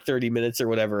last like 30 minutes or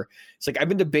whatever, it's like I've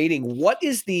been debating what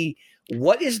is the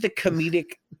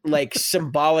comedic like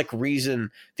symbolic reason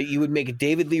that you would make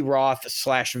David Lee Roth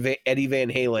 / Eddie Van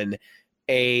Halen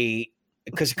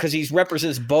because he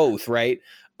represents both, right?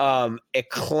 A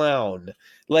clown.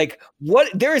 Like what?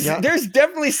 There's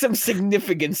definitely some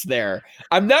significance there.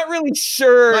 I'm not really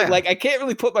sure. Like I can't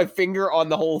really put my finger on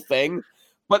the whole thing.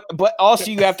 But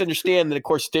also you have to understand that, of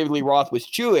course, David Lee Roth was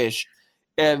Jewish,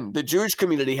 and the Jewish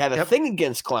community had a thing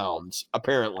against clowns,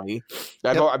 apparently.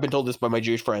 I've been told this by my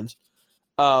Jewish friends.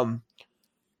 I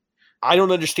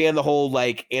don't understand the whole,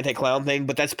 like, anti-clown thing,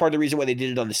 but that's part of the reason why they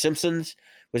did it on The Simpsons,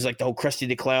 was, like, the whole Krusty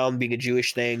the Clown being a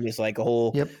Jewish thing is, like, a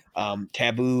whole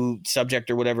taboo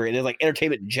subject or whatever. And then, like,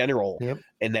 entertainment in general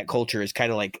in that culture is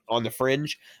kind of, like, on the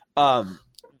fringe. And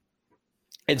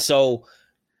so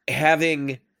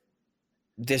having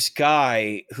this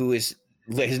guy who is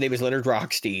his name is Leonard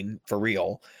Rockstein for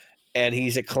real, and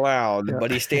he's a clown,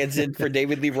 but he stands in for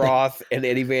David Lee Roth and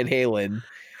Eddie Van Halen,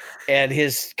 and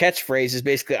his catchphrase is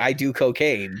basically "I do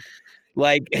cocaine."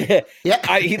 Like,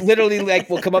 he literally like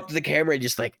will come up to the camera and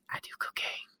just like "I do cocaine,"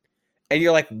 and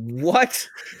you're like, "What?"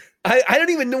 I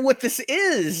don't even know what this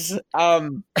is.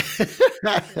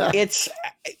 It's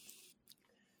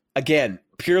again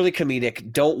purely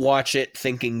comedic. Don't watch it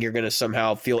thinking you're going to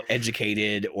somehow feel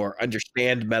educated or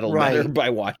understand metal better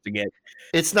by watching it.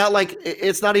 It's not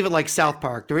even like South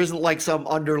Park. There isn't like some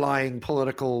underlying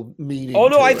political meaning. Oh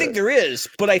no, I think there is,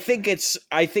 but I think it's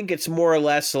more or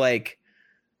less like,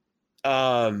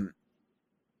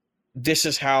 this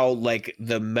is how like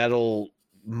the metal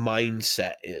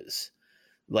mindset is,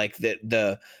 like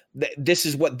this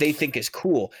is what they think is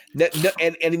cool.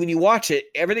 And when you watch it,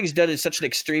 everything's done in such an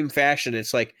extreme fashion.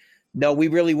 It's like, no, we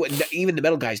really wouldn't. Even the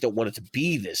metal guys don't want it to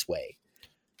be this way.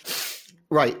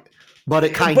 Right. But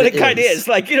it kind of is.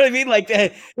 Like, you know what I mean? Like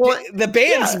the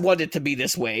bands want it to be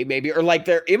this way, maybe, or like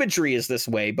their imagery is this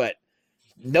way, but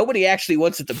nobody actually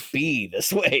wants it to be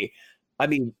this way. I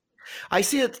mean, I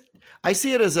see it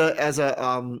as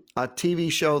a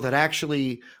TV show that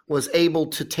actually was able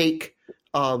to take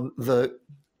the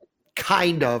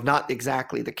kind of, not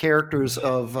exactly, the characters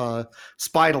of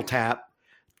Spinal Tap,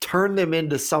 turn them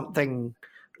into something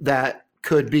that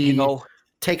could be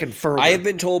taken further. I have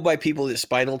been told by people that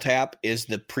Spinal Tap is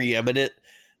the preeminent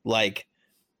like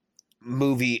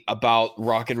movie about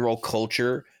rock and roll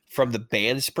culture from the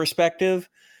band's perspective.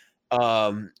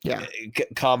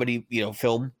 Comedy,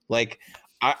 film. Like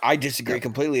I disagree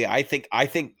completely. I think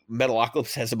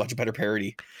Metalocalypse has a much better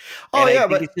parody. Oh, and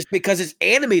but it's just because it's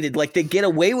animated, like they get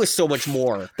away with so much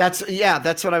more. That's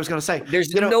what I was going to say.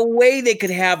 There's no way they could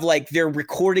have like their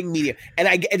recording media.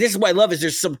 And this is what I love is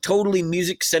there's some totally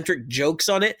music centric jokes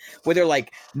on it where they're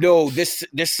like, no, this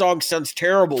song sounds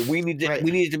terrible. We need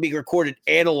it to be recorded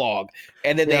analog.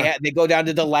 And then they go down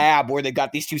to the lab where they've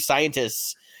got these two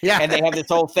scientists. Yeah. And they have this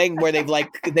whole thing where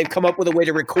they've come up with a way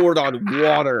to record on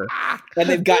water. And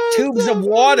they've got tubes of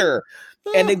water.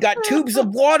 And they've got tubes of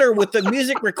water with the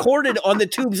music recorded on the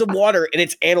tubes of water, and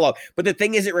it's analog. But the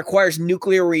thing is, it requires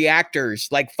nuclear reactors,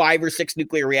 like 5 or 6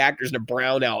 nuclear reactors, and a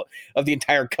brownout of the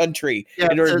entire country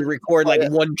in order to record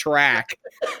one track.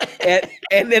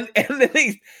 And then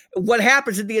what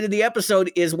happens at the end of the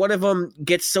episode is one of them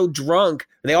gets so drunk,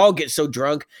 they all get so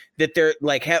drunk that they're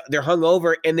like they're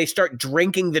hungover, and they start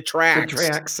drinking the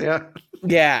tracks.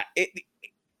 Yeah.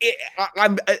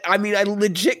 I mean, I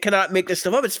legit cannot make this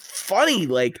stuff up. It's funny,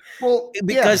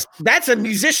 because that's a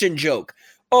musician joke.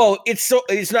 Oh, it's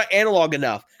not analog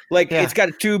enough. Like it's got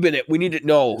a tube in it. We need it.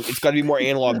 No, it's got to be more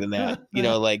analog than that.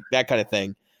 Like that kind of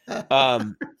thing.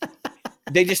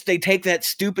 They take that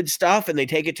stupid stuff and they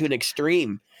take it to an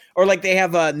extreme. Or like they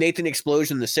have Nathan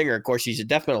Explosion, the singer. Of course, he's a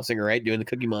death metal singer, right? Doing the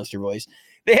Cookie Monster voice.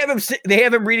 They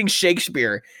have him reading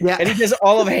Shakespeare, and he does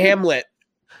all of Hamlet.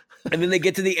 And then they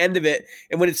get to the end of it,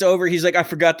 and when it's over, he's like, I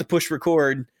forgot to push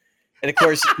record. And of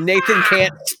course, Nathan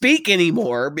can't speak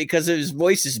anymore because his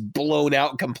voice is blown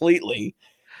out completely.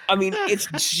 I mean, it's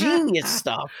genius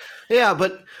stuff. Yeah,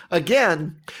 but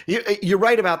again, you're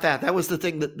right about that. That was the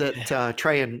thing that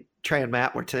Trey and Trey and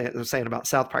Matt were saying about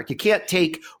South Park. You can't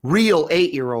take real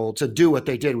 8-year-olds and do what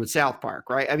they did with South Park,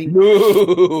 right? I mean,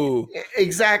 No.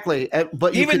 Exactly.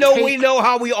 But even though we know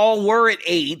how we all were at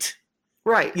 8,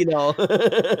 right? You know,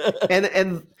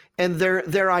 and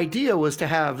their idea was to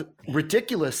have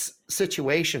ridiculous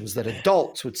situations that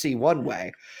adults would see one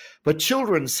way, but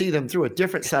children see them through a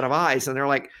different set of eyes, and they're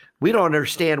like, we don't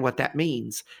understand what that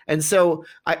means. And so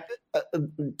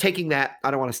taking that, I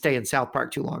don't want to stay in South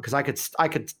Park too long because I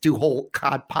could do whole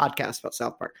podcasts about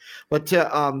South Park, but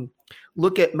to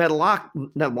look at I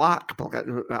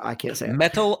can't say it.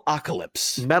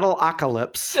 Metalocalypse.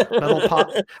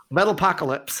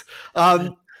 Metalopocalypse.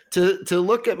 To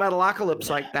look at Metalocalypse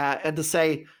like that and to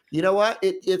say, you know what,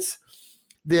 it's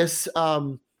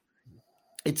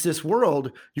this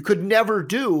world you could never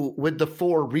do with the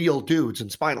 4 real dudes in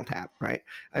Spinal Tap, right?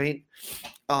 I mean,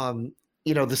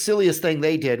 the silliest thing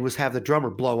they did was have the drummer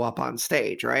blow up on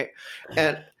stage, right?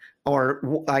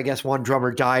 Or I guess one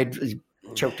drummer died,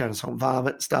 choked on his own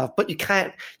vomit and stuff. But you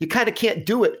kind of can't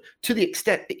do it to the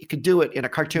extent that you could do it in a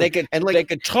cartoon. They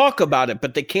could talk about it,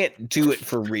 but they can't do it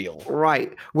for real,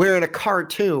 right? Where in a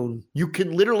cartoon you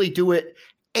can literally do it,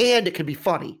 and it can be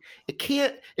funny. It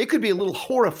could be a little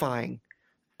horrifying.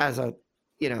 As there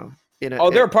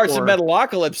are parts of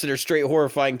Metalocalypse that are straight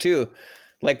horrifying too,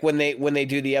 like when they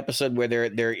do the episode where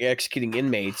they're executing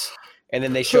inmates, and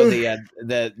then they show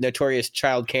the notorious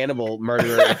child cannibal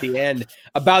murderer at the end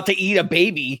about to eat a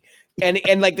baby, and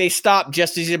like they stop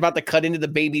just as he's about to cut into the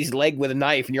baby's leg with a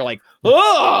knife, and you're like,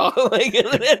 oh, like,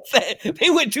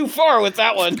 they went too far with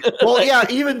that one. Well, yeah,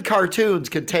 even cartoons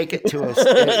can take it to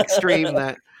an extreme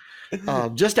that.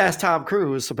 Just ask Tom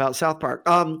Cruise about South Park.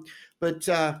 But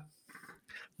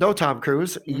no, Tom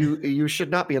Cruise, you should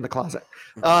not be in the closet.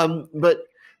 But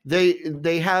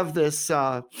they have this.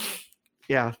 That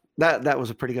was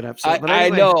a pretty good episode. But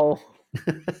anyway, I know.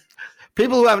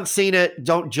 People who haven't seen it,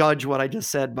 don't judge what I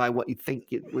just said by what you think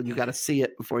when you got to see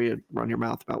it before you run your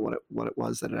mouth about what it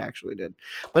was that it actually did.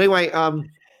 But anyway,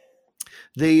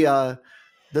 the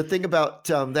thing about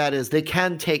that is they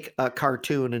can take a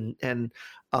cartoon and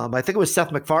I think it was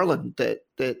Seth MacFarlane that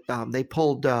they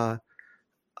pulled.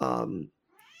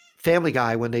 Family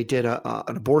Guy when they did an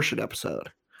abortion episode.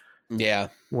 Yeah.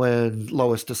 When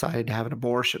Lois decided to have an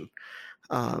abortion.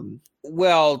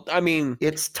 Well, I mean,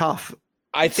 it's tough.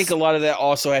 I think a lot of that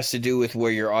also has to do with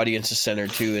where your audience is centered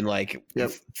too. And like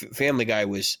Family Guy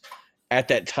was at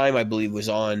that time, I believe, was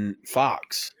on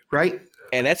Fox. Right.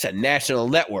 And that's a national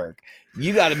network.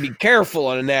 You got to be careful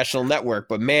on a national network,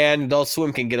 but man, Adult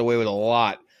Swim can get away with a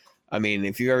lot. I mean,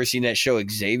 if you've ever seen that show,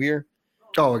 Xavier.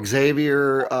 Oh,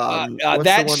 Xavier.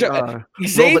 That show,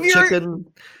 Xavier,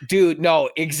 dude. No,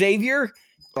 Xavier.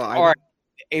 Or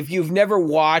if you've never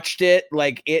watched it,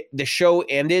 like the show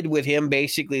ended with him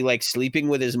basically like sleeping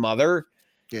with his mother.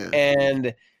 Yeah.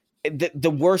 And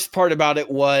the worst part about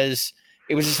it was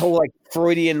this whole like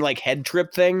Freudian like head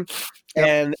trip thing,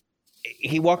 and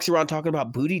he walks around talking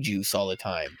about booty juice all the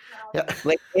time. Yeah.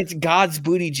 Like it's God's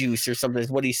booty juice or something is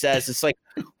what he says. It's like,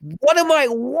 what am I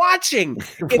watching?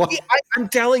 I'm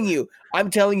telling you,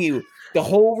 the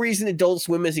whole reason Adult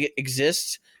Swim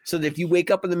exists so that if you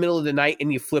wake up in the middle of the night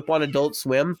and you flip on Adult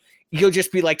Swim, you'll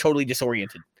just be like totally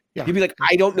disoriented. Yeah. You'll be like,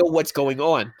 I don't know what's going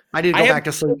on. I need to go back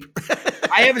to sleep.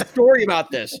 I have a story about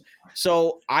this.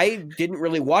 So I didn't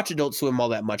really watch Adult Swim all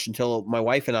that much until my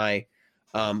wife and I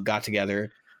got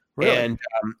together. Really? And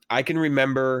I can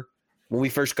remember when we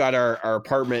first got our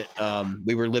apartment,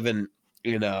 we were living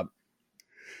in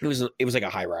it was like a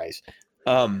high rise.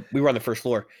 We were on the first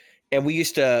floor, and we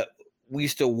used to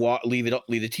leave the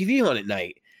TV on at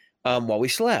night while we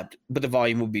slept, but the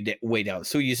volume would be way down.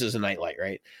 So we used it as a nightlight,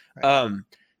 right?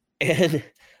 And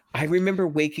I remember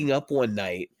waking up one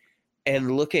night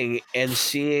and looking and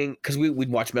seeing, because we'd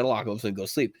watch Metalocalypse and go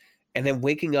sleep, and then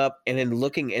waking up and then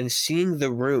looking and seeing The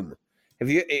Room.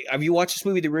 Have you watched this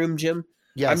movie, The Room, Jim?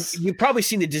 Yes. You've probably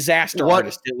seen The Disaster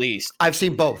Artist at least. I've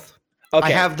seen both. Okay. I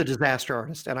have The Disaster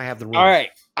Artist and I have The Room. All right.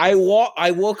 I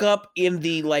woke up in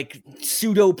the like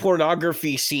pseudo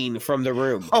pornography scene from The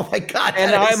Room. Oh my God.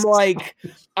 And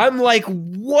I'm like,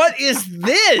 what is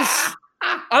this?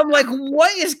 I'm like,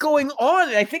 what is going on?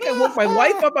 And I think I woke my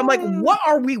wife up. I'm like, what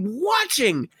are we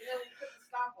watching?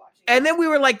 And then we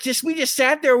were like, we just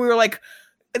sat there. We were like,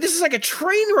 this is like a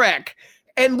train wreck.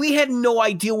 And we had no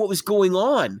idea what was going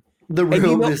on. The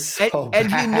Room is so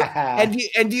bad.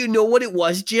 And do you know what it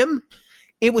was, Jim?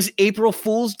 It was April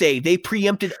Fool's Day. They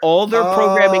preempted all their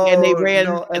programming and they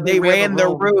ran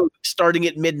The Room starting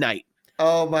at midnight.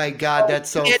 Oh my God, that's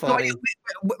so funny.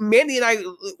 Mandy and I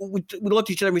we looked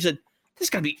at each other and we said, this has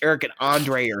got to be Eric and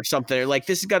Andre or something. Or like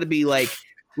this has got to be like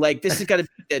Like this has got to be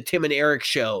the Tim and Eric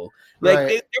show. Like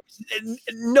Right.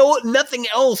 nothing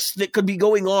else that could be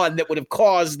going on that would have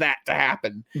caused that to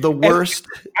happen. The worst.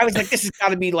 And I was like, this has got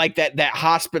to be like that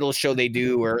hospital show they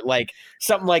do, or like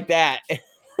something like that.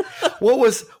 What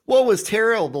was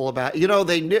terrible about,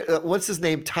 they knew, what's his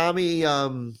name? Tommy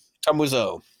Tom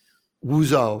Wiseau.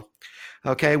 Wiseau.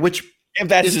 Okay. Which If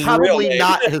that's is his probably real name.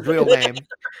 not his real name.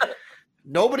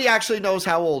 Nobody actually knows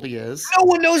how old he is. No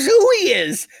one knows who he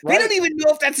is. Right. They don't even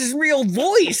know if that's his real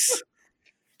voice.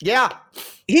 Yeah.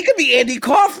 He could be Andy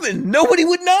Kaufman. Nobody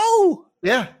would know.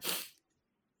 Yeah.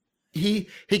 He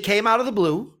came out of the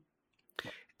blue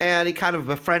and he kind of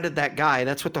befriended that guy.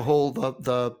 That's what the whole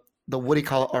the what do you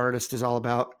call it, artist is all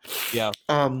about. Yeah.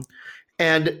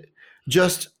 And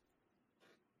just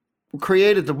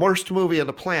created the worst movie on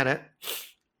the planet.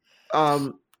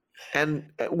 And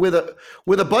with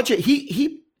a budget,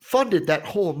 he funded that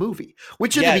whole movie,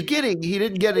 which in the beginning he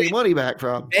didn't get any money back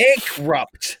from.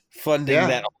 Bankrupt funding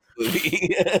that whole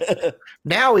movie.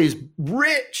 Now he's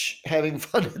rich having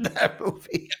funded that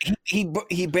movie. He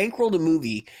bankrolled a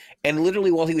movie, and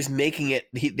literally while he was making it,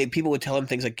 people would tell him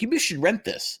things like, "You should rent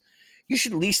this. You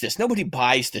should lease this. Nobody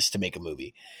buys this to make a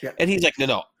movie." Yeah. And he's like,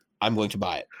 "No, I'm going to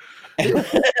buy it."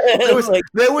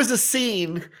 There was a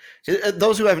scene.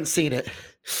 Those who haven't seen it,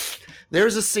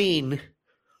 there's a scene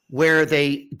where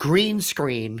they green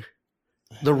screen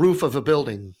the roof of a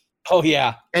building. Oh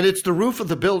yeah, and it's the roof of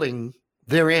the building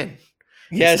they're in.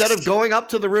 Yes. Instead of going up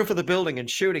to the roof of the building and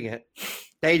shooting it,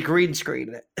 they green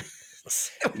screened it.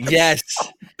 Yes,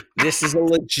 this is a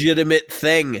legitimate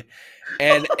thing.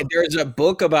 And there's a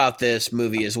book about this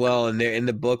movie as well. And in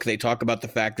the book, they talk about the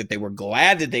fact that they were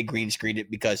glad that they green screened it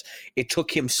because it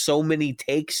took him so many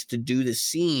takes to do the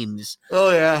scenes.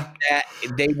 Oh, yeah. That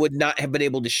they would not have been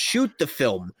able to shoot the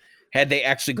film had they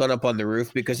actually gone up on the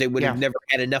roof because they would have never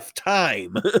had enough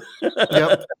time.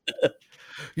 Yep.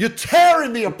 You're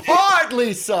tearing me apart,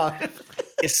 Lisa.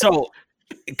 So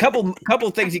a couple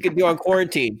things you can do on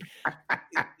quarantine.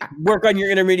 Work on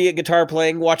your intermediate guitar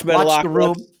playing, watch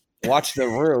Metalocalypse. Watch The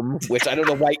Room, which I don't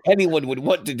know why anyone would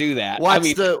want to do that.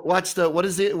 Watch the what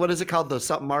is it called? The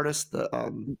something artist?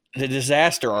 The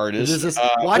Disaster Artist.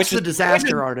 Watch The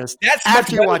Disaster Artist. That's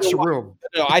after you watch The Room.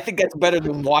 No, I think that's better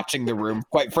than watching The Room,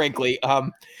 quite frankly.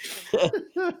 The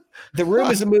Room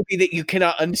is a movie that you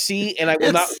cannot unsee, and I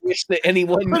will not wish that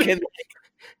anyone can.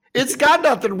 It's got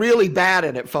nothing really bad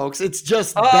in it, folks. It's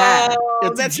just bad.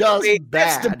 It's just bad.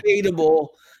 That's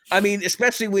debatable. I mean,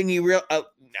 especially when you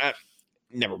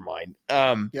never mind.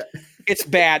 It's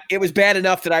bad. It was bad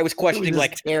enough that I was questioning,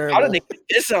 like, terrible. How did they put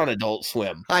this on Adult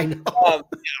Swim? I know.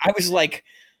 I was like,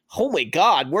 oh my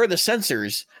God, where are the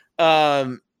censors?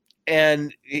 And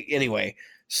anyway,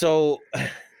 so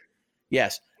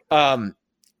yes. But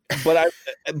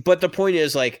the point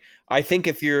is, like, I think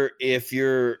if you're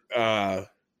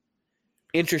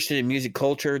interested in music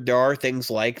culture, there are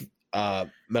things like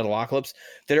Metalocalypse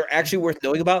that are actually worth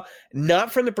knowing about,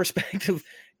 not from the perspective.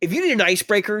 If you need an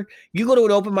icebreaker, you go to an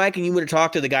open mic and you want to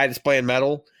talk to the guy that's playing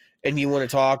metal and you want to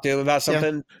talk to him about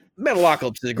something,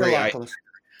 Metalocalypse is a great icebreaker.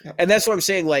 Yeah. And that's what I'm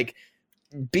saying. Like,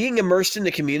 being immersed in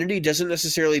the community doesn't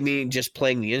necessarily mean just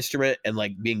playing the instrument and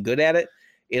like being good at it.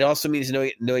 It also means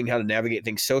knowing how to navigate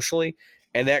things socially.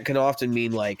 And that can often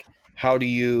mean like, how do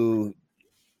you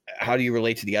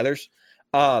relate to the others?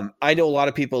 I know a lot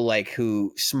of people like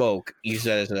who smoke use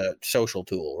that as a social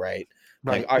tool, right?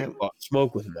 Right. Like, I can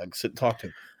smoke with him. I can sit and talk to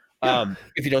him.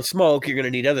 If you don't smoke, you're going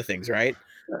to need other things, right?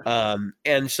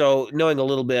 And so knowing a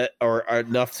little bit or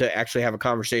enough to actually have a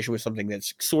conversation with something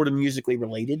that's sort of musically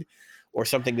related or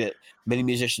something that many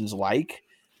musicians like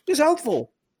is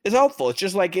helpful. It's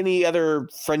just like any other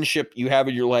friendship you have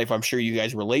in your life. I'm sure you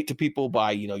guys relate to people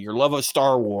by, your love of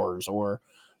Star Wars or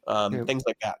things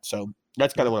like that. So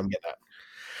that's kind of what I'm getting at.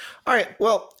 All right.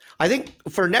 Well, I think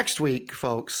for next week,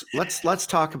 folks, let's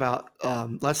talk about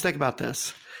let's think about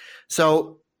this.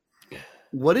 So,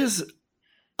 what is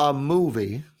a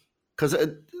movie? Because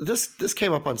this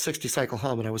came up on 60 Cycle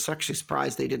Hum, and I was actually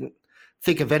surprised they didn't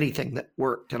think of anything that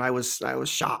worked, and I was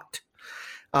shocked.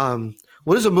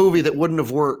 What is a movie that wouldn't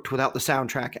have worked without the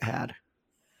soundtrack it had?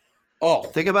 Oh,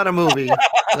 think about a movie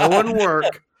that wouldn't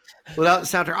work without the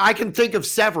soundtrack. I can think of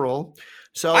several.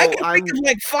 So I can think of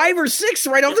like 5 or 6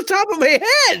 right off the top of my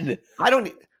head.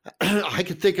 I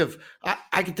could think of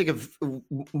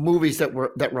movies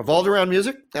that revolved around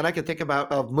music, and I could think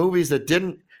of movies that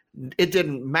didn't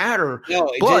matter. No,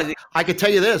 but I could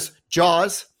tell you this: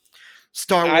 Jaws,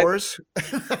 Star Wars.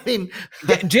 I mean,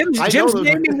 Jim's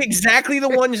naming exactly the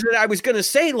ones that I was going to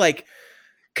say. Like,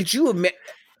 could you imagine?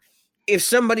 if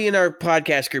somebody in our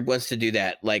podcast group wants to do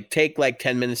that, like take like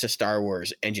 10 minutes of Star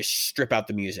Wars and just strip out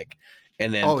the music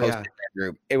and then post it in that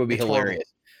group, it would be hilarious.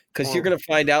 Because you're going to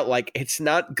find out like it's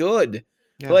not good.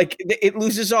 Yeah. Like it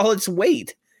loses all its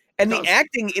weight. And the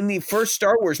acting in the first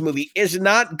Star Wars movie is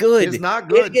not good. It's not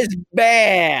good. It is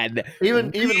bad.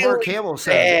 Even Mark Hamill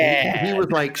said he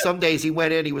was like, some days he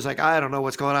went in, he was like, I don't know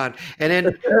what's going on. And then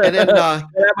that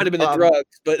might have been the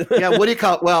drugs, but yeah, what do you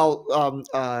call it? Well,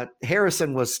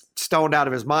 Harrison was stoned out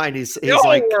of his mind. He's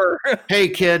like, hey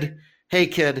kid,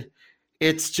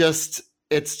 it's just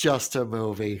a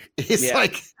movie. He's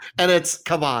like, and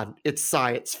come on, it's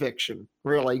science fiction,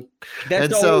 really.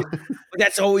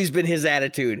 That's always been his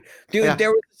attitude, dude. Yeah.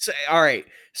 There was all right.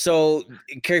 So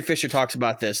Carrie Fisher talks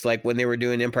about this, like when they were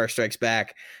doing Empire Strikes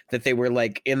Back, that they were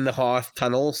like in the Hoth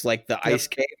tunnels, like the ice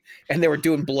cave, and they were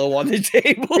doing blow on the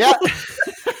table. Yeah.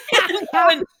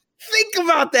 Think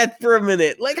about that for a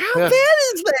minute. Like, how bad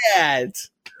is that?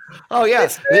 Oh yeah,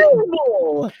 it's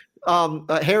terrible.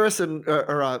 Harrison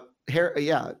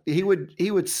he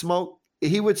would smoke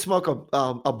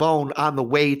a bone on the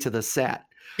way to the set.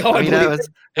 Oh, I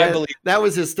believe that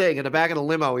was his thing. In the back of the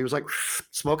limo, he was like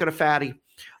smoking a fatty.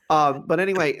 But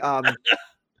anyway,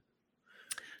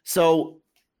 so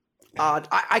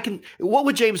I can. What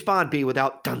would James Bond be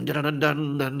without dun dun dun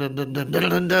dun dun dun dun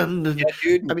dun dun dun? Yeah,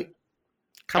 dude. I mean,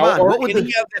 come on. What would any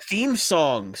of the theme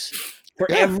songs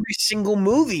for every single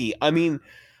movie? I mean,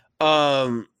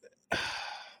 I'm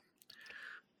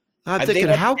thinking,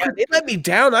 how could they let me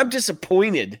down? I'm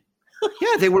disappointed.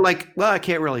 Yeah, they were like, well, I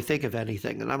can't really think of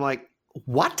anything, and I'm like,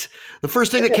 what? The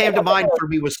first thing that came to mind for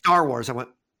me was Star Wars. I went,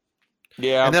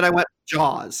 yeah, and then I went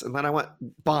Jaws, and then I went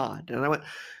Bond, and I went,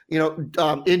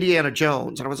 Indiana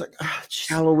Jones, and I was like, oh,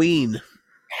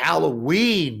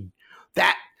 Halloween,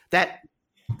 that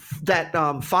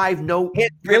 5-note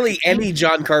hit really any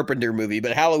John Carpenter movie,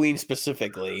 but Halloween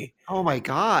specifically. Oh my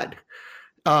God,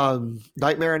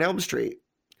 Nightmare on Elm Street.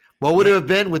 What would it have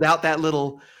been without that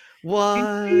little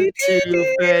 1,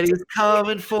 2, Freddy's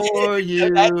coming for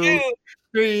you?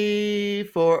 3,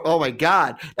 4. Oh my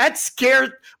God. That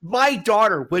scared my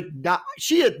daughter.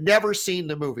 She had never seen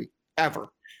the movie,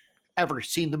 ever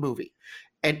seen the movie.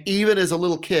 And even as a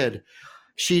little kid,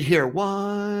 she'd hear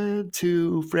 1,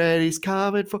 2, Freddy's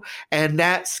coming for, and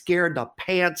that scared the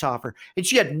pants off her. And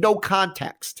she had no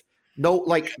context. No,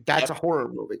 like that's a horror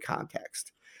movie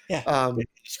context. Yeah.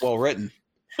 It's well written.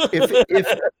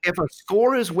 if a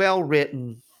score is well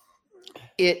written,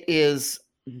 it is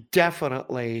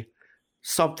definitely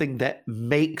something that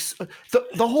makes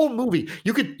the whole movie.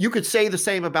 You could say the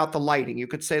same about the lighting. You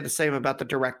could say the same about the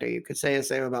directing. You could say the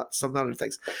same about some other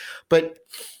things. But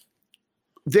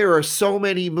there are so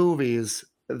many movies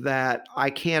that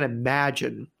I can't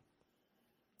imagine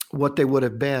what they would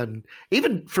have been.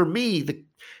 Even for me, the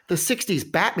 60s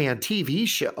Batman TV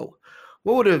show.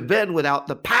 What would it have been without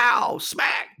the pow,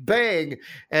 smack, bang,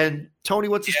 and Tony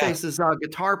what's his face's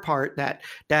guitar part, that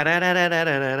that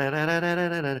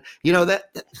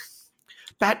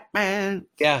Batman.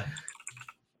 Yeah.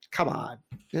 Come on.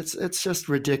 It's just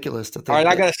ridiculous to think. All right,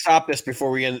 I got to stop this before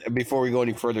we go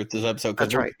any further with this episode,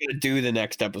 because we're going to do the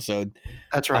next episode.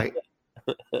 That's right.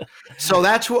 So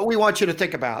that's what we want you to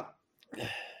think about.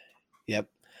 Yep.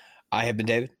 I have been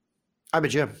David. I've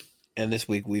been Jim. And this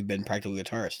week we've been Practical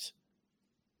Guitarists.